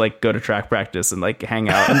continues to like go to track practice and like hang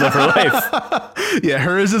out and live her life. Yeah,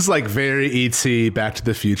 hers is like very E.T. Back to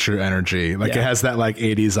the Future energy. Like it has that like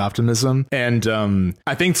 80s optimism. And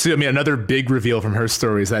I think too, another big reveal from her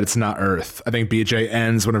story is that it's not Earth. I think BJ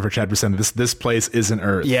ends one of her chapters saying this place isn't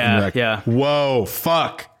Earth. Yeah, like, whoa,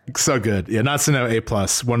 fuck. So good. Yeah, Natsuno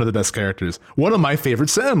A+, one of the best characters. One of my favorite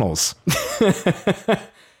Sentinels.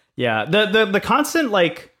 Yeah, the constant,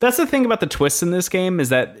 like, that's the thing about the twists in this game, is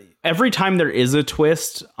that every time there is a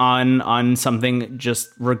twist on something just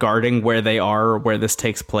regarding where they are or where this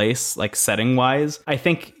takes place, like setting wise, I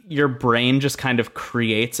think your brain just kind of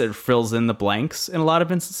creates or fills in the blanks in a lot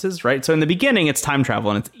of instances, right? So in the beginning, it's time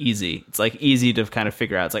travel and it's easy. It's like easy to kind of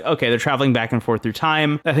figure out. It's like, okay, they're traveling back and forth through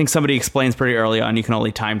time. I think somebody explains pretty early on, you can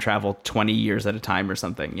only time travel 20 years at a time or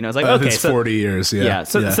something. You know, it's like, okay, it's 40 years. Yeah.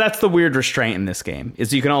 So that's the weird restraint in this game,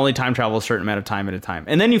 is you can only time travel a certain amount of time at a time.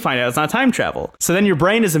 And then you find out it's not time travel. So then your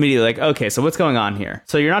brain is immediately like, okay, so what's going on here?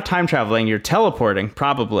 So you're not time traveling, you're teleporting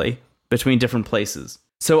probably between different places.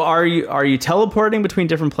 So are you teleporting between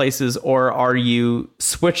different places, or are you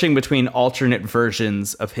switching between alternate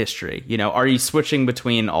versions of history? You know, are you switching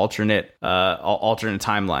between alternate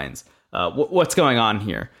timelines? What's going on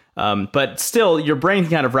here? But still, your brain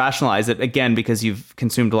can kind of rationalize it, again, because you've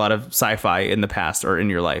consumed a lot of sci-fi in the past or in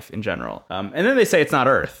your life in general. And then they say it's not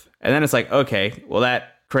Earth. And then it's like, okay, well,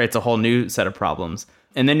 that creates a whole new set of problems.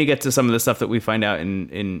 And then you get to some of the stuff that we find out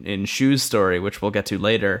in Shu's story, which we'll get to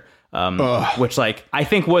later. Which, like, I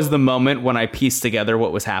think was the moment when I pieced together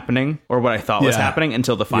what was happening, or what I thought was happening,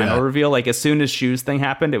 until the final reveal. Like, as soon as Shu's thing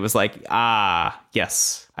happened, it was like,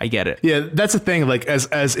 yes, I get it. Yeah, that's the thing. Like, as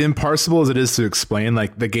imparsible as it is to explain,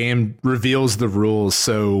 like, the game reveals the rules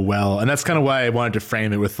so well. And that's kind of why I wanted to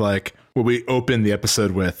frame it with, like, what we opened the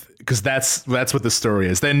episode with, because that's what the story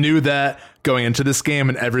is. They knew that going into this game,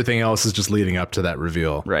 and everything else is just leading up to that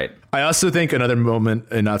reveal. Right. I also think another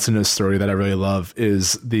moment in Natsuno's story that I really love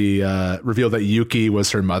is the reveal that Yuki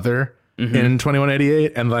was her mother in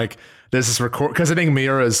 2188. And like, there's this record, because I think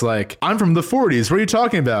Miura's like, I'm from the 40s. What are you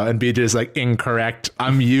talking about? And BJ's like, incorrect.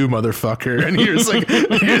 I'm you, motherfucker. And here's like,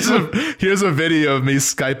 here's a video of me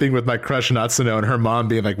Skyping with my crush Natsuno, and her mom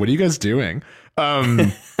being like, what are you guys doing?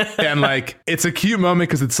 And like, it's a cute moment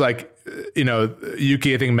because it's like, you know,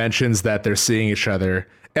 Yuki, I think, mentions that they're seeing each other,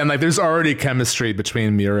 and like, there's already chemistry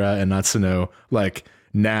between Miura and Natsuno, like,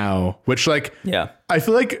 now, which, like, I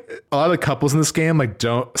feel like a lot of the couples in this game, like,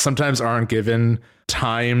 sometimes aren't given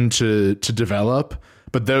time to develop,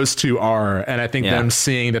 but those two are. And I think them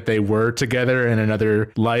seeing that they were together in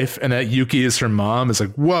another life, and that Yuki is her mom, is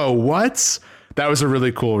like, whoa, what? That was a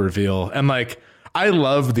really cool reveal. And like, I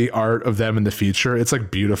love the art of them in the future. It's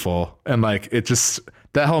like beautiful. And like, it just,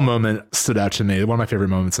 that whole moment stood out to me. One of my favorite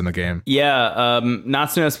moments in the game. Yeah.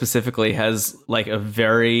 Natsuno specifically has like a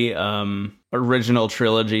very original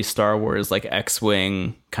trilogy Star Wars, like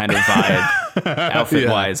X-Wing kind of vibe outfit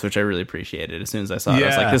wise, which I really appreciated. As soon as I saw it, I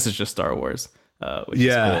was like, this is just Star Wars. Which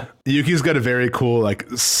is cool. Yuki's got a very cool like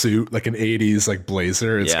suit, like an 80s like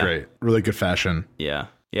blazer. It's great. Really good fashion. Yeah.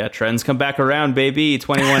 Yeah. Trends come back around, baby.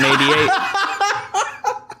 2188.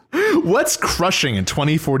 What's crushing in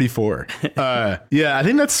 2044? Yeah, I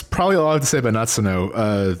think that's probably all I have to say about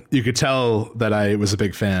Natsuno. You could tell that I was a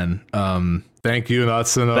big fan. Thank you,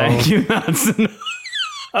 Natsuno. Thank you, Natsuno.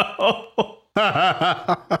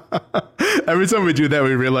 Every time we do that,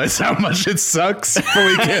 we realize how much it sucks, but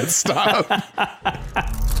we can't stop.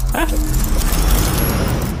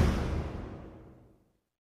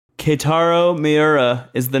 Keitaro Miura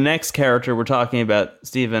is the next character we're talking about,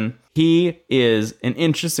 Steven. He is an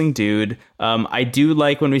interesting dude. I do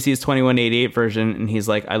like when we see his 2188 version, and he's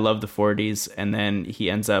like, I love the 40s, and then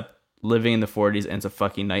he ends up living in the 40s, and it's a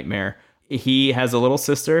fucking nightmare. He has a little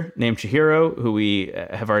sister named Chihiro, who we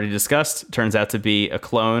have already discussed. Turns out to be a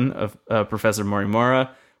clone of Professor Morimura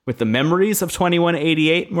with the memories of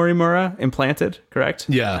 2188 Morimura implanted, correct?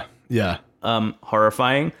 Yeah.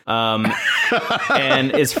 Horrifying.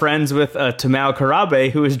 And is friends with Tamao Karabe,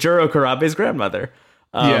 who is Juro Karabe's grandmother.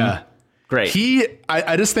 Great.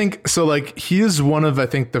 I just think so. Like, he is one of, I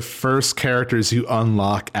think, the first characters you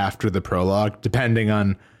unlock after the prologue, depending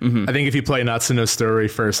on, I think if you play Natsuno's story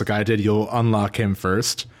first, like I did, you'll unlock him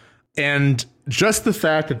first. And just the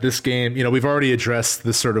fact that this game, you know, we've already addressed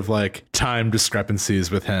the sort of like time discrepancies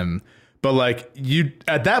with him. But like you,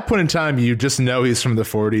 at that point in time, you just know he's from the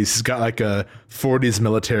 40s. He's got like a 40s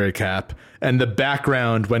military cap, and the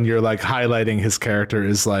background when you're like highlighting his character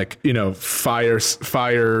is like, you know,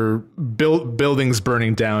 buildings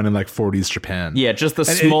burning down in like 40s Japan. Yeah, just the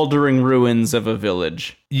smoldering ruins of a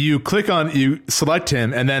village. You select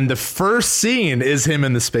him, and then the first scene is him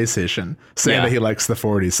in the space station saying that he likes the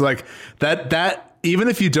 40s. So like that. Even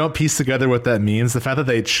if you don't piece together what that means, the fact that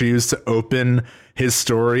they choose to open his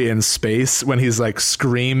story in space when he's like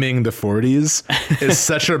screaming the 40s is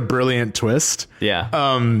such a brilliant twist. Yeah.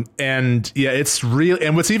 And yeah, it's real.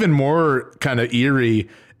 And what's even more kind of eerie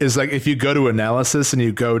is like if you go to analysis and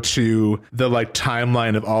you go to the like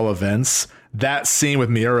timeline of all events, that scene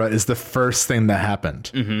with Miura is the first thing that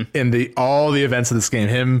happened in all the events of this game.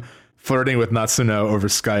 Him flirting with Natsuno over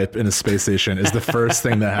Skype in a space station is the first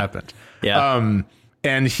thing that happened. Yeah.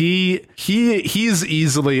 And he's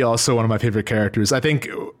easily also one of my favorite characters. I think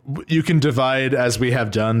you can divide, as we have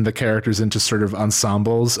done, the characters into sort of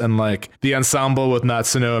ensembles, and like the ensemble with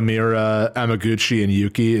Natsuno, Miura, Amaguchi, and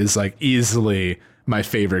Yuki is like easily my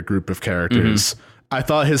favorite group of characters. I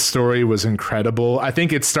thought his story was incredible. I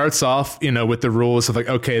think it starts off, you know, with the rules of like,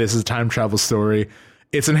 okay, this is a time travel story.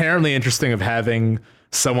 It's inherently interesting of having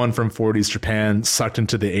someone from 40s Japan sucked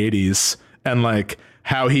into the 80s, and like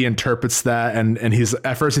how he interprets that. And he's,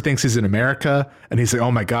 at first he thinks he's in America, and he's like,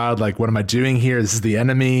 oh my God, like, what am I doing here? This is the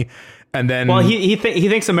enemy. And then, well, he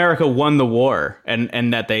thinks America won the war,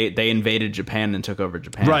 and that they invaded Japan and took over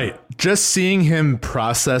Japan. Right. Just seeing him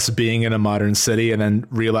process being in a modern city and then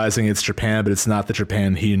realizing it's Japan, but it's not the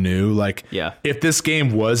Japan he knew. Like, yeah, if this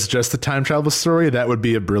game was just a time travel story, that would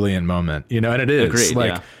be a brilliant moment, you know, and it is. Agreed,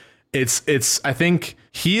 like, yeah. It's, I think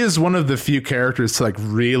he is one of the few characters to like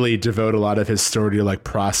really devote a lot of his story to like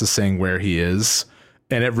processing where he is.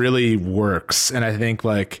 And it really works. And I think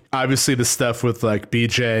like, obviously the stuff with like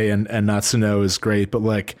BJ and Natsuno is great, but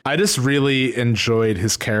like, I just really enjoyed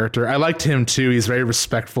his character. I liked him too. He's very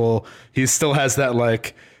respectful. He still has that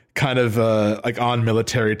like kind of like on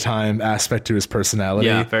military time aspect to his personality.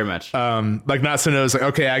 Yeah, very much. Like Natsuno is like,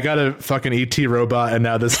 okay, I got a fucking ET robot and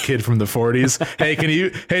now this kid from the 40s. Hey,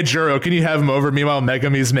 Juro, can you have him over? Meanwhile,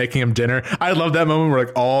 Megami's making him dinner. I love that moment where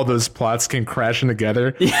like all those plots can crash in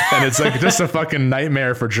together. Yeah. And it's like just a fucking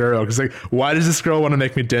nightmare for Juro. Because like, why does this girl want to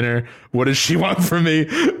make me dinner? What does she want from me?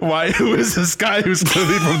 Who is this guy who's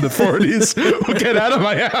clearly from the 40s? Get out of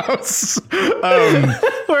my house.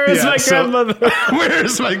 Where's my grandmother?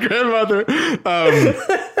 Where's my grandmother?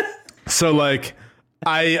 So like,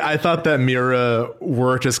 I thought that Miura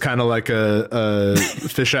worked as kind of like a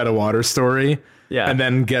fish out of water story. Yeah. And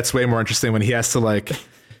then gets way more interesting when he has to like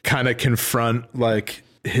kind of confront like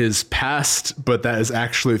his past, but that is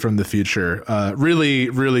actually from the future. Really,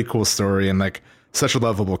 really cool story, and like such a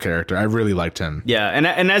lovable character. I really liked him. Yeah,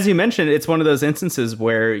 and as you mentioned, it's one of those instances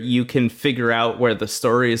where you can figure out where the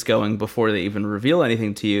story is going before they even reveal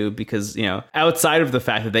anything to you, because, you know, outside of the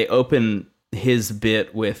fact that they open his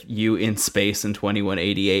bit with you in space in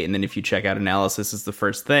 2188, and then if you check out analysis is the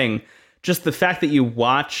first thing, just the fact that you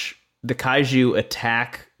watch the kaiju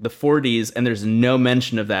attack the 40s and there's no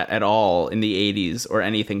mention of that at all in the 80s or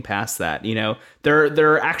anything past that. You know, there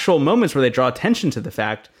are actual moments where they draw attention to the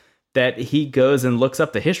fact that he goes and looks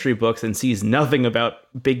up the history books and sees nothing about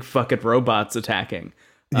big fucking robots attacking.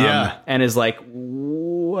 And is like,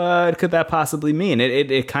 what could that possibly mean?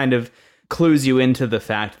 It kind of clues you into the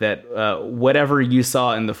fact that whatever you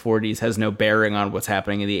saw in the 40s has no bearing on what's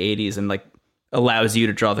happening in the 80s, and like allows you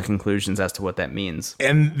to draw the conclusions as to what that means.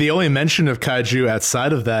 And the only mention of kaiju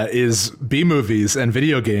outside of that is B-movies and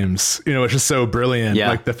video games, you know, which is so brilliant. Yeah.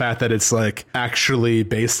 Like the fact that it's like actually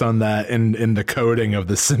based on that in the coding of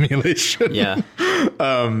the simulation. Yeah.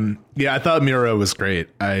 I thought Miura was great.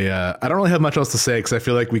 I don't really have much else to say because I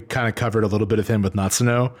feel like we kind of covered a little bit of him with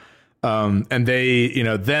Natsuno. And they, you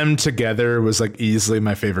know, them together was like easily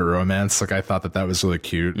my favorite romance. Like I thought that was really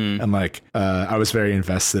cute. And like, I was very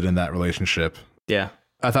invested in that relationship. Yeah.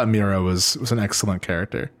 I thought Miura was an excellent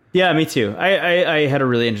character. Yeah, me too. I had a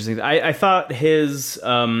really interesting. I thought his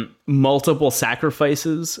multiple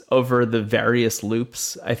sacrifices over the various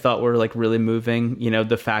loops I thought were like really moving. You know,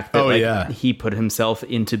 the fact that he put himself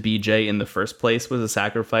into BJ in the first place was a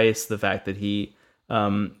sacrifice. The fact that he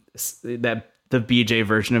that the BJ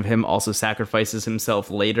version of him also sacrifices himself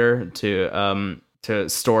later to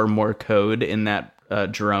store more code in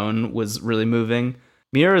that drone was really moving.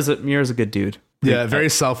 Miura's a good dude. Yeah, very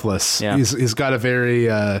selfless. Yeah. He's got a very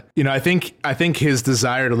I think his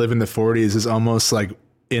desire to live in the 40s is almost like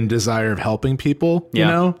in desire of helping people, you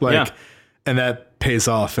know? Like and that pays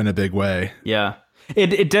off in a big way. Yeah.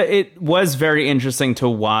 It was very interesting to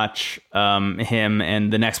watch him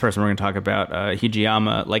and the next person we're going to talk about,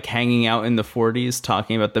 Hijiyama, like hanging out in the 40s,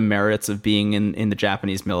 talking about the merits of being in the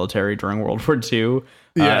Japanese military during World War II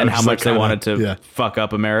and how much they wanted to fuck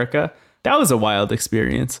up America. That was a wild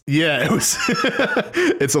experience. Yeah, it was.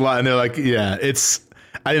 It's a lot. And they're like, I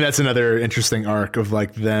think that's another interesting arc of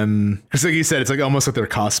like them. Because like you said, it's like almost like they're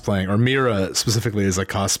cosplaying, or Miura specifically is like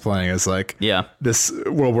cosplaying as like this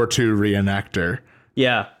World War II reenactor.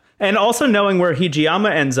 Yeah. And also knowing where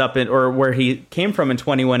Hijiyama ends up in, or where he came from in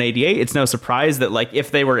 2188, it's no surprise that like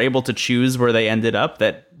if they were able to choose where they ended up,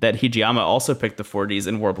 that Hijiyama also picked the 40s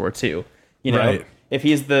in World War II. You know? Right. If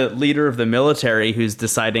he's the leader of the military who's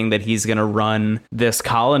deciding that he's going to run this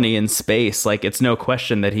colony in space, like it's no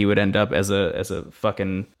question that he would end up as a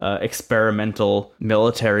fucking experimental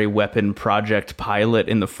military weapon project pilot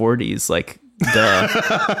in the 40s. Like,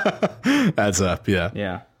 duh. Adds up, yeah.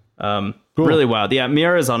 Yeah. Cool. Really wild. Yeah,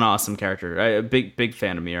 Miura's an awesome character. A big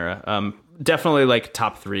fan of Miura. Definitely like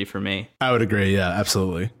top 3 for me. I would agree. Yeah,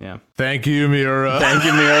 absolutely. Yeah. Thank you, Miura. Thank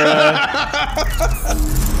you, Miura.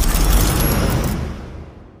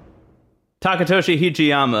 Takatoshi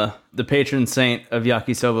Hijiyama, the patron saint of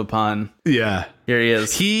Yakisoba Pan. Yeah. Here he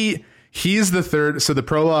is. He's the third. So the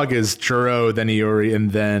prologue is Juro, then Iori,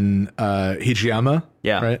 and then Hijiyama.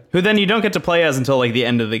 Yeah. Right. Who then you don't get to play as until like the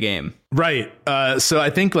end of the game. Right. So I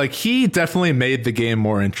think like he definitely made the game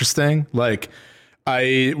more interesting. Like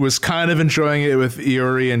I was kind of enjoying it with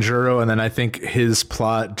Iori and Juro, and then I think his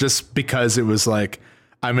plot, just because it was like,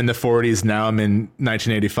 I'm in the 40s now, I'm in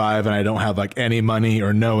 1985, and I don't have like any money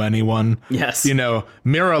or know anyone. Yes. You know,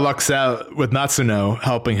 Miura lucks out with Natsuno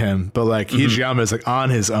helping him, but like Hijiyama is like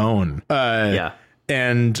on his own.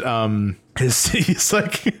 And he's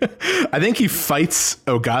like, I think he fights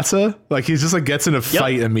Ogata. Like he just like gets in a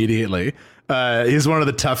fight immediately. He's one of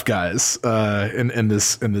the tough guys in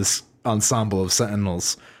this ensemble of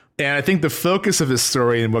Sentinels. And I think the focus of his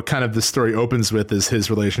story and what kind of the story opens with is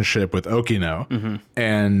his relationship with Okino. Mm-hmm.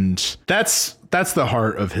 And that's the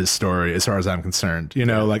heart of his story as far as I'm concerned. You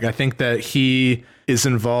know, like I think that he is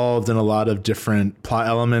involved in a lot of different plot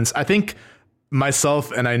elements. I think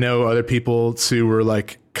myself and I know other people too were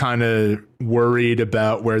like kind of worried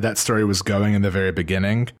about where that story was going in the very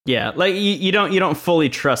beginning. Yeah, like you don't fully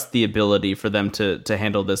trust the ability for them to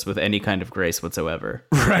handle this with any kind of grace whatsoever.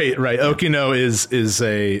 Right. Okino is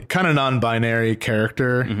a kind of non-binary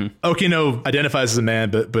character. Mm-hmm. Okino identifies as a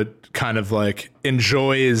man, but kind of like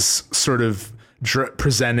enjoys sort of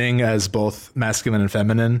presenting as both masculine and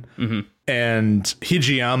feminine. Mm-hmm. And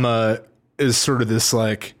Hijiyama is sort of this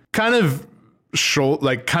like kind of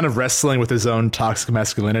wrestling with his own toxic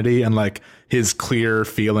masculinity and like his clear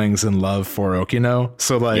feelings and love for Okino.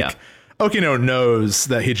 So like Okino knows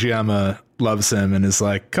that Hijiyama loves him and is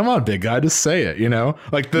like, come on, big guy, just say it, you know?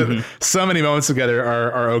 Like so many moments together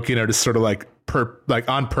are Okino just sort of like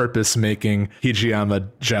on purpose making Hijiyama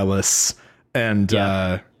jealous. And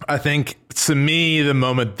I think to me, the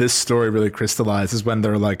moment this story really crystallized is when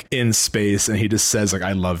they're like in space and he just says like,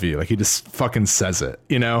 I love you. Like he just fucking says it,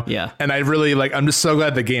 you know? Yeah. And I really like, I'm just so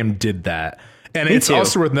glad the game did that. And it's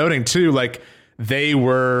also worth noting too, like they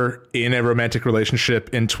were in a romantic relationship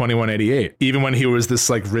in 2188. Even when he was this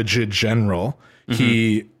like rigid general,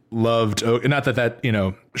 he loved, not that, you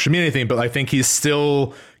know, should mean anything, but I think he's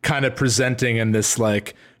still kind of presenting in this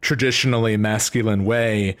like traditionally masculine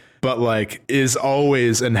way, but like is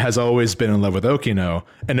always and has always been in love with Okino.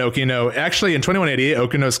 And Okino, actually in 2188,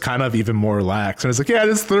 Okino's kind of even more lax. And it's like, yeah,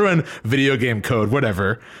 just threw in video game code,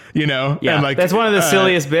 whatever, you know? Yeah, and like, that's one of the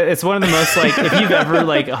silliest bits. It's one of the most like, if you've ever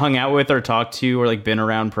like hung out with or talked to or like been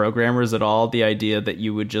around programmers at all, the idea that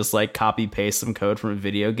you would just like copy paste some code from a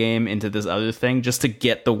video game into this other thing just to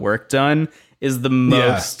get the work done is the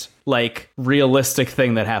most like realistic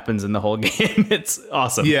thing that happens in the whole game. It's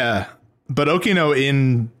awesome. Yeah. But Okino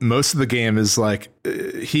in most of the game is like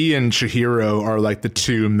he and Chihiro are like the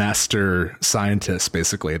two master scientists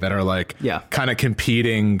basically that are like kind of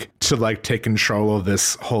competing to like take control of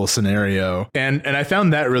this whole scenario. And I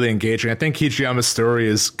found that really engaging. I think Hijiyama's story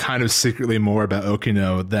is kind of secretly more about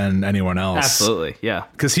Okino than anyone else. Absolutely. Yeah.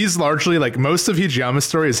 Because he's largely like most of Hijiyama's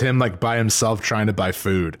story is him like by himself trying to buy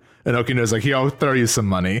food. And Okino's like, I'll throw you some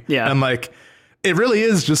money. Yeah. And like, it really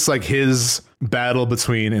is just like his battle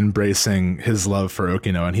between embracing his love for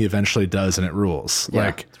Okino, and he eventually does, and it rules. Yeah,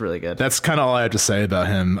 like, it's really good. That's kind of all I have to say about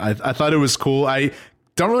him. I thought it was cool. I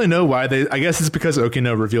don't really know why I guess it's because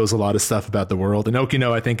Okino reveals a lot of stuff about the world, and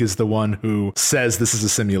Okino I think is the one who says this is a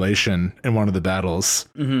simulation in one of the battles.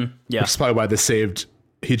 Mm-hmm. Yeah, which is probably why they saved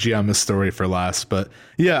Hijiyama's story for last. But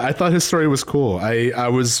yeah, I thought his story was cool. I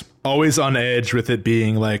was always on edge with it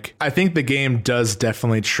being like, I think the game does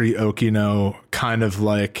definitely treat Okino kind of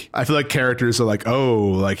like, I feel like characters are like, oh,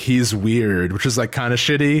 like he's weird, which is like kind of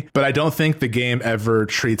shitty. But I don't think the game ever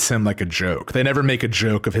treats him like a joke. They never make a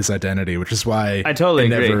joke of his identity, which is why I totally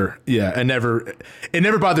agree. It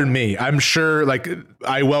never bothered me. I'm sure like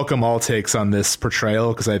I welcome all takes on this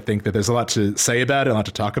portrayal because I think that there's a lot to say about it, a lot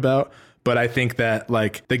to talk about. But I think that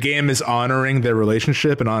like the game is honoring their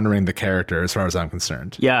relationship and honoring the character as far as I'm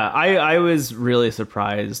concerned. Yeah, I was really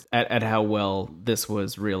surprised at how well this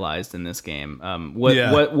was realized in this game.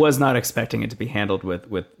 What was not expecting it to be handled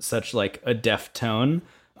with such like a deft tone.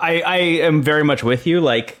 I am very much with you.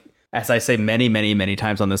 Like, as I say many, many, many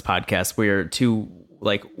times on this podcast, we're two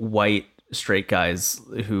like white straight guys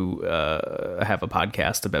who have a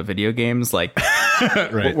podcast about video games. Like,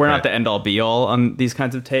 we're not the end all be all on these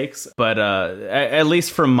kinds of takes, but at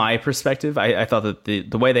least from my perspective, I thought that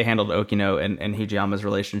the way they handled Okino and Hijiyama's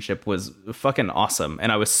relationship was fucking awesome,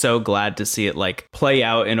 and I was so glad to see it like play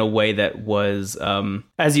out in a way that was,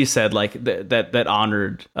 as you said, like that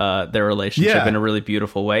honored their relationship in a really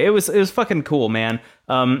beautiful way. It was fucking cool, man.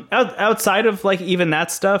 Outside of like even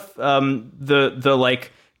that stuff, the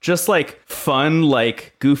like just like fun,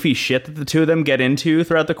 like goofy shit that the two of them get into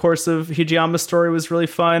throughout the course of Hijiyama's story was really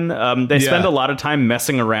fun. They spend a lot of time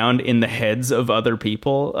messing around in the heads of other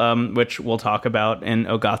people, which we'll talk about in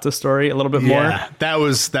Ogata's story a little bit more. Yeah,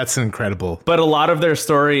 that's incredible. But a lot of their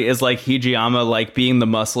story is like Hijiyama like being the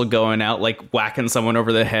muscle going out, like whacking someone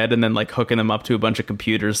over the head and then like hooking them up to a bunch of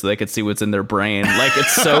computers so they could see what's in their brain. Like,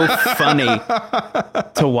 it's so funny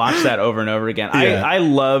to watch that over and over again. Yeah. I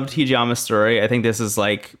loved Hijiyama's story. I think this is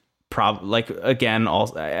like again,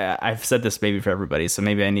 I've said this maybe for everybody, so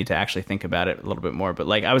maybe I need to actually think about it a little bit more. But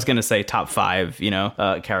like, I was gonna say top 5,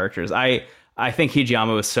 characters. I think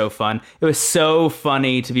Hijiyama was so fun. It was so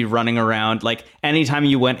funny to be running around. Like, anytime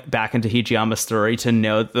you went back into Hijiyama's story, to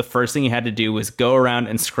know the first thing you had to do was go around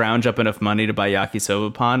and scrounge up enough money to buy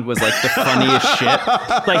yakisoba pan was like the funniest shit.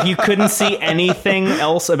 Like, you couldn't see anything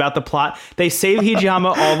else about the plot. They save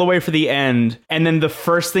Hijiyama all the way for the end, and then the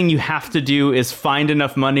first thing you have to do is find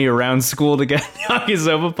enough money around school to get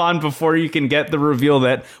yakisoba pan before you can get the reveal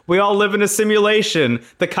that we all live in a simulation.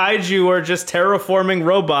 The kaiju are just terraforming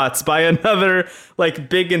robots by another like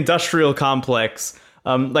big industrial complex.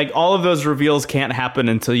 Like, all of those reveals can't happen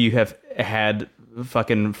until you have had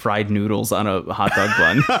fucking fried noodles on a hot dog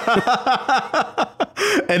bun.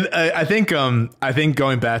 And I think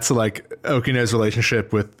going back to like Okino's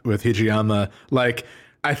relationship with Hijiyama, like,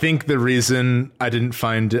 I think the reason I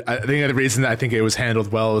think it was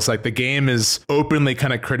handled well is like the game is openly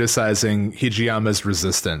kind of criticizing Hijiyama's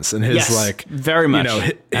resistance and his like very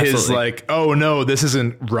much, his like, oh no, this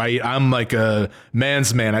isn't right. I'm like a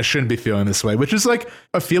man's man. I shouldn't be feeling this way, which is like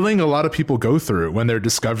a feeling a lot of people go through when they're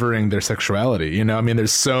discovering their sexuality. I mean,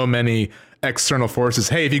 there's so many external forces.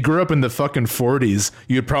 Hey, if you grew up in the fucking 40s,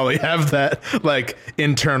 you'd probably have that like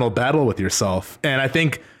internal battle with yourself. And I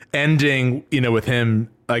think ending, with him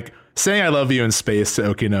like saying I love you in space to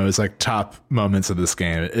Okino is like top moments of this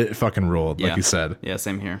game. It fucking ruled, like you said. Yeah,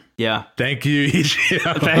 same here. Yeah. Thank you,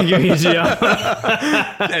 Hijiyama. Thank you,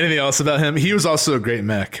 Hijiyama. Anything else about him? He was also a great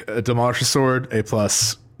mech. A Demolisher Sword, A+,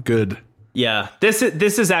 good. Yeah, this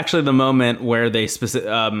is actually the moment where they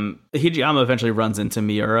Hijiyama eventually runs into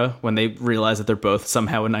Miura when they realize that they're both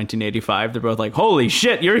somehow in 1985. They're both like, holy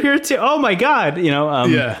shit, you're here too. Oh my God.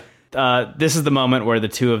 This is the moment where the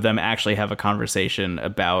two of them actually have a conversation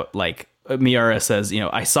about, like, Miura says,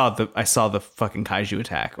 I saw the fucking kaiju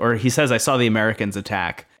attack, or he says, I saw the Americans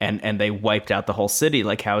attack and they wiped out the whole city.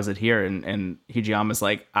 Like, how is it here? And Hijiyama's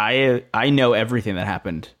like, I know everything that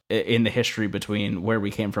happened in the history between where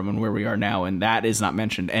we came from and where we are now, and that is not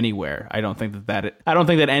mentioned anywhere. I don't think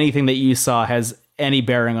that anything that you saw has any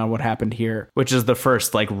bearing on what happened here, which is the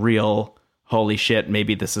first like real holy shit,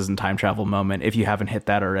 maybe this isn't time travel moment if you haven't hit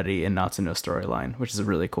that already in Natsuno's storyline, which is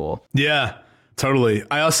really cool. Yeah. Totally.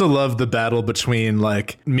 I also love the battle between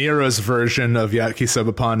like Mira's version of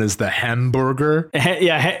Yakisobapan is the hamburger.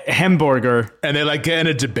 Hamburger. And they like get in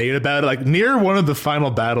a debate about it. Like near one of the final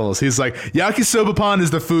battles, he's like, Yakisobapan is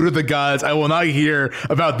the food of the gods. I will not hear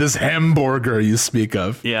about this hamburger you speak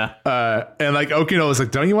of. Yeah. And like Okino was like,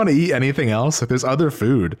 don't you want to eat anything else? Like there's other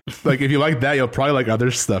food. Like if you like that, you'll probably like other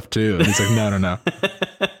stuff too. And he's like, no.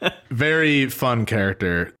 Very fun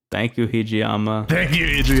character. Thank you, Hijiyama. Thank you,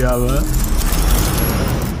 Hijiyama.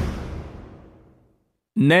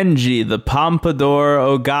 Nenji, the Pompadour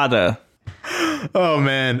Ogata. Oh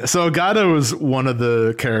man, so Ogata was one of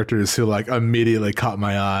the characters who like immediately caught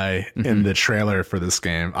my eye in the trailer for this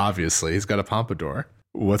game. Obviously, he's got a pompadour.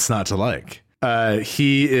 What's not to like?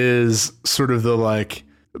 He is sort of the like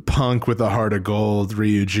punk with a heart of gold,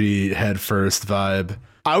 Ryuji head first vibe.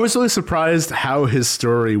 I was really surprised how his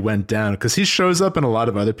story went down because he shows up in a lot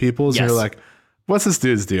of other people's. Yes. And you're like, what's this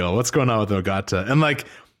dude's deal? What's going on with Ogata? And like,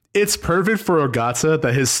 it's perfect for Ogata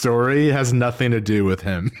that his story has nothing to do with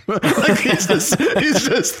him. Like he's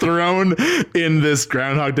just thrown in this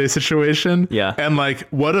Groundhog Day situation. Yeah. And like,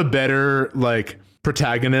 what a better like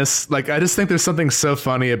protagonist. Like, I just think there's something so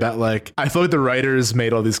funny about like, I feel like the writers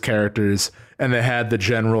made all these characters and they had the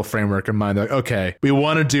general framework in mind. They're like, okay, we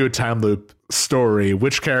want to do a time loop story.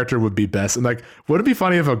 Which character would be best? And like, would it be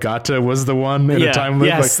funny if Ogata was the one in a time loop?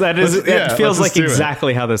 Yes, like, that feels like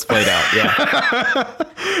exactly how this played out.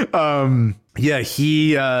 Yeah.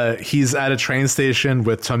 He's at a train station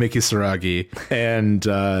with Tomiki Saragi,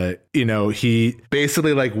 and he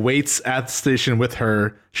basically like waits at the station with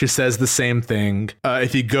her. She says the same thing.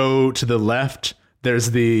 If you go to the left,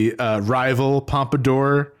 there's the rival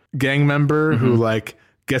Pompadour gang member who like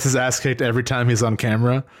gets his ass kicked every time he's on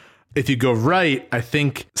camera. If you go right, I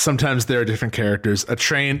think sometimes there are different characters.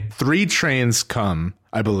 3 trains come,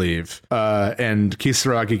 I believe, and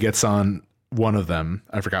Kisaragi gets on one of them.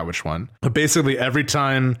 I forgot which one. But basically, every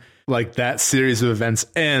time like that series of events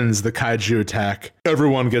ends, the kaiju attack,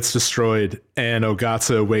 everyone gets destroyed, and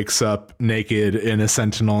Ogata wakes up naked in a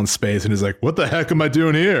sentinel in space, and he's like, "What the heck am I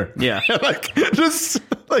doing here?" Yeah, like just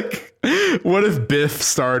like, what if Biff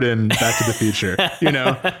starred in Back to the Future?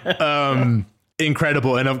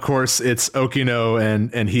 Incredible. And of course it's Okino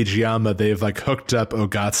and Hijiyama. They've like hooked up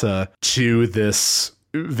Ogata to this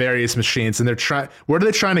various machines, and what are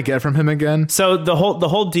they trying to get from him again? So the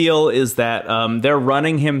whole deal is that they're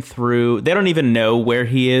running him through. They don't even know where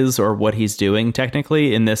he is or what he's doing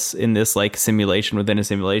technically in this like simulation within a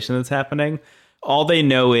simulation that's happening. All they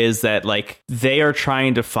know is that like they are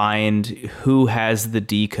trying to find who has the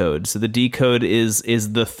decode. So the decode is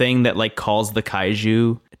the thing that like calls the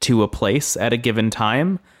kaiju to a place at a given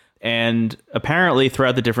time. And apparently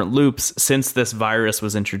throughout the different loops since this virus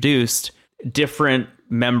was introduced, different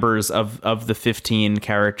members of the 15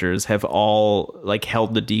 characters have all like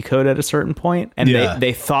held the decode at a certain point, and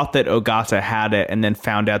they thought that Ogata had it and then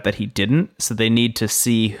found out that he didn't, so they need to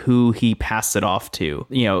see who he passed it off to,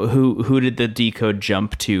 who did the decode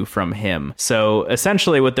jump to from him. So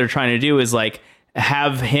essentially what they're trying to do is like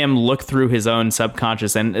have him look through his own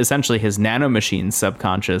subconscious and essentially his nanomachine's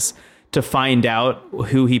subconscious to find out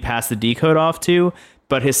who he passed the decode off to.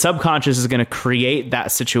 But his subconscious is going to create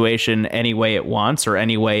that situation any way it wants or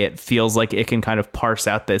any way it feels like it can kind of parse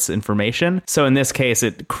out this information. So in this case,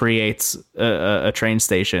 it creates a train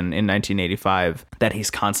station in 1985 that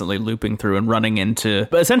he's constantly looping through and running into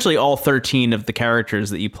essentially all 13 of the characters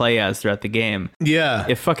that you play as throughout the game. Yeah.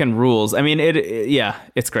 It fucking rules. I mean,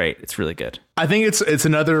 it's great. It's really good. I think it's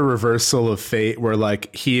another reversal of fate where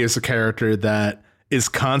like he is a character that is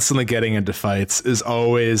constantly getting into fights, is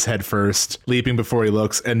always head first, leaping before he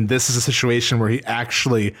looks. And this is a situation where he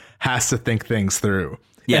actually has to think things through.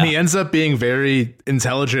 Yeah. And he ends up being very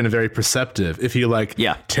intelligent and very perceptive if he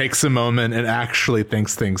takes a moment and actually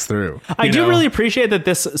thinks things through. I do really appreciate that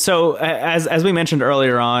this. So as we mentioned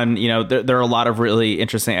earlier on, there are a lot of really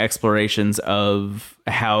interesting explorations of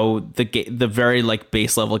how the very like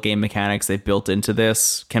base level game mechanics they've built into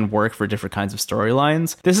this can work for different kinds of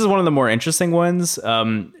storylines. This is one of the more interesting ones,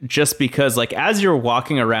 just because like as you're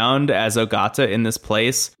walking around as Ogata in this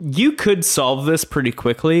place, you could solve this pretty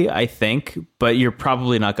quickly, I think, but you're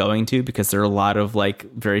probably not going to, because there are a lot of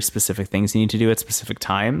like very specific things you need to do at specific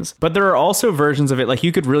times. But there are also versions of it like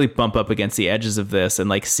you could really bump up against the edges of this and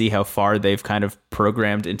like see how far they've kind of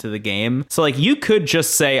programmed into the game. So like you could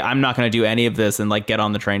just say, I'm not going to do any of this and like get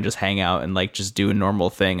on the train, just hang out and like just do a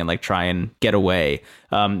normal thing and like try and get away.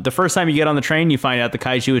 The first time you get on the train, you find out the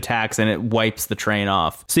kaiju attacks and it wipes the train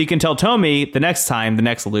off. So you can tell Tomy the next time, the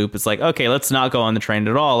next loop, it's like, okay, let's not go on the train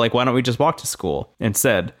at all. Like, why don't we just walk to school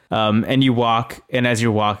instead? And you walk, and as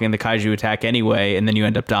you're walking, the kaiju attack anyway, and then you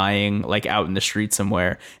end up dying like out in the street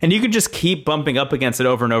somewhere. And you can just keep bumping up against it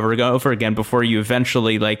over and over again before you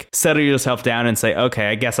eventually like settle yourself down and say, okay,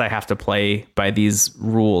 I guess I have to play by these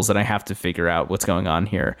rules and I have to figure out what's going on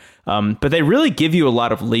here. But they really give you a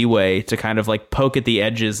lot of leeway to kind of like poke at the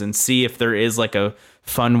edges and see if there is like a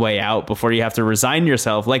fun way out before you have to resign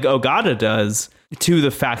yourself, like Ogata does, to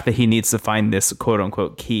the fact that he needs to find this quote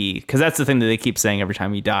unquote key. Because that's the thing that they keep saying every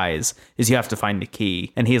time he dies is you have to find the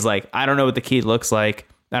key. And he's like, I don't know what the key looks like.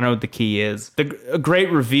 I don't know what the key is. A great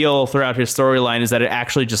reveal throughout his storyline is that it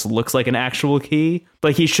actually just looks like an actual key.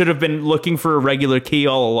 Like he should have been looking for a regular key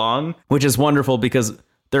all along, which is wonderful because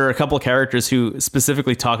there are a couple characters who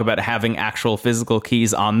specifically talk about having actual physical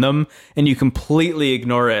keys on them, and you completely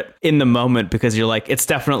ignore it in the moment because you're like, it's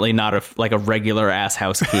definitely not a regular ass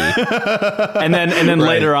house key. and then right.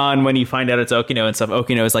 Later on, when you find out it's Okino and stuff,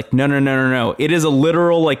 Okino is like, no. It is a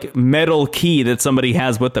literal like metal key that somebody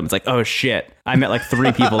has with them. It's like, oh shit. I met like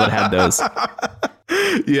 3 people that had those.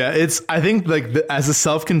 Yeah, I think like as a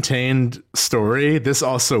self-contained story, this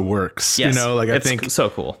also works. Yes, I think so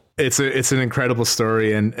cool. It's an incredible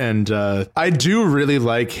story, and I do really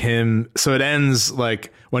like him. So it ends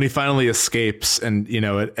like when he finally escapes, and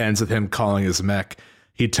it ends with him calling his mech.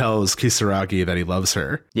 He tells Kisaragi that he loves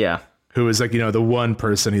her. Yeah, who is like the one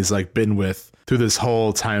person he's like been with through this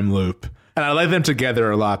whole time loop. And I like them together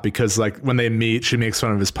a lot because like when they meet, she makes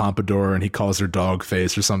fun of his pompadour and he calls her dog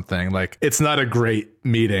face or something. Like it's not a great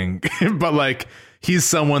meeting, but like he's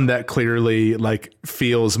someone that clearly like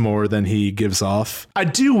feels more than he gives off. I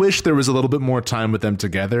do wish there was a little bit more time with them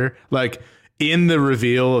together. Like in the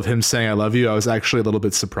reveal of him saying I love you, I was actually a little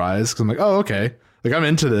bit surprised because I'm like, oh, okay. Like I'm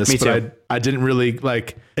into this, but I didn't really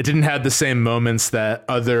like, it didn't have the same moments that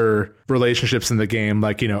other relationships in the game,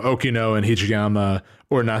 like, Okino and Hijiyama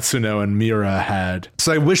or Natsuno and Miura had.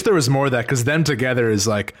 So I wish there was more of that because them together is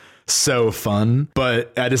like so fun,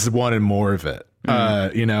 but I just wanted more of it.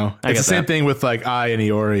 It's the same thing with like Ai and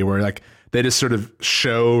Iori where like they just sort of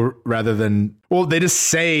show rather than, they just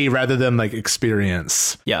say rather than like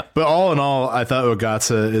experience. Yeah. But all in all, I thought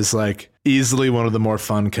Ogata is like easily one of the more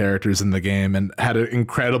fun characters in the game and had an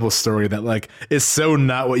incredible story that like is so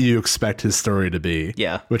not what you expect his story to be.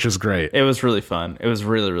 Yeah. Which is great. It was really fun. It was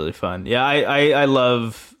really, really fun. Yeah. I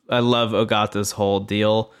love Ogata's whole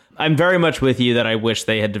deal. I'm very much with you that I wish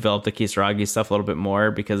they had developed the Kisaragi stuff a little bit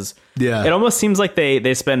more because it almost seems like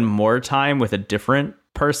they spend more time with a different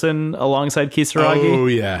person alongside Kisaragi. Oh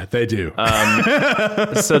yeah, they do.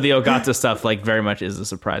 So the Ogata stuff like very much is a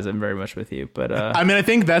surprise. I'm very much with you, but I mean, I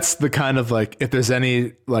think that's the kind of like if there's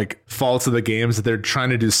any like faults of the games that they're trying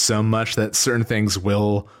to do so much that certain things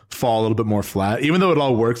will fall a little bit more flat, even though it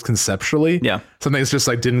all works conceptually. Yeah, some things just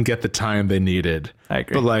like didn't get the time they needed. I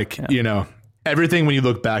agree, but like everything when you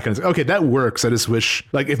look back and it's okay, that works. I just wish,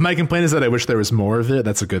 like, if my complaint is that I wish there was more of it,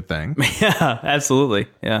 that's a good thing. Yeah, absolutely.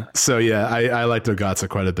 Yeah. So yeah, I liked Ogata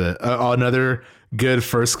quite a bit. Another good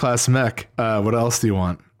first class mech. What else do you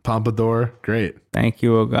want? Pompadour, great. Thank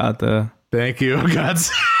you, Ogata. Thank you,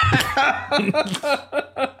 Ogata.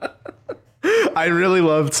 I really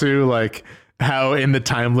love too, like how in the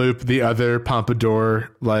time loop the other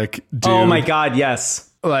Pompadour like dude, oh my god, yes.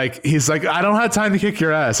 Like he's like, I don't have time to kick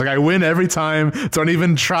your ass. Like I win every time. Don't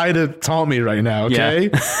even try to taunt me right now,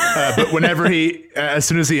 okay? Yeah. But whenever as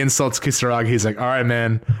soon as he insults Kisaragi, he's like, all right,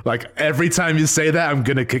 man. Like every time you say that, I'm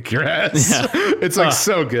gonna kick your ass. Yeah. It's like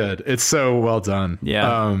so good. It's so well done.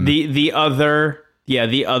 Yeah. The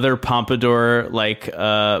other Pompadour like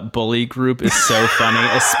bully group is so funny,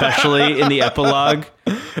 especially in the epilogue.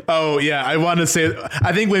 Oh yeah, I want to say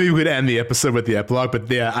I think maybe we could end the episode with the epilogue, but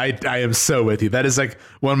yeah, I am so with you. That is like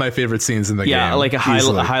one of my favorite scenes in the game. Yeah, like a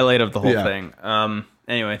highlight of the whole thing.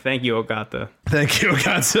 Anyway, thank you, Ogata. Thank you,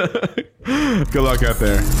 Ogata. Good luck out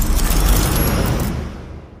there.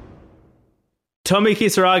 Tomy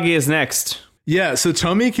Kisaragi is next. Yeah, so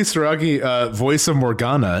Tomy Kisaragi, voice of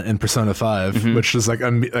Morgana in Persona 5, which is like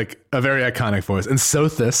a very iconic voice, and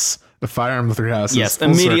Sothis, the Fire Emblem Three Houses. Yes,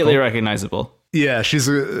 immediately recognizable. Yeah, she's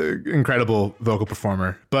an incredible vocal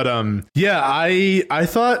performer. But I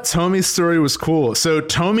thought Tomy's story was cool. So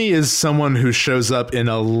Tomy is someone who shows up in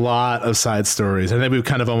a lot of side stories. I think we've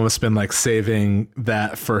kind of almost been like saving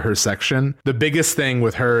that for her section. The biggest thing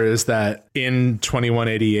with her is that in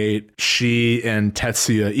 2188, she and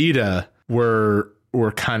Tetsuya Ida were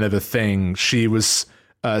kind of a thing. She was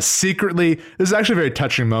secretly, this is actually a very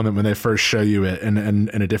touching moment when they first show you it in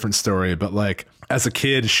a different story. But like as a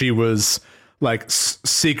kid, she was like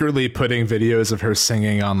secretly putting videos of her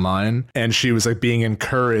singing online, and she was like being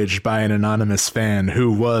encouraged by an anonymous fan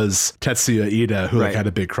who was Tetsuya Ida, who like had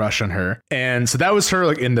a big crush on her. And so that was her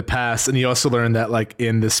like in the past. And you also learned that like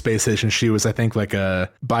in the space station she was, I think, like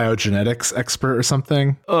a biogenetics expert or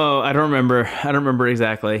something. Oh, I don't remember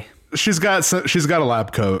exactly. She's got a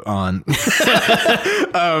lab coat on.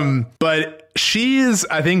 But she is,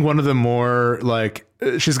 I think, one of the more like,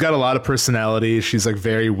 she's got a lot of personality. She's like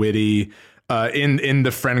very witty. In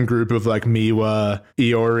the friend group of like Miwa,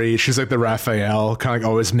 Iori, she's like the Raphael, kind of like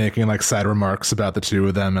always making like side remarks about the two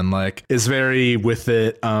of them, and like is very with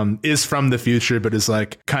it, is from the future, but is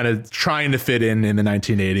like kind of trying to fit in the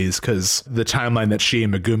 1980s because the timeline that she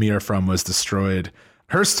and Megumi are from was destroyed.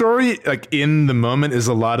 Her story, like in the moment, is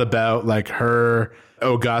a lot about like her,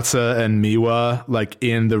 Ogata, and Miwa, like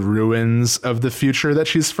in the ruins of the future that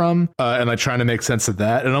she's from, and like trying to make sense of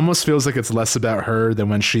that. It almost feels like it's less about her than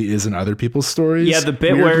when she is in other people's stories. Yeah, the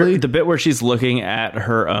bit where she's looking at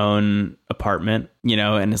her own apartment, you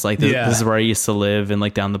know, and it's like this is where I used to live, and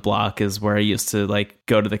like down the block is where I used to like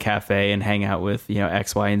go to the cafe and hang out with, you know,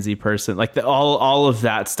 X, Y, and Z person. Like all of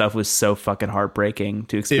that stuff was so fucking heartbreaking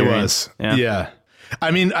to experience. It was, yeah.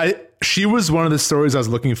 I mean, she was one of the stories I was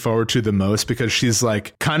looking forward to the most because she's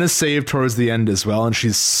like kind of saved towards the end as well. And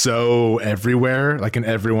she's so everywhere, like in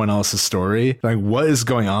everyone else's story. Like, what is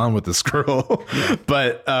going on with this girl? Yeah.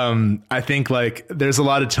 But I think like there's a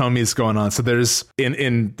lot of Tomies going on. So there's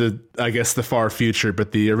in the, I guess, the far future,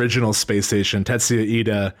 but the original space station, Tetsuya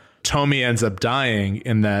Ida, Tomi ends up dying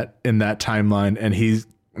in that timeline, and he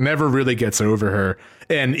never really gets over her.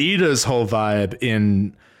 And Ida's whole vibe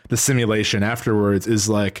in the simulation afterwards is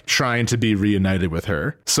like trying to be reunited with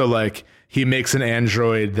her. So like he makes an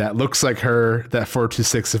android that looks like her that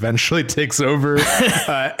 426 eventually takes over.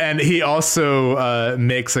 And he also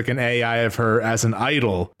makes like an AI of her as an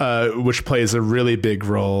idol, which plays a really big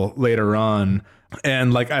role later on.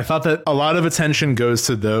 And like I thought that a lot of attention goes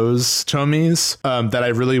to those Tomies that I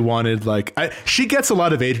really wanted. Like she gets a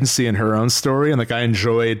lot of agency in her own story, and like I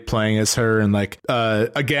enjoyed playing as her. And like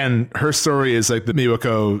again, her story is like the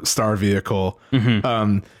Miwako star vehicle,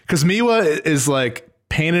 because Miwa is like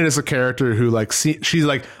painted as a character who like she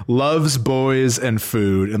like loves boys and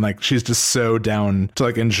food, and like she's just so down to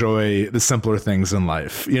like enjoy the simpler things in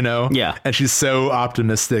life, you know? Yeah. And she's so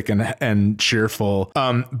optimistic and cheerful.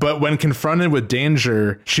 But when confronted with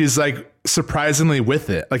danger, she's like surprisingly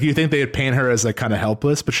with it. Like you think they'd paint her as like kind of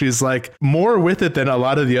helpless, but she's like more with it than a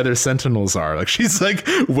lot of the other Sentinels are. Like she's like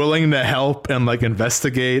willing to help and like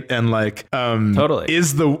investigate, and like totally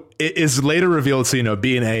it is later revealed to, you know,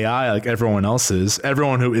 be an AI like everyone else is.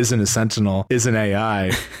 Everyone who isn't a Sentinel is an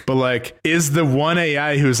AI, but like is the one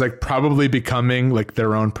AI who's like probably becoming like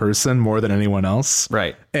their own person more than anyone else.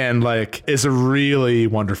 Right. And like is a really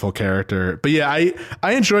wonderful character. But yeah,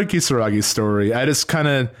 I enjoyed Kisaragi's story.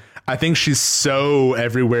 I think she's so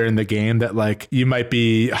everywhere in the game that like you might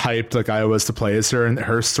be hyped like I was to play as her, and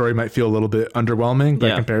her story might feel a little bit underwhelming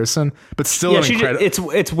by comparison, but still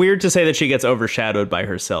incredible. It's weird to say that she gets overshadowed by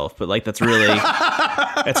herself, but like that's really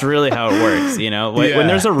how it works, you know? Like when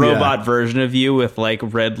there's a robot version of you with like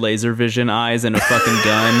red laser vision eyes and a fucking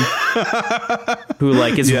gun who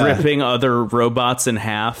like is ripping other robots in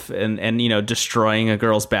half and you know, destroying a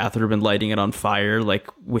girl's bathroom and lighting it on fire like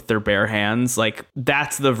with their bare hands, like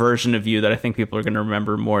that's the version of you that I think people are going to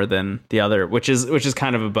remember more than the other, which is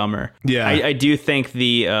kind of a bummer. Yeah. I do think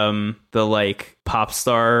the like pop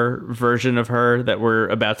star version of her that we're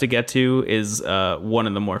about to get to is one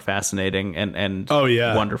of the more fascinating and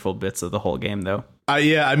wonderful bits of the whole game, though. I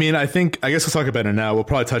guess we'll talk about it now. We'll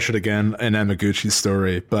probably touch it again in Amaguchi's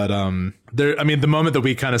story, but the moment that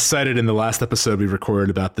we kind of cited in the last episode we recorded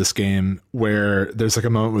about this game, where there's like a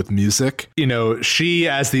moment with music, you know, she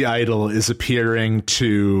as the idol is appearing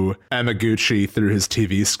to Amaguchi through his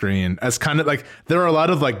TV screen as kind of like, there are a lot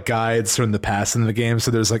of like guides from the past in the game. So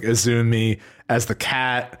there's like Izumi as the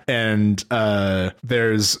cat, and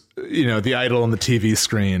there's, you know, the idol on the TV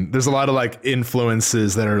screen. There's a lot of like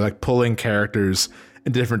influences that are like pulling characters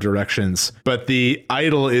in different directions, but the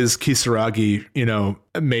idol is Kisaragi, you know,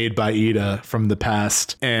 made by Ida from the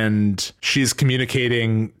past, and she's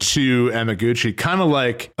communicating to Amaguchi kind of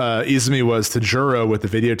like Izumi was to Juro with the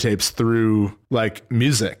videotapes through like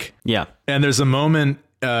music. Yeah. And there's a moment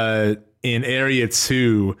in Area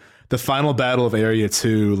 2, the final battle of Area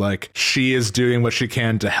 2, like she is doing what she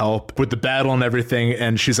can to help with the battle and everything,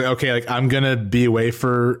 and she's like, okay, like I'm gonna be away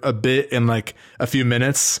for a bit in like a few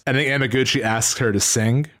minutes. I think Amaguchi asks her to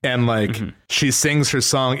sing, and like she sings her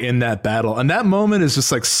song in that battle, and that moment is just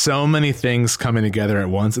like so many things coming together at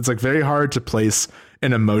once. It's like very hard to place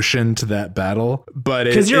an emotion to that battle. But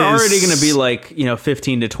because you're already going to be like,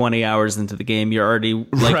 15 to 20 hours into the game, you're already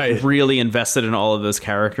like really invested in all of those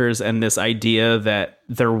characters, and this idea that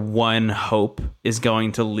their one hope is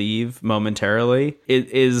going to leave momentarily, it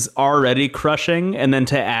is already crushing. And then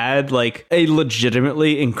to add like a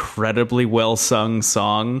legitimately incredibly well sung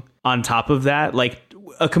song on top of that, like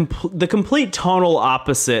the complete tonal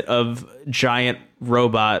opposite of giant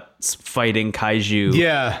robots fighting kaiju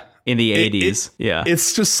in the 80s.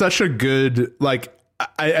 It's just such a good, like,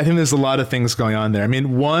 I think there's a lot of things going on there. I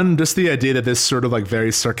mean, one, just the idea that this sort of like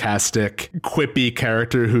very sarcastic, quippy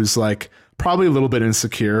character who's like probably a little bit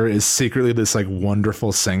insecure is secretly this like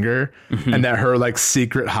wonderful singer, and that her like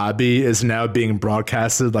secret hobby is now being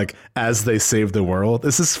broadcasted like as they save the world.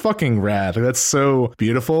 This is fucking rad. Like, that's so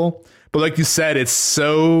beautiful. But like you said, it's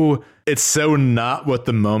so not what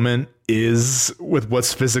the moment is with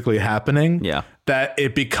what's physically happening. Yeah. That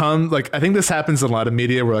it becomes like, I think this happens in a lot of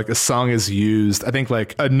media where like a song is used. I think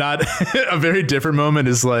like a very different moment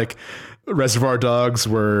is like Reservoir Dogs,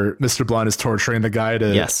 where Mr. Blonde is torturing the guy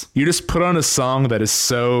to, you just put on a song that is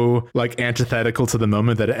so like antithetical to the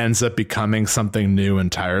moment that it ends up becoming something new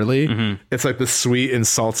entirely. It's like the sweet and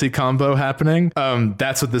salty combo happening.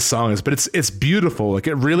 That's what this song is, but it's beautiful. Like,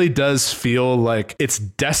 it really does feel like it's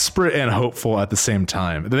desperate and hopeful at the same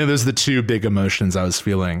time. I think those are the two big emotions I was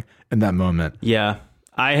feeling in that moment. Yeah.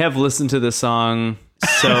 I have listened to this song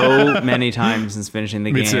so many times since finishing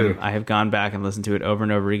the game. Too. I have gone back and listened to it over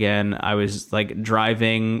and over again. I was like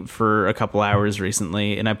driving for a couple hours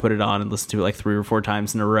recently, and I put it on and listened to it like 3 or 4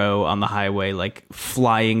 times in a row on the highway, like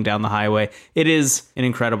flying down the highway. It is an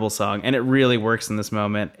incredible song, and it really works in this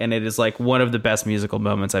moment, and it is like one of the best musical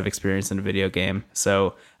moments I've experienced in a video game.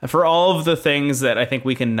 So for all of the things that I think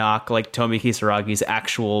we can knock like Tomi Kisaragi's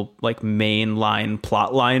actual like main line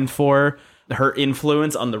plot line for, her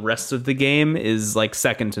influence on the rest of the game is like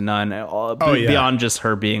second to none. Beyond just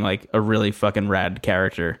her being like a really fucking rad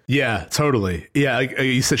character. Yeah, totally. Yeah, like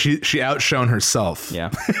you said, she outshone herself. Yeah,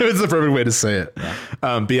 it's the perfect way to say it.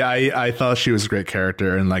 Yeah. But yeah, I thought she was a great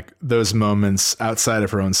character, and like those moments outside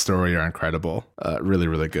of her own story are incredible. Really,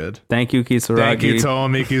 really good. Thank you, Kisaragi. Thank you,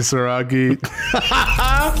 Tomi Kisaragi.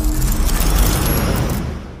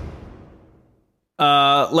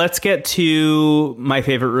 Let's get to my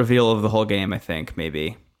favorite reveal of the whole game, I think,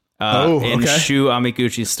 maybe. In Shu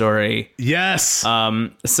Amiguchi's story. Yes.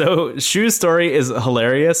 So Shu's story is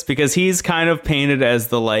hilarious because he's kind of painted as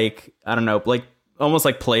the, like, I don't know, like almost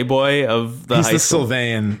like playboy of the high school. He's the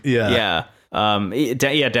Sylvain. Yeah.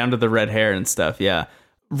 Yeah. Down to the red hair and stuff. Yeah.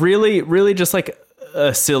 Really, really just like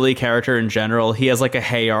a silly character in general. He has like a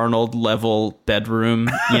Hey Arnold level bedroom,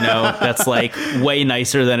 that's like way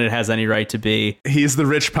nicer than it has any right to be. He's the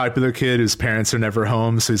rich popular kid whose parents are never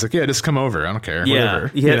home, so he's like, yeah, just come over, I don't care. Yeah.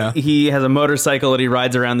 Whatever. He has a motorcycle that he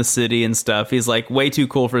rides around the city and stuff. He's like way too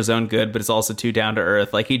cool for his own good, but it's also too down to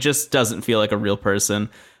earth. Like, he just doesn't feel like a real person.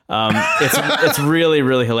 It's really,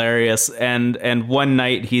 really hilarious. And one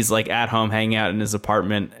night he's like at home hanging out in his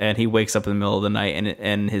apartment, and he wakes up in the middle of the night,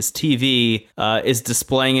 and his TV is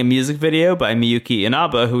displaying a music video by Miyuki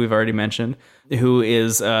Inaba, who we've already mentioned, who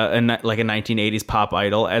is like a 1980s pop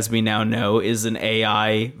idol, as we now know is an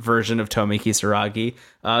AI version of Tomi Kisaragi,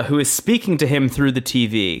 who is speaking to him through the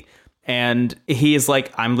TV. And he is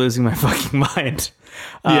like, I'm losing my fucking mind.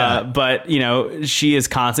 But, she is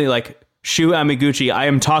constantly like, Shu Amiguchi, I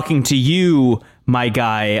am talking to you, my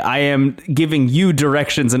guy. I am giving you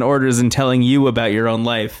directions and orders and telling you about your own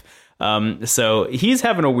life. So he's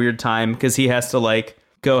having a weird time because he has to like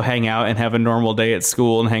go hang out and have a normal day at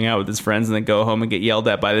school and hang out with his friends and then go home and get yelled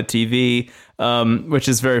at by the TV, which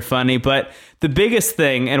is very funny. But the biggest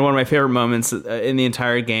thing, and one of my favorite moments in the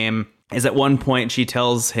entire game, is at one point she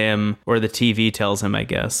tells him, or the TV tells him, I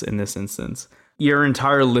guess, in this instance, your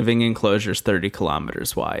entire living enclosure is 30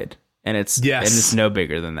 kilometers wide. And it's no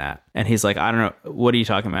bigger than that. And he's like, I don't know, what are you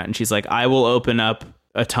talking about? And she's like, I will open up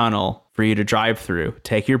a tunnel for you to drive through.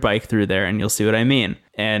 Take your bike through there and you'll see what I mean.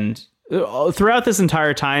 And throughout this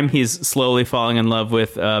entire time, he's slowly falling in love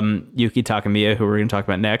with Yuki Takamiya, who we're going to talk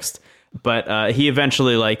about next. But he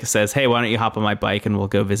eventually like says, hey, why don't you hop on my bike and we'll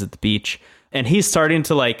go visit the beach? And he's starting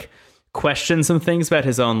to like question some things about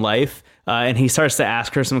his own life. And he starts to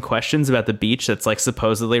ask her some questions about the beach that's like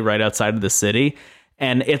supposedly right outside of the city.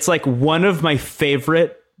 And it's like one of my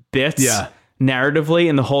favorite bits narratively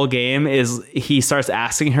in the whole game is he starts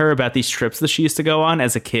asking her about these trips that she used to go on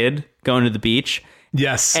as a kid, going to the beach.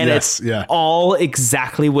 Yes. And it's all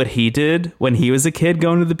exactly what he did when he was a kid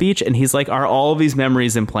going to the beach. And he's like, are all of these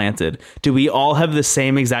memories implanted? Do we all have the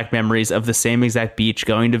same exact memories of the same exact beach,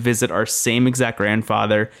 going to visit our same exact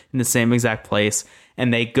grandfather in the same exact place?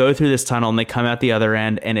 and they go through this tunnel and they come out the other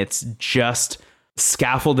end, and it's just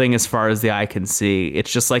scaffolding as far as the eye can see.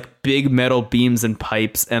 It's just like big metal beams and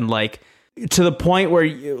pipes, and like to the point where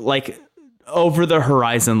you, like over the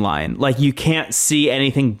horizon line, like you can't see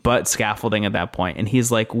anything but scaffolding at that point. And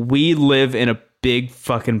he's like, we live in a big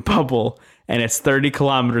fucking bubble, and it's 30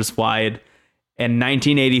 kilometers wide, and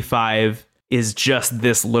 1985 is just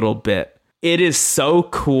this little bit. It is so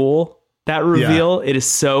cool, that reveal. It is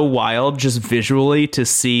so wild just visually to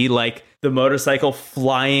see like the motorcycle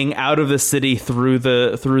flying out of the city through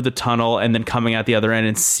the tunnel and then coming out the other end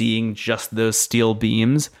and seeing just those steel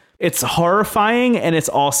beams. It's horrifying, and it's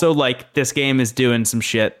also like this game is doing some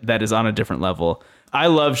shit that is on a different level. I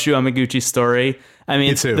love Shu Yamaguchi's story. I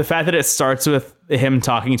mean, the fact that it starts with him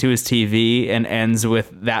talking to his TV and ends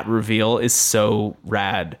with that reveal is so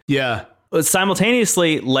rad. Yeah. But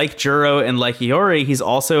simultaneously, like Juro and like Iori, he's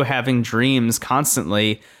also having dreams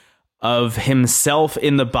constantly of himself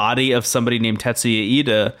in the body of somebody named Tetsuya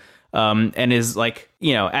Ida, and is like,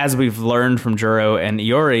 you know, as we've learned from Juro and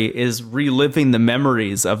Iori, is reliving the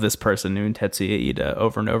memories of this person named Tetsuya Ida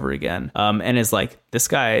over and over again, and is like, this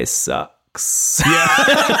guy sucks.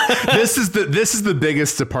 Yeah. this is the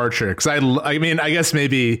biggest departure, because I mean, I guess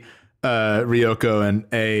maybe Ryoko and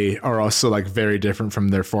A are also like very different from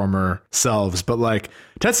their former selves, but like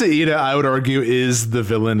Tetsuya Ida, I would argue, is the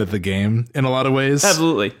villain of the game in a lot of ways.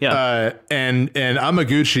 Absolutely, yeah. And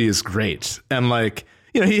Amaguchi is great, and like,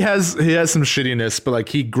 you know, he has some shittiness, but like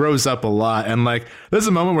he grows up a lot, and like there's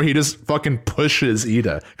a moment where he just fucking pushes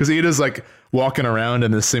Ida, because Ida's like walking around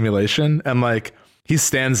in this simulation, and like he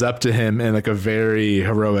stands up to him in like a very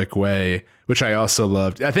heroic way, which I also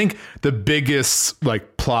loved. I think the biggest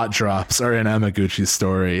like plot drops are in Amaguchi's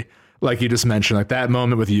story. Like you just mentioned, like that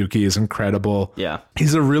moment with Yuki is incredible. Yeah.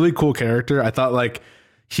 He's a really cool character. I thought like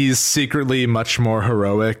he's secretly much more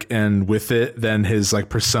heroic and with it than his like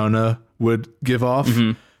persona would give off.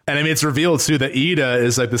 Mm-hmm. And I mean, it's revealed too that Ida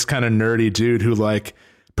is like this kind of nerdy dude who like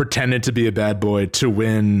pretended to be a bad boy to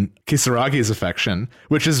win Kisaragi's affection,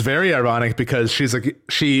 which is very ironic because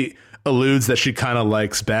she alludes that she kind of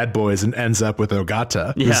likes bad boys and ends up with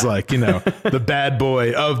Ogata, who's like, you know, the bad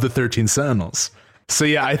boy of the 13 Sentinels. So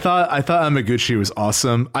yeah, I thought Amaguchi was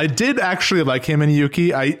awesome. I did actually like him and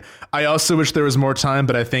Yuki. I also wish there was more time,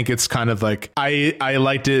 but I think it's kind of like I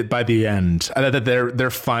liked it by the end. I thought that their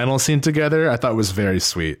final scene together I thought was very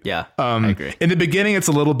sweet. Yeah, I agree. In the beginning, it's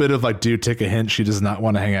a little bit of like, dude, take a hint. She does not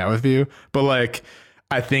want to hang out with you. But like,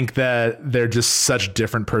 I think that they're just such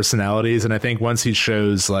different personalities, and I think once he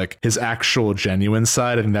shows like his actual genuine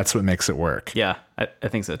side, I think that's what makes it work. Yeah, I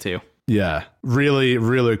think so too. Yeah, really,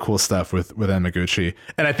 really cool stuff with Amaguchi.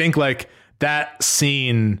 And I think like that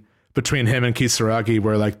scene between him and Kisaragi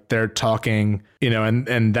where like they're talking, you know,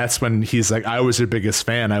 and that's when he's like, I was your biggest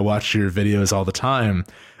fan. I watched your videos all the time.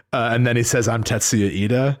 And then he says, I'm Tetsuya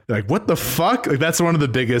Ida. Like, what the fuck? Like, that's one of the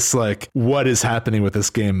biggest, like, what is happening with this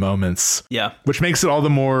game moments. Yeah. Which makes it all the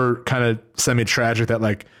more kind of semi-tragic that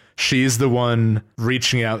like she's the one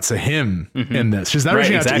reaching out to him in this. She's not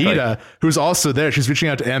reaching out to Ida, who's also there. She's reaching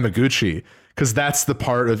out to Amaguchi because that's the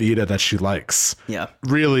part of Ida that she likes. Yeah.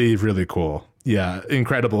 Really, really cool. Yeah.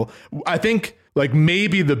 Incredible. I think like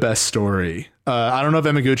maybe the best story. I don't know if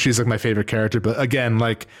Amaguchi is like my favorite character, but again,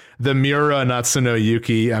 like the Miura, Natsuno,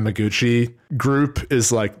 Yuki, Amaguchi group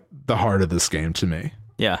is like the heart of this game to me.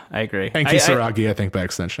 Yeah, I agree. And Kisaragi, I think by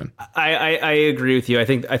extension. I agree with you. I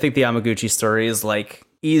think the Amaguchi story is like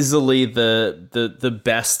easily the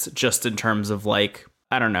best, just in terms of like,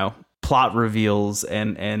 I don't know, plot reveals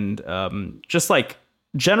and just like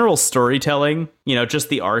general storytelling, you know, just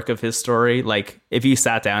the arc of his story. Like if you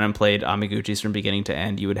sat down and played Amaguchi's from beginning to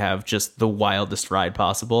end, you would have just the wildest ride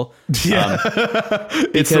possible. Yeah.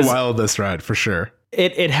 It's the wildest ride for sure.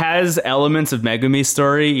 It has elements of Megumi's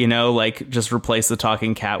story, you know, like just replace the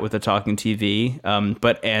talking cat with a talking TV,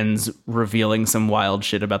 but ends revealing some wild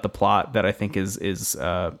shit about the plot that I think is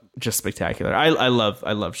just spectacular. I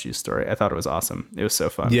love Shu's story. I thought it was awesome. It was so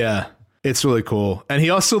fun. Yeah, it's really cool. And he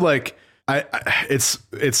also like,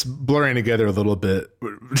 it's blurring together a little bit,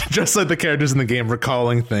 just like the characters in the game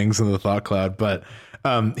recalling things in the thought cloud. But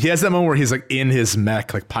he has that moment where he's like in his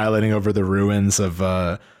mech, like piloting over the ruins of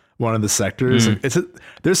one of the sectors.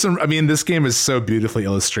 There's some. I mean, this game is so beautifully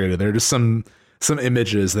illustrated. There are just some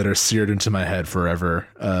images that are seared into my head forever.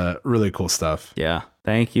 Really cool stuff. Yeah.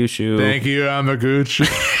 Thank you, Shu. Thank you, Amaguchi.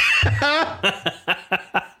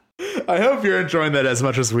 I hope you're enjoying that as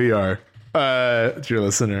much as we are, dear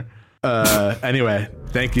listener. Anyway,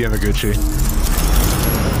 thank you, Amaguchi.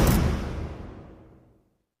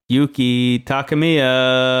 Yuki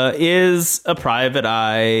Takamiya is a private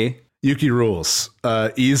eye. Yuki rules.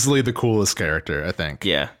 Easily the coolest character, I think.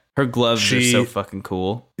 Yeah. Her gloves are so fucking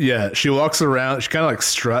cool. Yeah, she walks around, she kind of like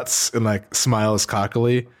struts and like smiles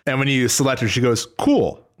cockily. And when you select her, she goes,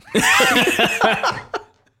 cool.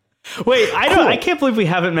 Wait, I can't believe we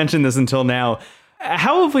haven't mentioned this until now.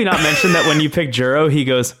 How have we not mentioned that when you pick Juro, he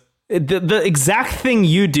goes, the exact thing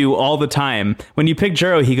you do all the time. When you pick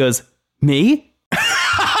Juro, he goes, me?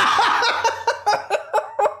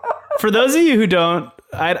 For those of you who don't,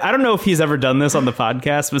 I don't know if he's ever done this on the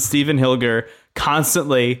podcast, but Steven Hilger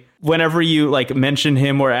constantly, whenever you like mention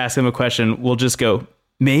him or ask him a question, will just go,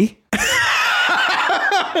 me?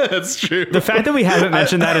 That's true. The fact that we haven't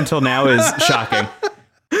mentioned that until now is shocking.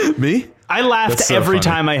 Me? I laughed every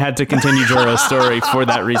time I had to continue Juro's story for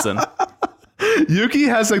that reason. Yuki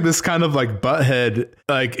has like this kind of like butthead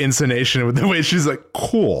like intonation with the way she's like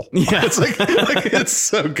cool. Yeah, it's like it's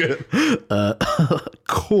so good.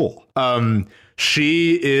 Cool.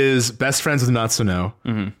 She is best friends with Natsuno,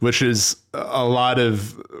 which is a lot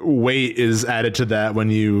of weight is added to that when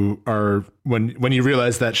you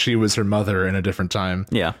realize that she was her mother in a different time.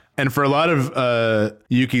 Yeah. And for a lot of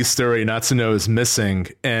Yuki's story, Natsuno is missing.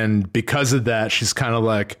 And because of that, she's kind of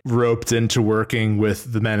like roped into working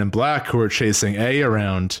with the Men in Black who are chasing A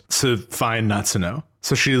around to find Natsuno.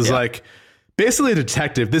 So she's like basically a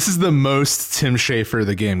detective. This is the most Tim Schafer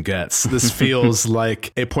the game gets. This feels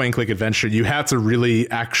like a point and click adventure. You have to really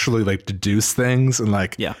actually like deduce things and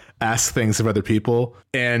like ask things of other people.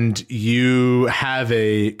 And you have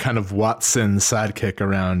a kind of Watson sidekick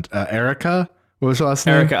around Erica. What was her last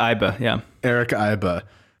name? Erica Iba, yeah. Erica Iba,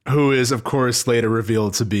 who is, of course, later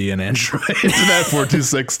revealed to be an android that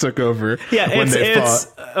 426 took over when they fought.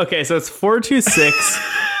 Okay, so it's 426,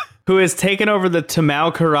 who has taken over the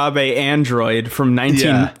Tamao Karabe android from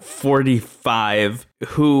 1945,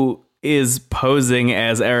 who is posing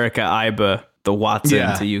as Erica Iba, the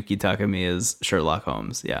Watson to Yuki Takamiya's Sherlock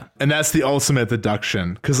Holmes. Yeah. And that's the ultimate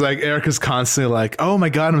deduction. Because like Erica's constantly like, oh my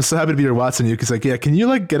God, I'm so happy to be your Watson. Yuki's like, yeah, can you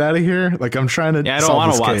like get out of here? Like I'm trying to I don't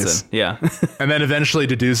want a Watson. Case. Yeah. And then eventually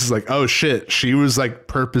deduces like, oh shit, she was like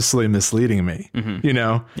purposely misleading me, you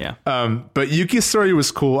know? Yeah. But Yuki's story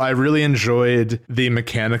was cool. I really enjoyed the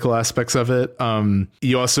mechanical aspects of it.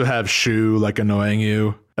 You also have Shu like annoying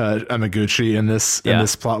you, Amaguchi in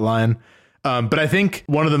this plot line. But I think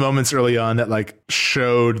one of the moments early on that like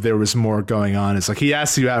showed there was more going on is like he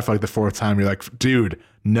asks you out for like the fourth time. You're like, dude,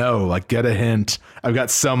 no, like get a hint. I've got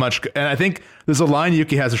so much. And I think there's a line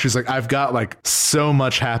Yuki has where she's like, I've got like so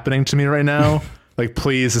much happening to me right now. Like,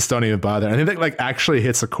 please just don't even bother. And I think that like actually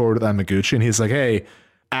hits a chord with Amaguchi. And he's like, hey,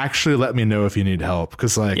 actually let me know if you need help.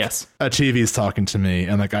 Cause like a TV's talking to me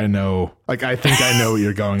and like, I know, like, I think I know what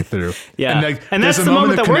you're going through. Yeah. And, like, and that's the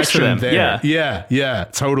moment that works for them. There. Yeah,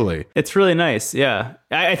 totally. It's really nice. Yeah.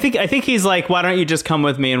 I think he's like, why don't you just come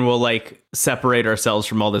with me and we'll like separate ourselves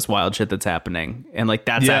from all this wild shit that's happening. And like,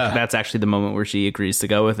 that's actually the moment where she agrees to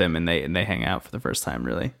go with him and they hang out for the first time,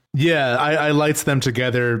 really. Yeah, I liked them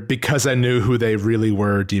together because I knew who they really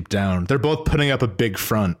were deep down. They're both putting up a big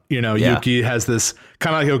front. You know, Yuki has this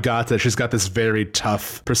kind of like Ogata. She's got this very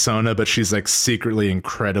tough persona, but she's like secretly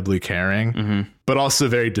incredibly caring, but also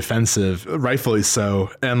very defensive, rightfully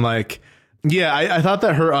so. And like, yeah, I thought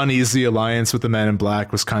that her uneasy alliance with the Men in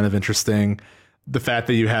Black was kind of interesting. The fact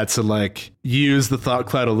that you had to like use the thought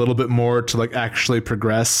cloud a little bit more to like actually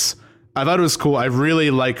progress. I thought it was cool. I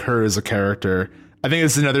really like her as a character. I think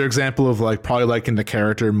it's another example of like probably liking the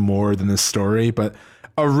character more than the story, but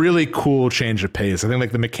a really cool change of pace. I think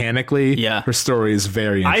like the mechanically, her story is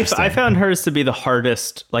very interesting. I found hers to be the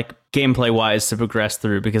hardest, like gameplay wise, to progress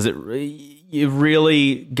through because you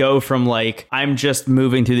really go from like, I'm just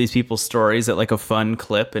moving through these people's stories at like a fun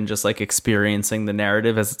clip and just like experiencing the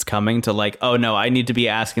narrative as it's coming to like, oh no, I need to be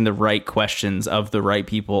asking the right questions of the right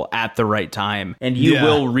people at the right time. And you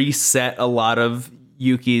will reset a lot of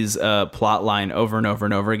Yuki's plot line over and over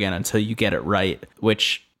and over again until you get it right,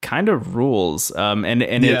 which kind of rules and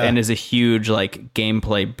is a huge like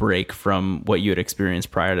gameplay break from what you had experienced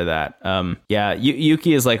prior to that.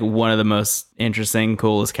 Yuki is like one of the most interesting,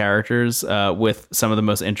 coolest characters with some of the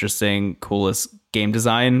most interesting, coolest game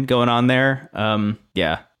design going on there.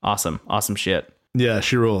 Awesome shit. Yeah,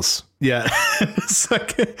 she rules. Yeah. It's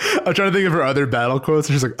like, I'm trying to think of her other battle quotes.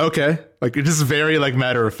 And she's like, okay. Like, it's just very, like,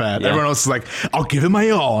 matter of fact. Yeah. Everyone else is like, I'll give it my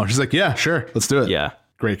all. And she's like, yeah, sure. Let's do it. Yeah.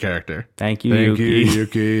 Great character. Thank you, Yuki.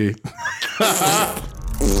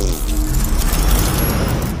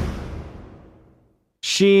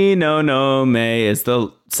 Shino no Mei is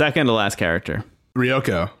the second to last character.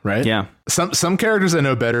 Ryoko, right? Yeah. Some characters I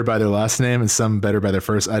know better by their last name and some better by their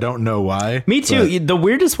first. I don't know why. Me too. The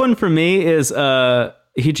weirdest one for me is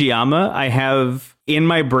Hijiyama. I have in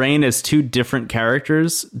my brain as two different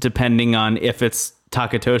characters depending on if it's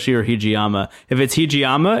Takatoshi or Hijiyama. If it's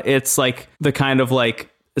Hijiyama, it's like the kind of like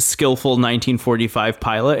skillful 1945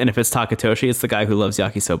 pilot, and if it's Takatoshi, it's the guy who loves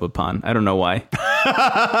yakisoba pan. I don't know why.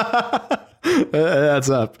 That's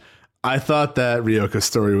up. I thought that Ryoko's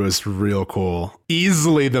story was real cool.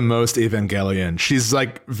 Easily the most Evangelion. She's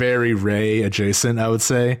like very Rei adjacent, I would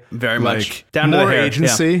say. Very like, much. Down to more the hair.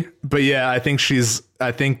 agency. Yeah. But yeah, I think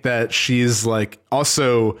that she's like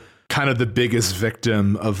also kind of the biggest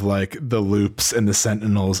victim of like the loops and the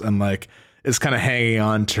Sentinels, and like is kind of hanging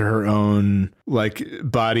on to her own like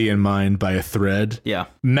body and mind by a thread. Yeah.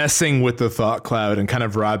 Messing with the thought cloud and kind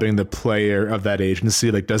of robbing the player of that agency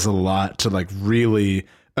like does a lot to like really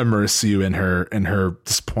immerse you in her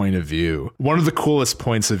this point of view. One of the coolest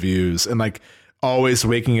points of views, and like always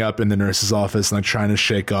waking up in the nurse's office and like trying to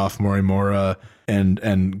shake off Morimura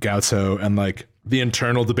and Gauto, and like the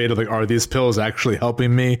internal debate of like, are these pills actually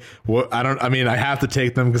helping me? I have to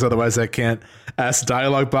take them because otherwise I can't ask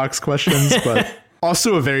dialogue box questions, but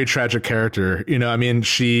also a very tragic character. You know, I mean,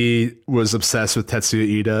 she was obsessed with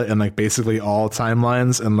Tetsuya Ida in like basically all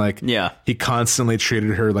timelines, and like he constantly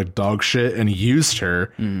treated her like dog shit and used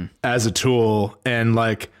her as a tool. And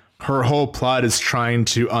like her whole plot is trying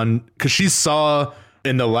to because she saw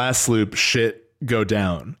in the last loop shit go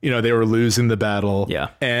down. You know, they were losing the battle. Yeah.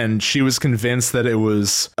 And she was convinced that it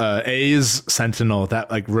was A's Sentinel that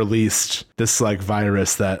like released this like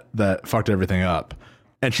virus that fucked everything up.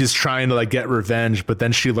 And she's trying to like get revenge, but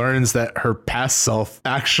then she learns that her past self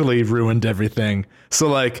actually ruined everything. So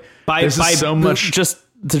like there's just so much. Just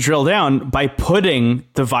to drill down, by putting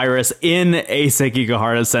the virus in a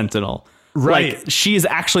Sekigahara Sentinel. Right. Like, she's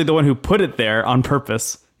actually the one who put it there on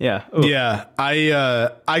purpose. Yeah. Ooh. Yeah.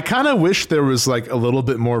 I kind of wish there was like a little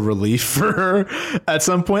bit more relief for her at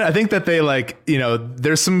some point. I think that they like, you know,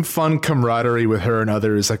 there's some fun camaraderie with her and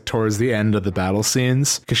others like towards the end of the battle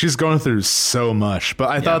scenes because she's going through so much. But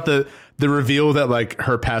I thought that the reveal that like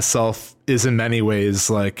her past self is in many ways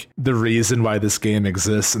like the reason why this game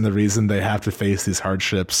exists and the reason they have to face these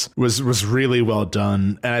hardships was really well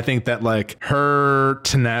done. And I think that like her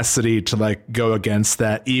tenacity to like go against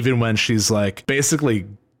that, even when she's like basically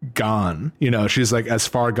gone, you know, she's like as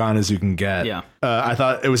far gone as you can get. I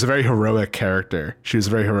thought it was a very heroic character. She was a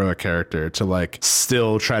very heroic character to like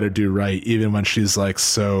still try to do right even when she's like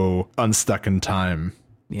so unstuck in time.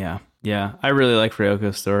 Yeah, I really like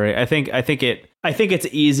Ryoko's story. I think it's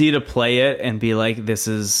easy to play it and be like, this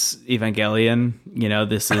is Evangelion, you know,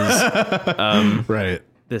 this is right.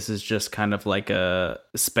 This is just kind of like a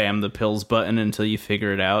spam the pills button until you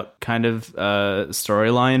figure it out kind of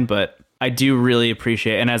storyline. But I do really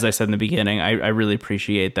appreciate, and as I said in the beginning, I really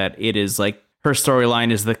appreciate that it is like her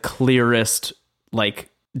storyline is the clearest like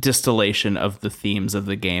distillation of the themes of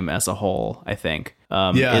the game as a whole. I think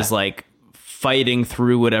is like fighting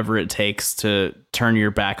through whatever it takes to turn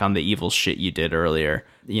your back on the evil shit you did earlier,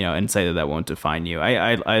 you know, and say that won't define you.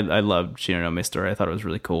 I loved Shinonome story. I thought it was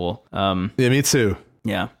really cool. Yeah, me too.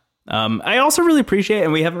 Yeah. I also really appreciate,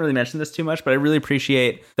 and we haven't really mentioned this too much, but I really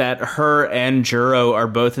appreciate that her and Juro are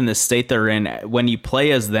both in the state they're in when you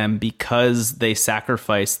play as them because they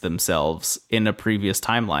sacrificed themselves in a previous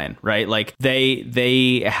timeline, right? Like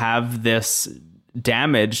they have this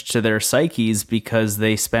damage to their psyches because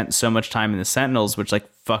they spent so much time in the Sentinels, which like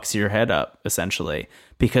fucks your head up essentially,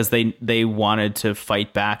 because they wanted to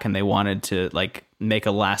fight back and they wanted to like make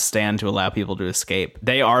a last stand to allow people to escape.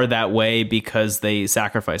 They are that way because they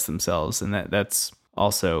sacrifice themselves, and that's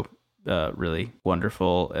also really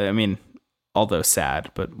wonderful. I mean, although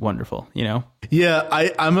sad, but wonderful, you know? Yeah,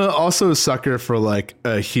 I'm also a sucker for like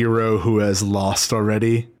a hero who has lost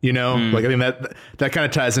already, you know? Like, I think that kind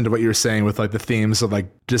of ties into what you were saying with like the themes of like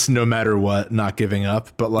just no matter what, not giving up.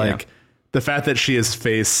 But like the fact that she has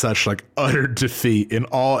faced such like utter defeat in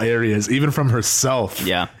all areas, even from herself,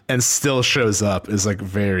 and still shows up is like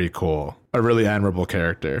very cool. A really admirable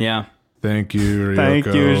character. Yeah. Thank you, Ryoko. Thank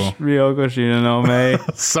you, Ryoko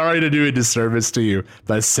Shinonome. Sorry to do a disservice to you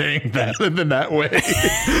by saying that in that way.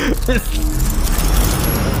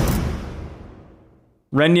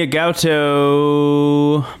 Renya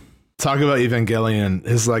Gauto. Talk about Evangelion.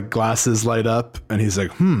 His like glasses light up and he's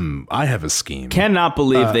like, I have a scheme. Cannot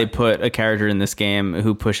believe they put a character in this game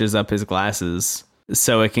who pushes up his glasses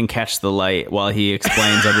so it can catch the light while he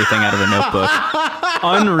explains everything out of a notebook.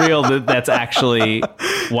 Unreal that's actually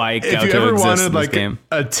why Gauto if you ever exists wanted in this like game.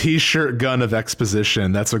 A t-shirt gun of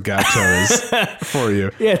exposition, that's what Gauto is for you.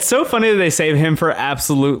 Yeah, it's so funny that they save him for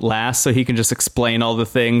absolute last so he can just explain all the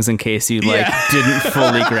things in case you like didn't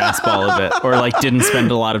fully grasp all of it or like didn't spend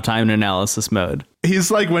a lot of time in analysis mode.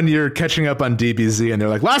 He's like when you're catching up on DBZ and they're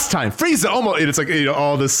like, last time, Frieza almost. It's like,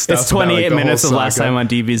 all this stuff. It's 28 about, minutes of last time on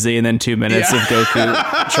DBZ and then 2 minutes of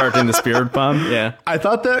Goku charging the Spirit Bomb. Yeah. I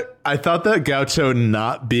thought that Gaucho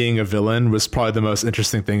not being a villain was probably the most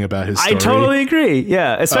interesting thing about his story. I totally agree.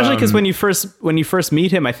 Yeah, especially because when you first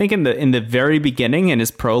meet him, I think in the very beginning in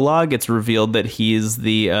his prologue, it's revealed that he's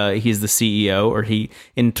the CEO, or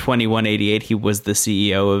in 2188 he was the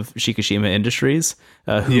CEO of Shikishima Industries,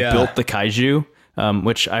 who built the kaiju.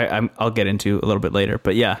 Which I'll get into a little bit later,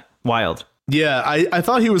 but yeah, wild. Yeah, I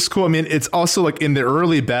thought he was cool. I mean, it's also like in the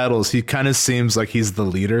early battles, he kind of seems like he's the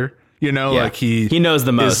leader, like he knows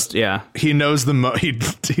the most. Yeah, he knows the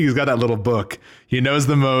most. He's got that little book. He knows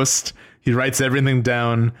the most. He writes everything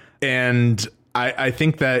down. And I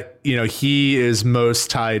think that, he is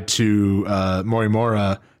most tied to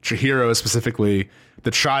Morimura, Chihiro specifically,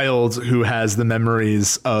 the child who has the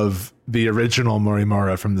memories of the original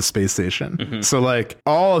Morimura from the space station. Mm-hmm. So like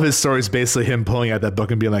all of his stories, basically him pulling out that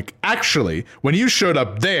book and being like, actually, when you showed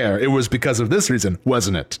up there, it was because of this reason,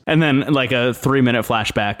 wasn't it? And then like a 3-minute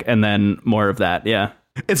flashback and then more of that. Yeah.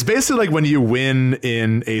 It's basically like when you win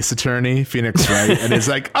in Ace Attorney, Phoenix Wright, and it's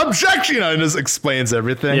like, objection, and just explains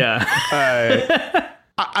everything. Yeah.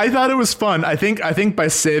 I thought it was fun. I think by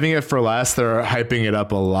saving it for last, they're hyping it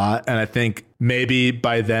up a lot. And I think maybe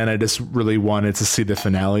by then I just really wanted to see the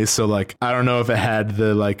finale. So like, I don't know if it had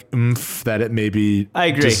the like oomph that it maybe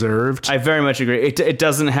deserved. I very much agree. It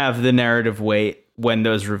doesn't have the narrative weight when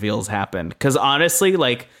those reveals happen. Because honestly,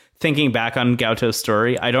 like thinking back on Gauto's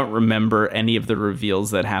story, I don't remember any of the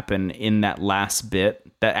reveals that happen in that last bit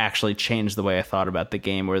that actually changed the way I thought about the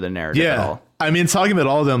game or the narrative at all. I mean, talking about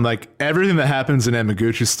all of them, like everything that happens in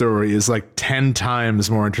Emiguchi's story is like 10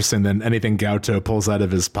 times more interesting than anything Gauto pulls out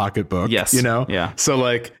of his pocketbook. Yes. Yeah. So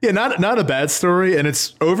like, not a bad story, and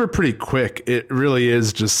it's over pretty quick. It really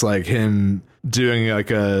is just like him doing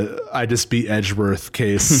like I just beat Edgeworth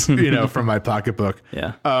case, from my pocketbook.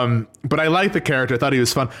 Yeah. But I like the character. I thought he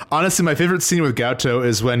was fun. Honestly, my favorite scene with Gauto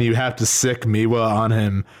is when you have to sick Miwa on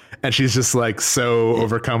him, and she's just like so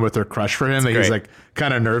overcome with her crush for him that he's like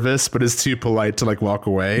kind of nervous, but is too polite to like walk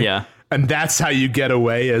away. Yeah. And that's how you get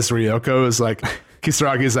away as Ryoko is like,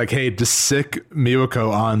 Kisaragi's like, hey, just sick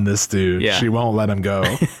Miwako on this dude. Yeah. She won't let him go.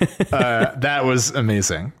 That was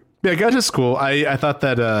amazing. Yeah, Gaucho's cool. I thought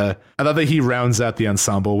that he rounds out the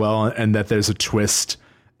ensemble well, and that there's a twist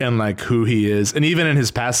in like who he is. And even in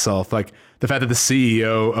his past self, like the fact that the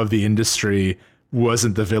CEO of the industry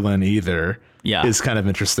wasn't the villain either. Yeah. Is kind of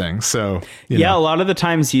interesting. So, a lot of the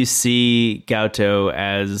times you see Gauto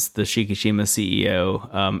as the Shikishima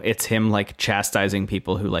CEO, it's him like chastising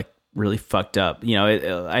people who like really fucked up.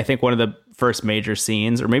 I think one of the first major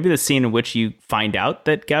scenes, or maybe the scene in which you find out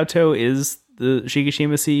that Gauto is the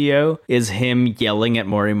Shikishima CEO, is him yelling at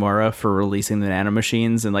Morimura for releasing the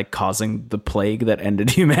nanomachines and like causing the plague that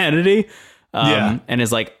ended humanity. And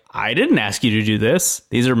is like, I didn't ask you to do this.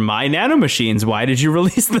 These are my nanomachines. Why did you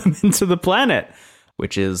release them into the planet?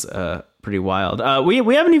 Which is pretty wild.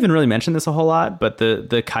 We haven't even really mentioned this a whole lot, but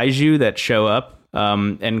the kaiju that show up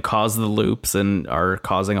and cause the loops and are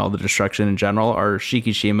causing all the destruction in general are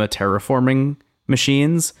Shikishima terraforming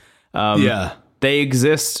machines. They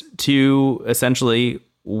exist to essentially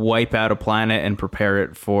wipe out a planet and prepare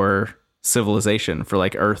it for civilization, for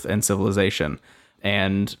like Earth and civilization.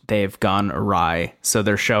 And they've gone awry. So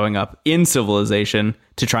they're showing up in civilization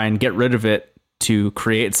to try and get rid of it to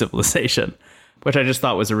create civilization, which I just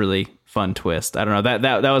thought was a really fun twist. I don't know.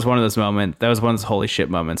 That was one of those moments. That was one of those holy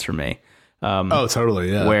shit moments for me. Oh,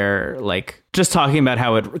 totally. Yeah. Where like just talking about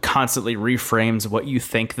how it constantly reframes what you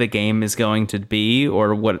think the game is going to be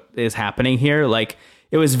or what is happening here. Like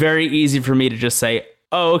it was very easy for me to just say,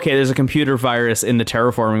 oh, okay, there's a computer virus in the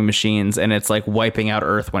terraforming machines and it's like wiping out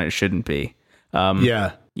Earth when it shouldn't be.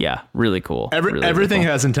 Yeah, really cool. Everything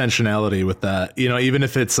has intentionality with that, even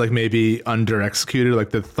if it's like maybe under executed,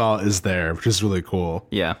 like the thought is there, which is really cool.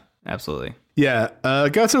 Yeah, absolutely. Yeah,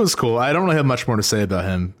 Gauto was cool. I don't really have much more to say about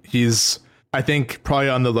him. He's, I think, probably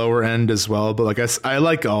on the lower end as well, but like I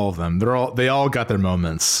like all of them. They all got their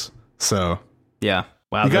moments. So yeah,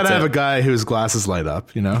 wow, you gotta have a guy whose glasses light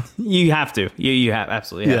up, You have to. You have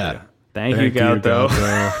absolutely have to. Thank you, Gauto.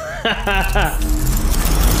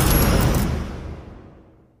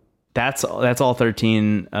 That's all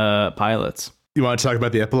 13 pilots. You want to talk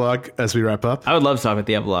about the epilogue as we wrap up? I would love to talk about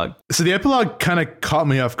the epilogue. So the epilogue kind of caught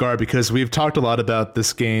me off guard because we've talked a lot about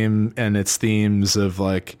this game and its themes of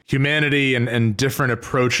like humanity and different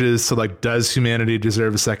approaches to like, does humanity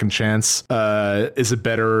deserve a second chance? Is it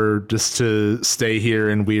better just to stay here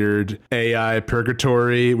in weird AI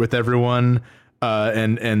purgatory with everyone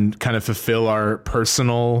and kind of fulfill our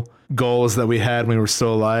personal goals that we had when we were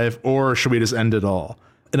still alive, or should we just end it all?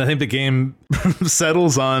 And I think the game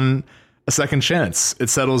settles on a second chance. It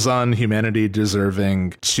settles on humanity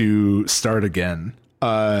deserving to start again.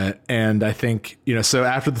 And I think, so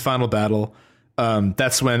after the final battle,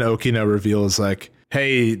 that's when Okino reveals like,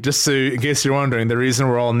 hey, just so in case you're wondering, the reason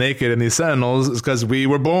we're all naked in these Sentinels is because we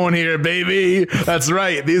were born here, baby. That's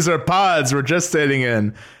right. These are pods we're gestating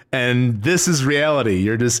in. And this is reality.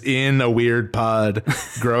 You're just in a weird pod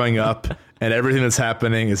growing up, and everything that's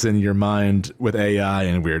happening is in your mind with AI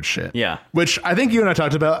and weird shit. Yeah. Which I think you and I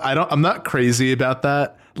talked about. I'm not crazy about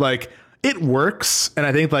that. Like, it works, and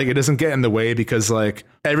I think like it doesn't get in the way because like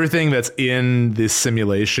everything that's in this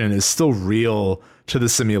simulation is still real to the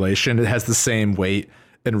simulation. It has the same weight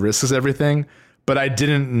and risk as everything, but I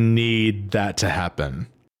didn't need that to happen.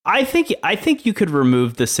 I think you could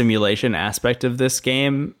remove the simulation aspect of this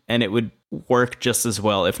game and it would work just as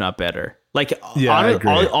well, if not better. Like,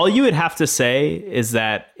 all you would have to say is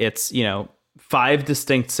that it's, 5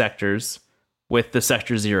 distinct sectors with the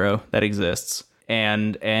Sector 0 that exists,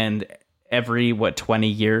 and every 20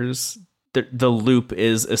 years the loop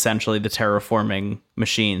is essentially the terraforming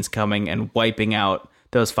machines coming and wiping out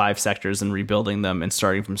those 5 sectors and rebuilding them and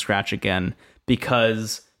starting from scratch again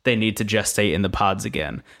because they need to gestate in the pods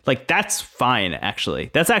again. Like, that's fine, actually.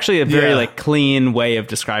 That's actually a very like clean way of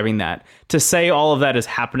describing that. To say all of that is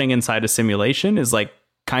happening inside a simulation is like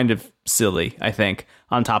kind of silly, I think,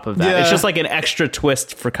 on top of that. It's just like an extra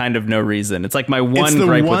twist for kind of no reason. It's like my one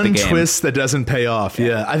gripe with the game. It's the one twist that doesn't pay off.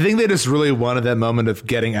 Yeah. I think they just really wanted that moment of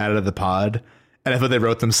getting out of the pod. And I thought they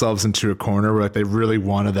wrote themselves into a corner where like they really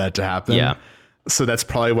wanted that to happen. Yeah. So that's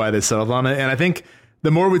probably why they settled on it. And I think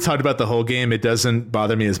the more we talked about the whole game, it doesn't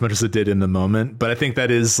bother me as much as it did in the moment. But I think that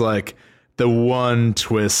is like the one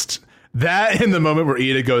twist. That in the moment where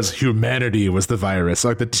Ida goes, humanity was the virus.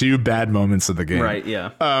 Like the 2 bad moments of the game. Right, yeah.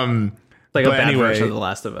 Like a bad version of The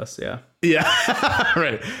Last of Us, yeah. Yeah,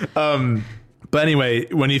 right. But anyway,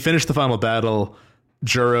 when you finish the final battle,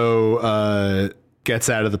 Juro gets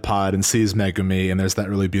out of the pod and sees Megumi, and there's that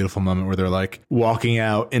really beautiful moment where they're like walking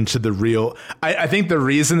out into the real. I think the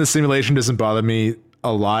reason the simulation doesn't bother me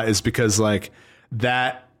a lot is because like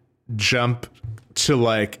that jump to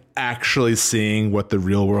like actually seeing what the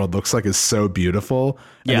real world looks like is so beautiful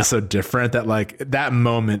and it's so different that like that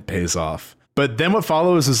moment pays off. But then what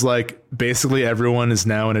follows is like basically everyone is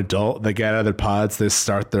now an adult. They get out of their pods, they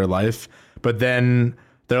start their life, but then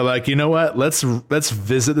they're like, you know what? Let's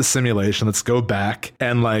visit the simulation. Let's go back.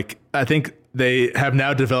 And like, I think they have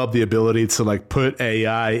now developed the ability to like put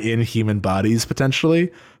AI in human bodies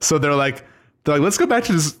potentially. So they're like, let's go back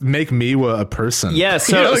to just make Miwa a person. Yeah.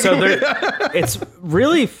 So it's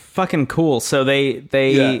really fucking cool. So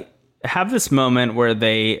they have this moment where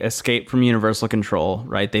they escape from Universal Control,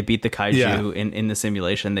 right? They beat the kaiju in the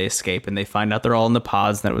simulation. They escape and they find out they're all in the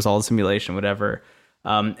pods and that it was all a simulation, whatever.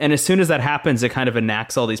 And as soon as that happens, it kind of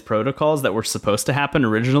enacts all these protocols that were supposed to happen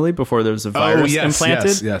originally before there was a virus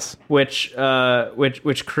implanted,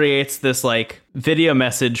 which creates this like video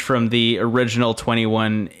message from the original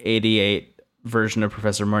 2188 version of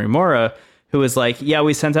Professor Morimura, who is like, yeah,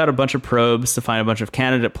 we sent out a bunch of probes to find a bunch of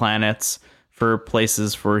candidate planets for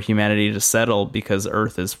places for humanity to settle because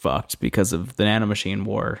Earth is fucked because of the nanomachine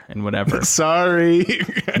war and whatever. Sorry.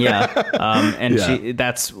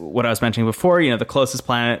 That's what I was mentioning before. The closest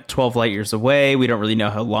planet, 12 light years away. We don't really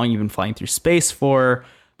know how long you've been flying through space for,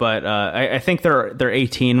 but I think they're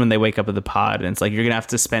 18 when they wake up at the pod, and it's like you're gonna have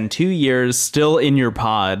to spend 2 years still in your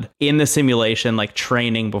pod in the simulation, like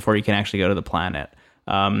training before you can actually go to the planet.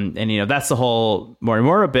 And that's the whole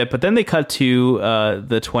Morimura bit, but then they cut to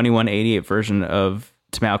the 2188 version of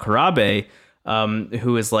Tamao Karabe,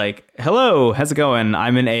 who is like, hello, how's it going?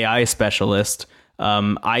 I'm an AI specialist.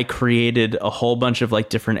 I created a whole bunch of like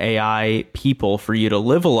different AI people for you to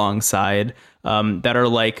live alongside that are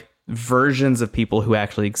like versions of people who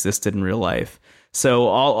actually existed in real life. So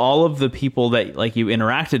all of the people that like you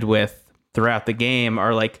interacted with throughout the game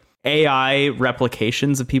are like AI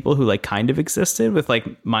replications of people who like kind of existed with like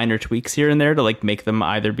minor tweaks here and there to like make them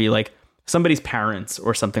either be like somebody's parents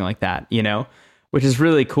or something like that, which is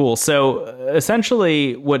really cool. So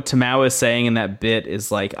essentially what Tamao is saying in that bit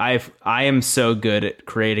is like, I am so good at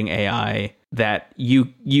creating AI that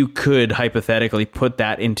you could hypothetically put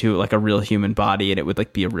that into like a real human body and it would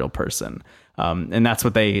like be a real person. And that's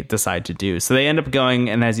what they decide to do. So they end up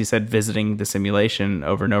going and, as you said, visiting the simulation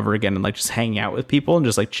over and over again and like just hanging out with people and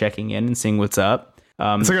just like checking in and seeing what's up.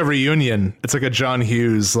 It's like a reunion. It's like a John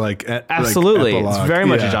Hughes Absolutely, like it's very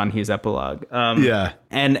much a John Hughes epilogue.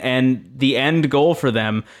 And the end goal for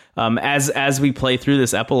them, as we play through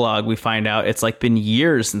this epilogue, we find out it's like been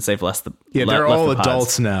years since they've left the they're all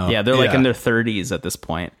adults now. Yeah, they're like in their 30s at this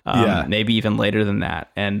point. Maybe even later than that.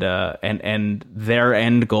 And their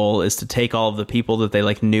end goal is to take all of the people that they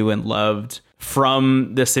like knew and loved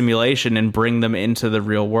from the simulation and bring them into the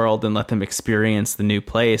real world and let them experience the new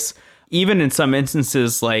place. Even in some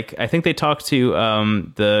instances, like I think they talked to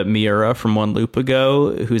the Miura from One Loop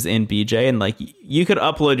Ago, who's in BJ, and like you could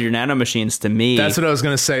upload your nanomachines to me. That's what I was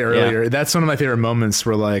going to say earlier. Yeah. That's one of my favorite moments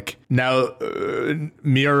where like now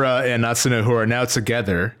Miura and Natsuno, who are now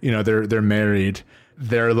together, you know, they're married.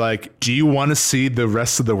 They're like, do you want to see the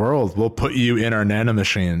rest of the world? We'll put you in our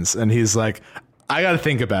nanomachines. And he's like, I got to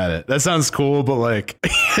think about it. That sounds cool, but like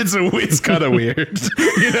it's kind of weird,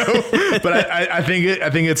 you know. But I think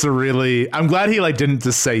it's a really. I'm glad he like didn't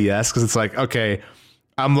just say yes, because it's like, okay,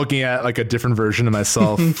 I'm looking at like a different version of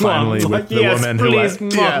myself finally with the woman please, who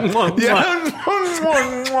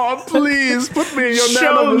please put me in your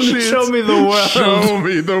nanomachines. Show me the world. Show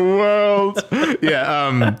me the world.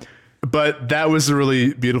 Yeah. But that was a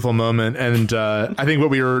really beautiful moment, and I think what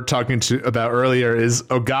we were talking about earlier is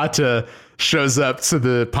Ogata shows up to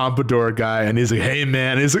the Pompadour guy, and he's like, "Hey,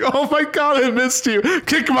 man!" And he's like, "Oh my god, I missed you!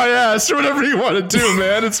 Kick my ass or whatever you want to do,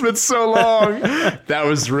 man. It's been so long." That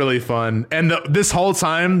was really fun, and this whole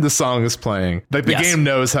time the song is playing. Like the game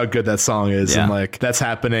knows how good that song is, and like that's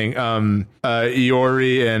happening.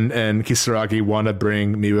 Iori and Kisaragi want to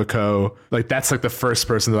bring Miwako. Like that's like the first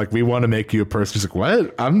person. They're like, "We want to make you a person." She's like,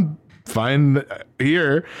 "What? I'm fine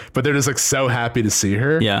here," but they're just like so happy to see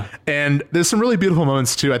her. Yeah. And there's some really beautiful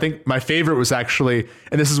moments too. I think my favorite was actually,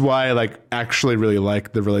 and this is why I like actually really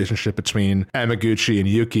like the relationship between Amaguchi and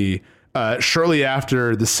Yuki. Shortly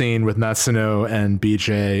after the scene with Natsuno and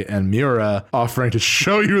BJ and Miura offering to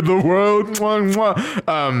show you the world,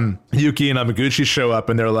 Yuki and Amaguchi show up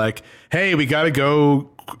and they're like, "Hey, we got to go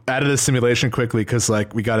out of the simulation quickly because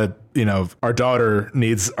like we got to, you know, our daughter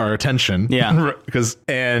needs our attention." Yeah.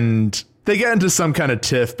 And they get into some kind of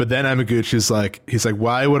tiff, but then Amaguchi's like, he's like,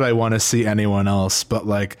 "Why would I want to see anyone else but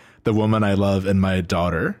like the woman I love and my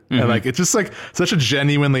daughter?" And like it's just like such a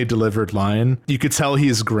genuinely delivered line. You could tell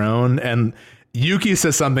he's grown. And Yuki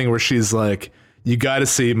says something where she's like, "You got to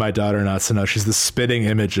see my daughter Natsuno. She's the spitting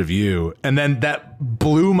image of you." And then that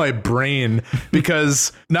blew my brain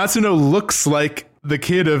because Natsuno looks like the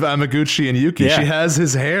kid of Amaguchi and Yuki. She has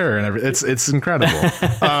his hair and everything. It's incredible.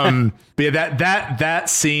 But yeah, that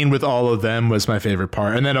scene with all of them was my favorite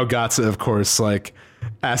part. And then Ogata, of course, like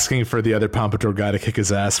asking for the other Pompadour guy to kick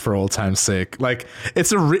his ass for old time's sake. Like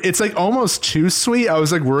it's like almost too sweet. I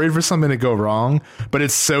was like worried for something to go wrong, but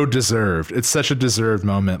it's so deserved. It's such a deserved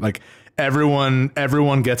moment. Like everyone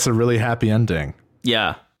gets a really happy ending.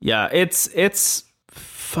 Yeah. It's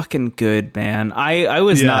fucking good, man. I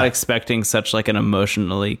was not expecting such like an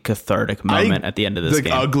emotionally cathartic moment at the end of this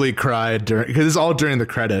game. Ugly cried because it's all during the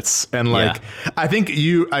credits, and like I think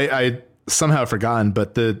I somehow forgotten,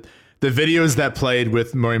 but the videos that played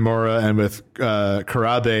with Morimura and with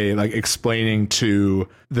Karabe, like explaining to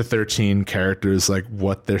the 13 characters like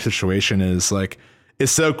what their situation is, like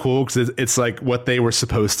it's so cool because it's like what they were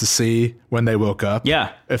supposed to see when they woke up.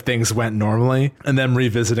 Yeah. If things went normally, and then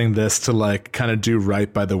revisiting this to like kind of do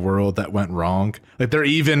right by the world that went wrong. Like they're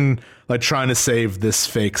even like trying to save this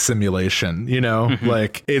fake simulation, you know,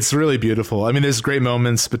 like it's really beautiful. I mean, there's great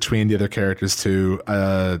moments between the other characters too.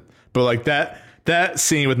 But like that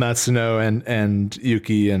scene with Natsuno and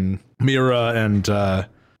Yuki and Miura and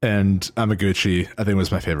Amaguchi, I think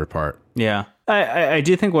was my favorite part. Yeah. I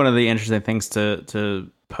do think one of the interesting things to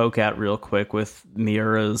poke at real quick with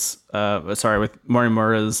Miura's, with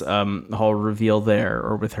Morimura's whole reveal there,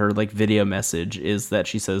 or with her like video message, is that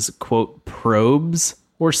she says, quote, probes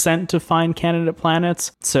were sent to find candidate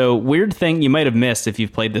planets. So weird thing you might have missed if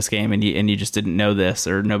you've played this game and you just didn't know this,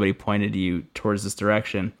 or nobody pointed you towards this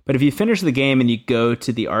direction. But if you finish the game and you go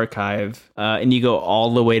to the archive and you go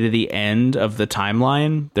all the way to the end of the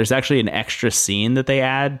timeline, there's actually an extra scene that they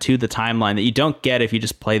add to the timeline that you don't get if you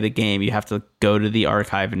just play the game. You have to go to the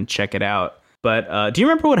archive and check it out. But do you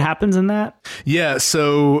remember what happens in that? Yeah,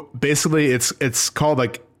 so basically it's called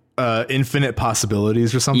like Infinite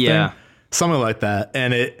Possibilities or something. Yeah. Something like that.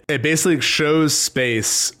 And it basically shows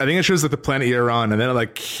space. I think it shows like the planet you're on, and then it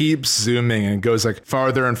like keeps zooming and goes like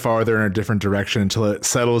farther and farther in a different direction until it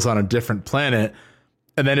settles on a different planet.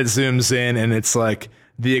 And then it zooms in and it's like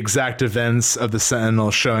the exact events of the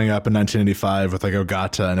Sentinel showing up in 1985 with like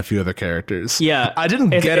Ogata and a few other characters. Yeah, I didn't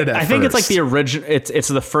get it at I think first. it's like the original. It's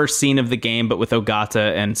the first scene of the game, but with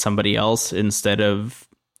Ogata and somebody else instead of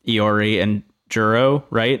Iori and Juro,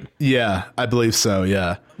 right? Yeah, I believe so.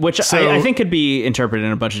 Yeah, which I think could be interpreted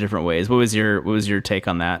in a bunch of different ways. What was your take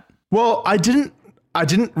on that? Well, I didn't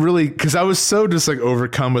really, because I was so just like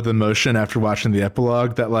overcome with emotion after watching the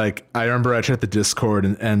epilogue that like I remember I checked the Discord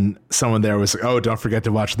and someone there was like, "Oh, don't forget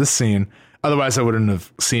to watch this scene, otherwise I wouldn't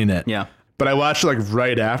have seen it." Yeah, but I watched it like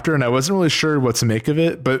right after, and I wasn't really sure what to make of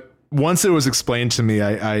it. But once it was explained to me,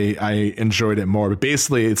 I enjoyed it more. But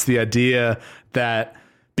basically, it's the idea that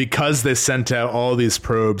because they sent out all these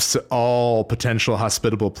probes to all potential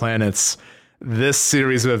hospitable planets, this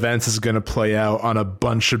series of events is going to play out on a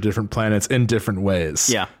bunch of different planets in different ways.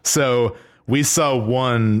 Yeah. So we saw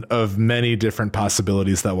one of many different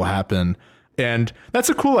possibilities that will happen. And that's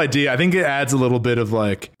a cool idea. I think it adds a little bit of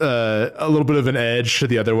like a little bit of an edge to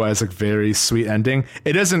the otherwise like very sweet ending.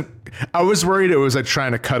 It doesn't. I was worried it was like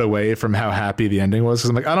trying to cut away from how happy the ending was, because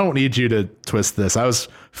I'm like, I don't need you to twist this. I was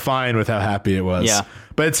fine with how happy it was. Yeah.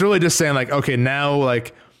 But it's really just saying like, okay, now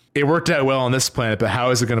like it worked out well on this planet, but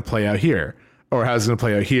how is it going to play out here? Or how is it going to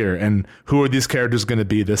play out here? And who are these characters going to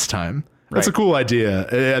be this time? Right. That's a cool idea.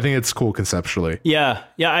 I think it's cool conceptually. Yeah.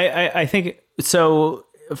 I think so.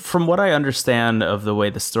 From what I understand of the way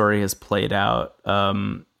the story has played out,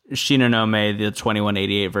 Shinonome, the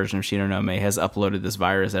 2188 version of Shinonome, has uploaded this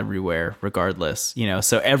virus everywhere, regardless.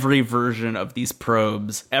 So every version of these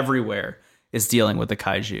probes everywhere is dealing with the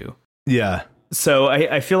kaiju. Yeah. So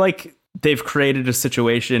I feel like they've created a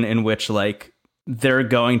situation in which like they're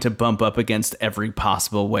going to bump up against every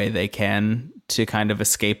possible way they can to kind of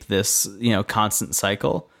escape this, constant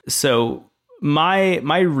cycle. So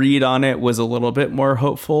my read on it was a little bit more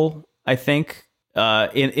hopeful, I think,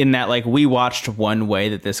 in that like we watched one way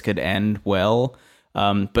that this could end well.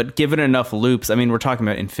 But given enough loops, I mean, we're talking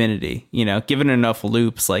about infinity, given enough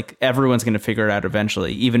loops, like everyone's going to figure it out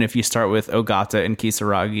eventually, even if you start with Ogata and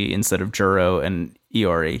Kisaragi instead of Juro and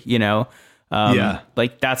Iori,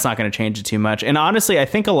 like that's not going to change it too much. And honestly, I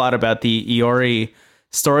think a lot about the Iori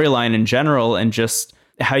storyline in general, and just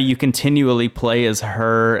how you continually play as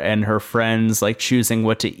her and her friends, like choosing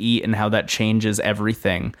what to eat and how that changes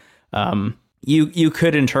everything. You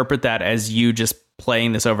could interpret that as you just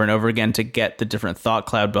playing this over and over again to get the different thought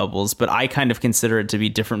cloud bubbles, but I kind of consider it to be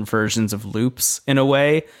different versions of loops in a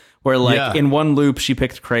way, where like in one loop she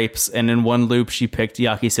picked crepes, and in one loop she picked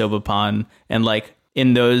yakisoba pan, and like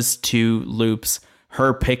in those two loops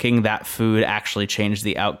her picking that food actually changed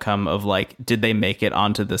the outcome of like, did they make it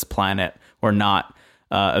onto this planet or not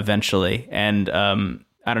eventually. And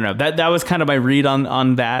I don't know, that was kind of my read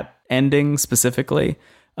on that ending specifically.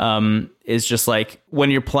 Is just like when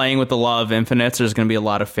you're playing with the law of infinites, there's going to be a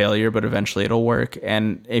lot of failure, but eventually it'll work.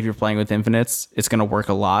 And if you're playing with infinites, it's going to work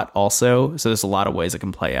a lot also. So there's a lot of ways it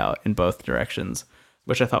can play out in both directions,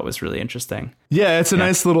 which I thought was really interesting. Yeah, it's a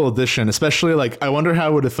nice little addition, especially like I wonder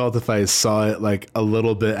how it would have felt if I saw it like a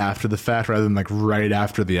little bit after the fact rather than like right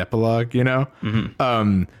after the epilogue,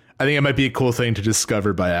 Mm-hmm. I think it might be a cool thing to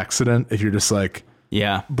discover by accident if you're just like,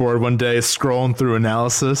 bored one day scrolling through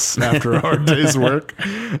analysis after a hard day's work.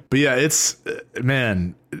 But yeah, it's,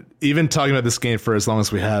 man, even talking about this game for as long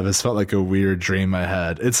as we have has felt like a weird dream I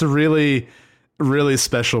had. It's a really, really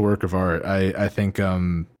special work of art. I think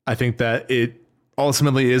that it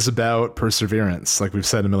ultimately is about perseverance, like we've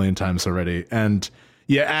said a million times already. And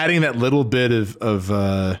yeah, adding that little bit of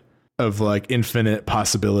like infinite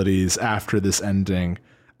possibilities after this ending,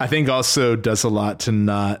 I think also does a lot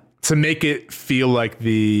to make it feel like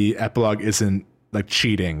the epilogue isn't like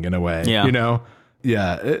cheating in a way,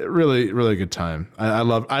 really, really good time. I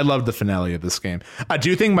love the finale of this game. I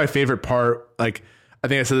do think my favorite part, like, I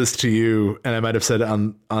think I said this to you and I might've said it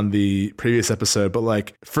on the previous episode, but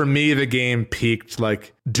like for me, the game peaked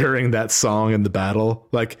like during that song in the battle,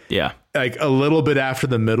 like a little bit after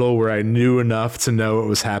the middle where I knew enough to know what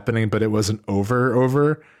was happening, but it wasn't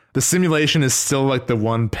over. The simulation is still like the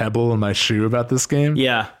one pebble in my shoe about this game.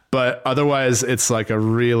 Yeah. But otherwise, it's like a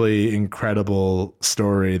really incredible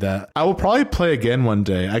story that I will probably play again one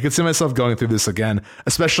day. I could see myself going through this again,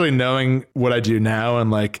 especially knowing what I do now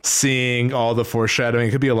and like seeing all the foreshadowing.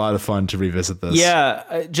 It could be a lot of fun to revisit this. Yeah,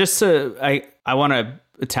 I want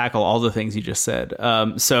to tackle all the things you just said.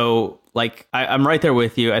 So like I'm right there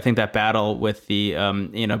with you. I think that battle with the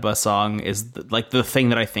Inaba song is the thing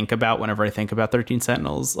that I think about whenever I think about 13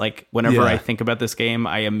 Sentinels. Like whenever I think about this game,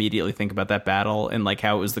 I immediately think about that battle and like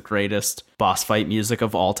how it was the greatest boss fight music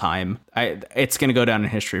of all time. It's going to go down in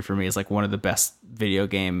history for me as like one of the best video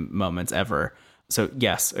game moments ever. So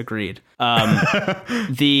yes, agreed.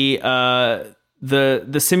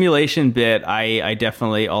 The simulation bit, I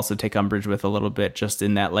definitely also take umbrage with a little bit, just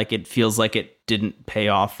in that like it feels like it didn't pay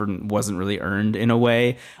off or wasn't really earned in a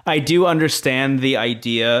way. I do understand the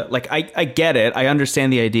idea, like I get it. I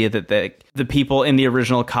understand the idea that the people in the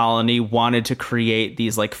original colony wanted to create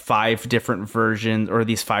these like 5 different versions or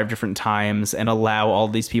these 5 different times and allow all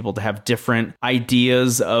these people to have different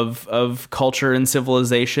ideas of culture and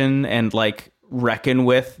civilization and like reckon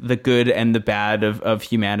with the good and the bad of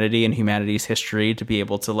humanity and humanity's history, to be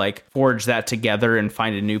able to like forge that together and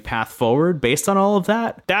find a new path forward based on all of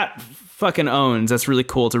that. That fucking owns. That's really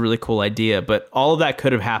cool. It's a really cool idea, but all of that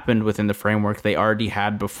could have happened within the framework they already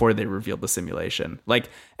had before they revealed the simulation. Like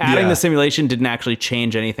adding the simulation didn't actually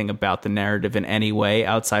change anything about the narrative in any way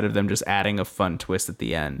outside of them just adding a fun twist at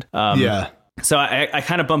the end. So I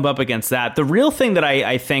kind of bump up against that. The real thing that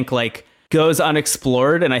I think like goes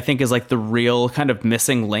unexplored and I think is like the real kind of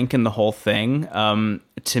missing link in the whole thing,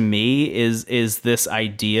 to me, is this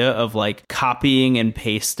idea of like copying and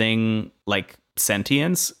pasting like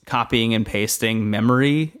sentience, copying and pasting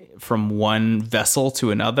memory from one vessel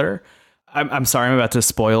to another. I'm sorry, I'm about to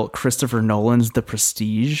spoil Christopher Nolan's The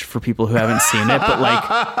Prestige for people who haven't seen it, but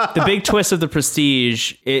like the big twist of The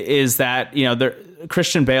Prestige is that, you know,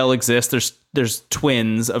 Christian Bale exists. There's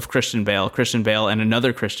twins of Christian Bale and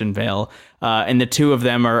another Christian Bale, and the two of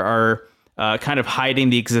them are kind of hiding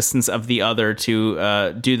the existence of the other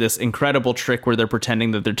to do this incredible trick where they're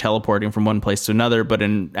pretending that they're teleporting from one place to another, but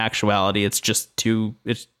in actuality, it's just two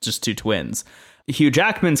twins. Hugh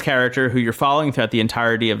Jackman's character, who you're following throughout the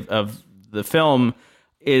entirety of the film,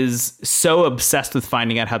 is so obsessed with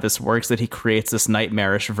finding out how this works that he creates this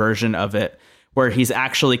nightmarish version of it, where he's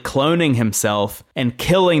actually cloning himself and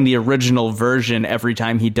killing the original version every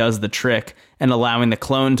time he does the trick and allowing the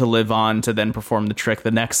clone to live on to then perform the trick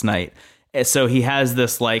the next night. So he has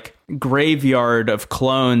this like graveyard of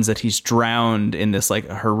clones that he's drowned in this like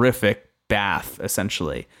horrific bath,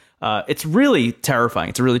 essentially. It's really terrifying.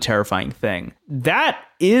 It's a really terrifying thing. That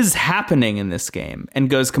is happening in this game and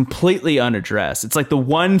goes completely unaddressed. It's like the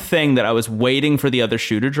one thing that I was waiting for the other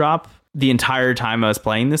shoe to drop the entire time I was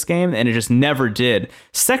playing this game, and it just never did.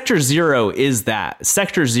 Sector Zero is that.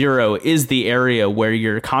 Sector Zero is the area where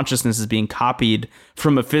your consciousness is being copied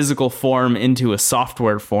from a physical form into a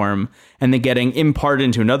software form and then getting imparted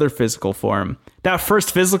into another physical form. That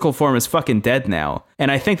first physical form is fucking dead now.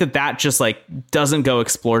 And I think that just like doesn't go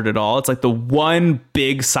explored at all. It's like the one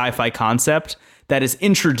big sci-fi concept that is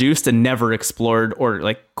introduced and never explored or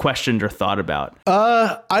like questioned or thought about.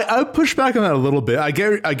 I push back on that a little bit. I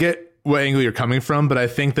get what angle you're coming from, but I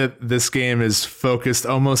think that this game is focused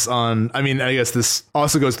almost on, I mean, I guess this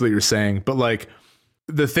also goes to what you're saying, but like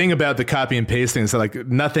the thing about the copy and pasting is that like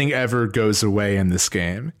nothing ever goes away in this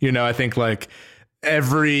game. You know, I think like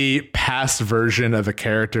every past version of a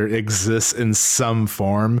character exists in some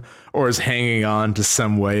form or is hanging on to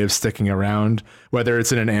some way of sticking around, whether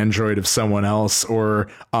it's in an android of someone else or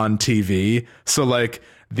on TV. So like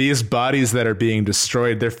these bodies that are being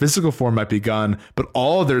destroyed, their physical form might be gone, but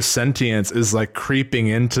all their sentience is like creeping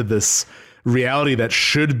into this reality that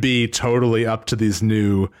should be totally up to these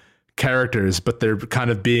new characters, but they're kind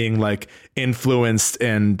of being like influenced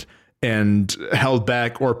and held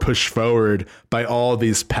back or pushed forward by all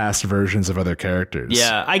these past versions of other characters.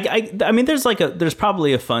 Yeah, I mean, there's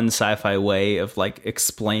probably a fun sci-fi way of like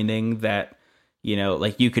explaining that, you know,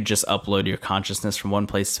 like you could just upload your consciousness from one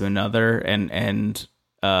place to another and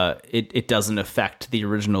it doesn't affect the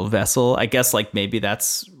original vessel. I guess like maybe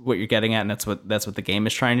that's what you're getting at, and that's what the game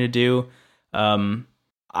is trying to do.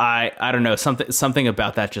 I don't know, something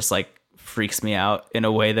about that just like freaks me out in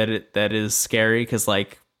a way that is scary, because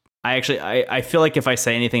like I feel like if I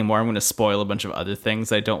say anything more, I'm going to spoil a bunch of other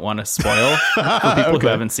things I don't want to spoil for people who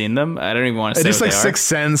haven't seen them. I don't even want to say it's just like Sixth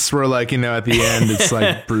Sense, where like, you know, at the end it's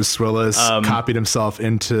like Bruce Willis copied himself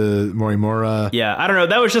into Morimura. Yeah, I don't know.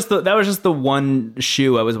 That was just the one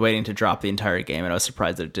shoe I was waiting to drop the entire game, and I was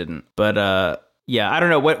surprised that it didn't. But yeah, I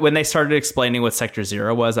don't know. When they started explaining what Sector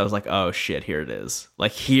Zero was, I was like, oh shit, here it is.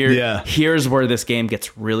 Like here's where this game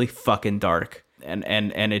gets really fucking dark, and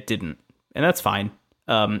it didn't, and that's fine.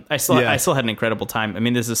 I still had an incredible time. I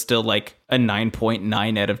mean, this is still like a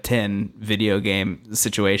 9.9 out of 10 video game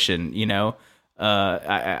situation, you know?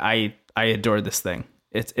 I adore this thing.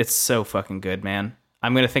 It's so fucking good, man.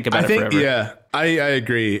 I'm going to think about it forever. Yeah, I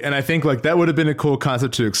agree. And I think like that would have been a cool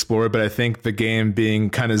concept to explore, but I think the game being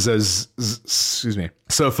kind of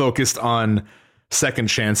so focused on second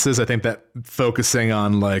chances, I think that focusing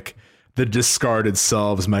on like the discarded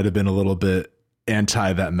selves might have been a little bit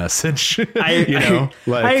anti that message.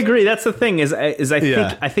 I agree. That's the thing is I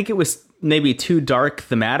think it was maybe too dark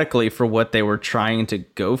thematically for what they were trying to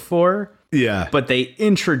go for. Yeah. But they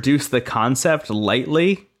introduced the concept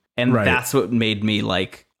lightly, and Right. that's what made me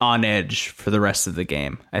like on edge for the rest of the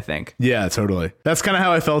game, I think. Yeah, totally. That's kind of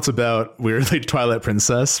how I felt about weirdly Twilight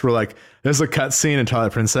Princess. Where like there's a cutscene in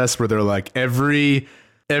Twilight Princess where they're like every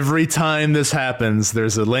time this happens,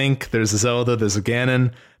 there's a Link, there's a Zelda, there's a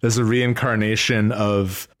Ganon, there's a reincarnation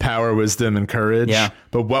of power, wisdom, and courage. Yeah.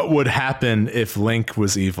 But what would happen if Link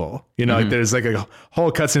was evil? You know, like there's like a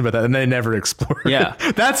whole cutscene about that, and they never explore it. Yeah.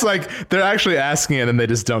 That's like they're actually asking it, and they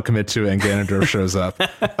just don't commit to it, and Ganondorf shows up.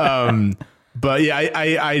 But yeah,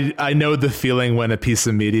 I know the feeling when a piece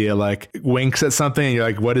of media like winks at something and you're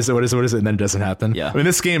like, what is it? What is it? What is it? And then it doesn't happen. Yeah. I mean,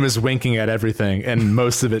 this game is winking at everything and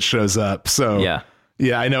most of it shows up. So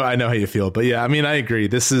yeah, I know how you feel. But yeah, I mean, I agree.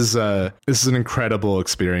 This is an incredible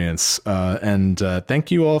experience. And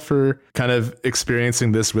thank you all for kind of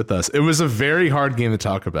experiencing this with us. It was a very hard game to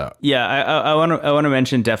talk about. Yeah, I want to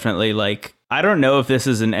mention definitely, like, I don't know if this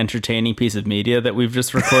is an entertaining piece of media that we've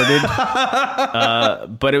just recorded,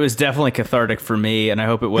 but it was definitely cathartic for me, and I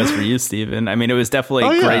hope it was for you, Steven. I mean, it was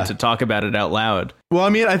definitely great to talk about it out loud. Well, I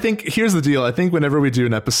mean, I think here's the deal. I think whenever we do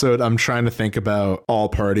an episode, I'm trying to think about all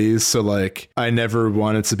parties. So like, I never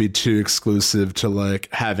want it to be too exclusive to like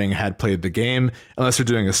having had played the game, unless we're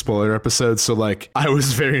doing a spoiler episode. So like, I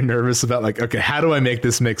was very nervous about like, okay, how do I make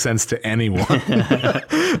this make sense to anyone?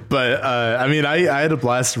 But I mean, I had a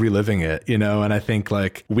blast reliving it, you know, and I think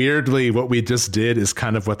like weirdly what we just did is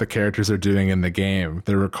kind of what the characters are doing in the game.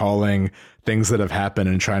 They're recalling things that have happened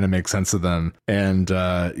and trying to make sense of them. And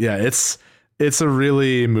yeah, it's a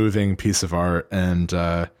really moving piece of art, and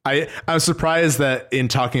I'm surprised that in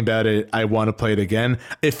talking about it, I want to play it again.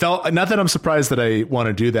 It felt, not that I'm surprised that I want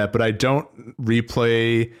to do that, but I don't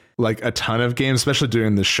replay like a ton of games, especially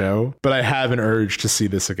during the show, but I have an urge to see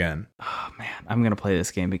this again. Oh man, I'm going to play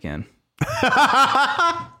this game again.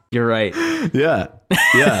 You're right. Yeah.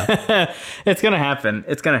 It's going to happen.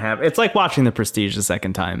 It's going to happen. It's like watching The Prestige the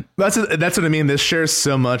second time. That's what I mean. This shares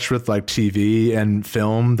so much with like TV and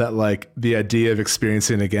film that like the idea of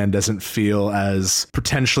experiencing it again doesn't feel as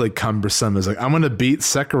potentially cumbersome as like, I'm going to beat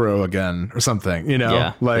Sekiro again or something, you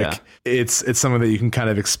know, it's something that you can kind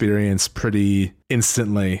of experience pretty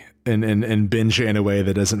instantly and binge it in a way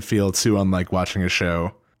that doesn't feel too unlike watching a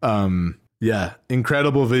show. Yeah,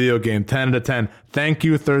 incredible video game, 10 out of 10. Thank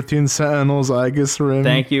you, 13 Sentinels, Aegis Rim.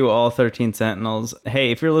 Thank you, all 13 Sentinels. Hey,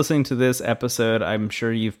 if you're listening to this episode, I'm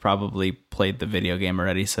sure you've probably played the video game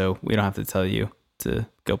already, so we don't have to tell you to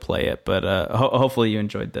go play it. But hopefully you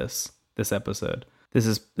enjoyed this episode. This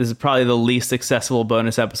is probably the least accessible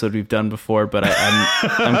bonus episode we've done before, but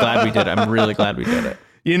I'm glad we did it. I'm really glad we did it.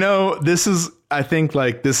 You know, I think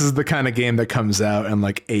like this is the kind of game that comes out and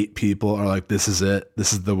like 8 people are like, this is it.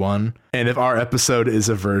 This is the one. And if our episode is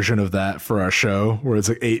a version of that for our show, where it's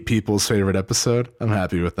like 8 people's favorite episode, I'm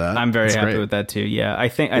happy with that. I'm very happy with that too. Yeah. I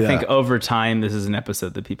think over time, this is an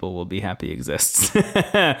episode that people will be happy exists.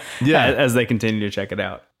 As they continue to check it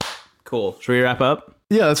out. Cool. Should we wrap up?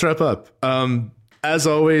 Yeah, let's wrap up. As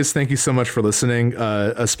always, thank you so much for listening.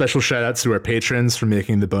 A special shout out to our patrons for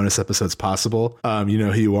making the bonus episodes possible. You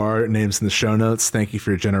know who you are. Names in the show notes. Thank you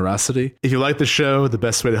for your generosity. If you like the show, the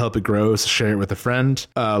best way to help it grow is to share it with a friend.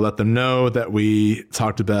 Let them know that we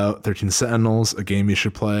talked about 13 Sentinels, a game you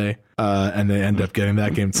should play. And they end up getting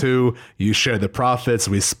that game too. You share the profits.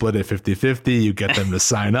 We split it 50-50. You get them to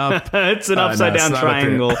sign up. It's an upside down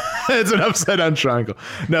triangle. It's an upside down triangle.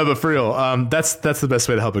 No, but for real, that's the best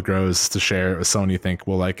way to help it grow is to share it with someone you think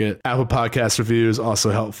will like it. Apple Podcast reviews also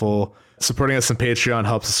helpful. Supporting us on Patreon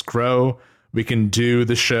helps us grow. We can do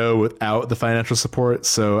the show without the financial support.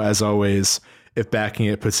 So as always, if backing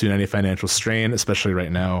it puts you in any financial strain, especially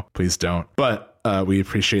right now, please don't. But we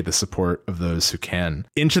appreciate the support of those who can.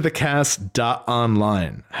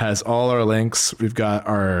 IntoTheCast.online has all our links. We've got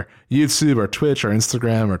our YouTube, our Twitch, our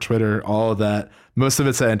Instagram, our Twitter, all of that. Most of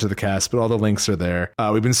it's at Into the Cast, but all the links are there.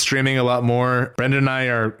 We've been streaming a lot more. Brendan and I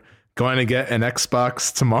are going to get an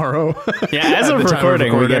Xbox tomorrow. Yeah, as of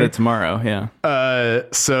recording, we get it tomorrow. Yeah.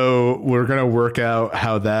 So we're going to work out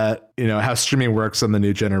how that, how streaming works on the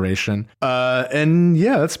new generation. And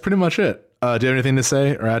yeah, that's pretty much it. Do you have anything to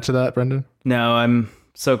say or add to that, Brendan? No, I'm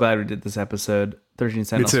so glad we did this episode. 13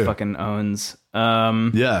 Sentinels fucking owns.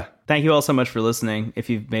 Yeah. Thank you all so much for listening. If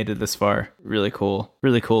you've made it this far, really cool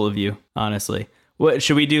of you, honestly. What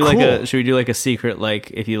should we do? Like a secret,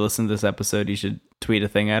 like if you listen to this episode, you should tweet a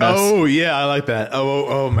thing at us. Oh yeah, I like that.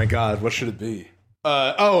 Oh my God, what should it be?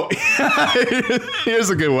 Here's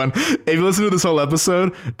a good one. If you listen to this whole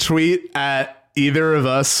episode, tweet at either of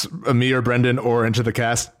us, me or Brendan, or Into the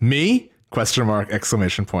Cast, me, Question mark,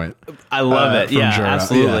 exclamation point. I love it. from Yeah, Jura.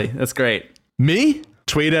 absolutely. Yeah. That's great. Me?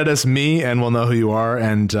 Tweet at us, me, and we'll know who you are,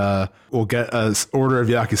 and we'll get an order of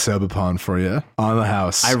yakisoba pan for you on the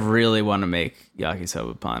house. I really want to make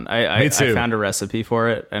yakisoba pan. Me I too. found a recipe for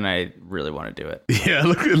it, and I really want to do it. Yeah,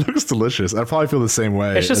 it looks delicious. I probably feel the same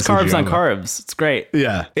way. It's just as carbs you on that. carbs. It's great.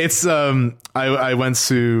 Yeah, it's I went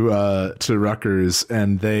to Rutgers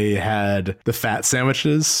and they had the fat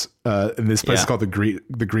sandwiches. In this place Yeah. called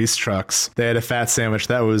the Grease Trucks. They had a fat sandwich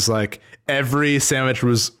that was like every sandwich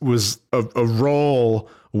was a roll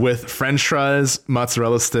with French fries,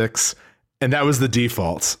 mozzarella sticks, and that was the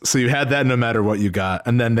default. So you had that no matter what you got,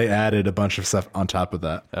 and then they added a bunch of stuff on top of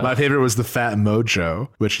that. My favorite was the Fat Mojo,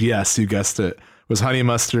 which, yes, you guessed it, was honey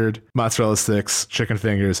mustard, mozzarella sticks, chicken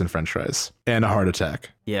fingers, and French fries, and a heart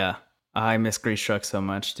attack. Yeah. I miss Grease Truck so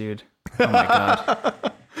much, dude. Oh my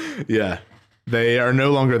God. Yeah. They are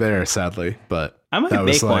no longer there, sadly, but I might that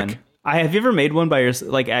was make one. Have you ever made one by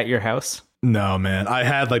at your house? No, man. I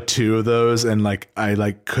had like 2 of those and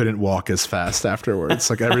I couldn't walk as fast afterwards.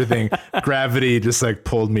 Like everything, gravity just like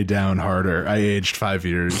pulled me down harder. I aged 5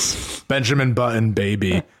 years. Benjamin Button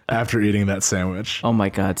baby after eating that sandwich. Oh my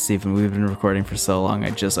God, Stephen, we've been recording for so long. I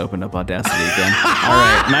just opened up Audacity again. All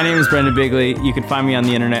right. My name is Brendan Bigley. You can find me on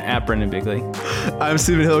the internet at Brendan Bigley. I'm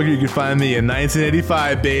Stephen Hilger. You can find me in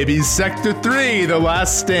 1985, baby. Sector 3, The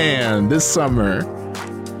Last Stand, this summer.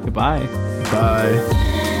 Goodbye. Bye.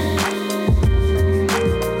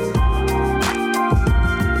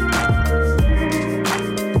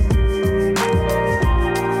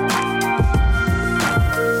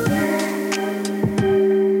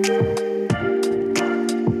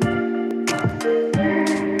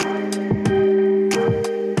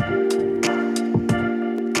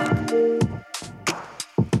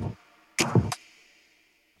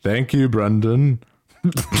 Thank you, Brendan.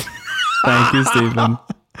 Thank you, Stephen.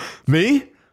 Me?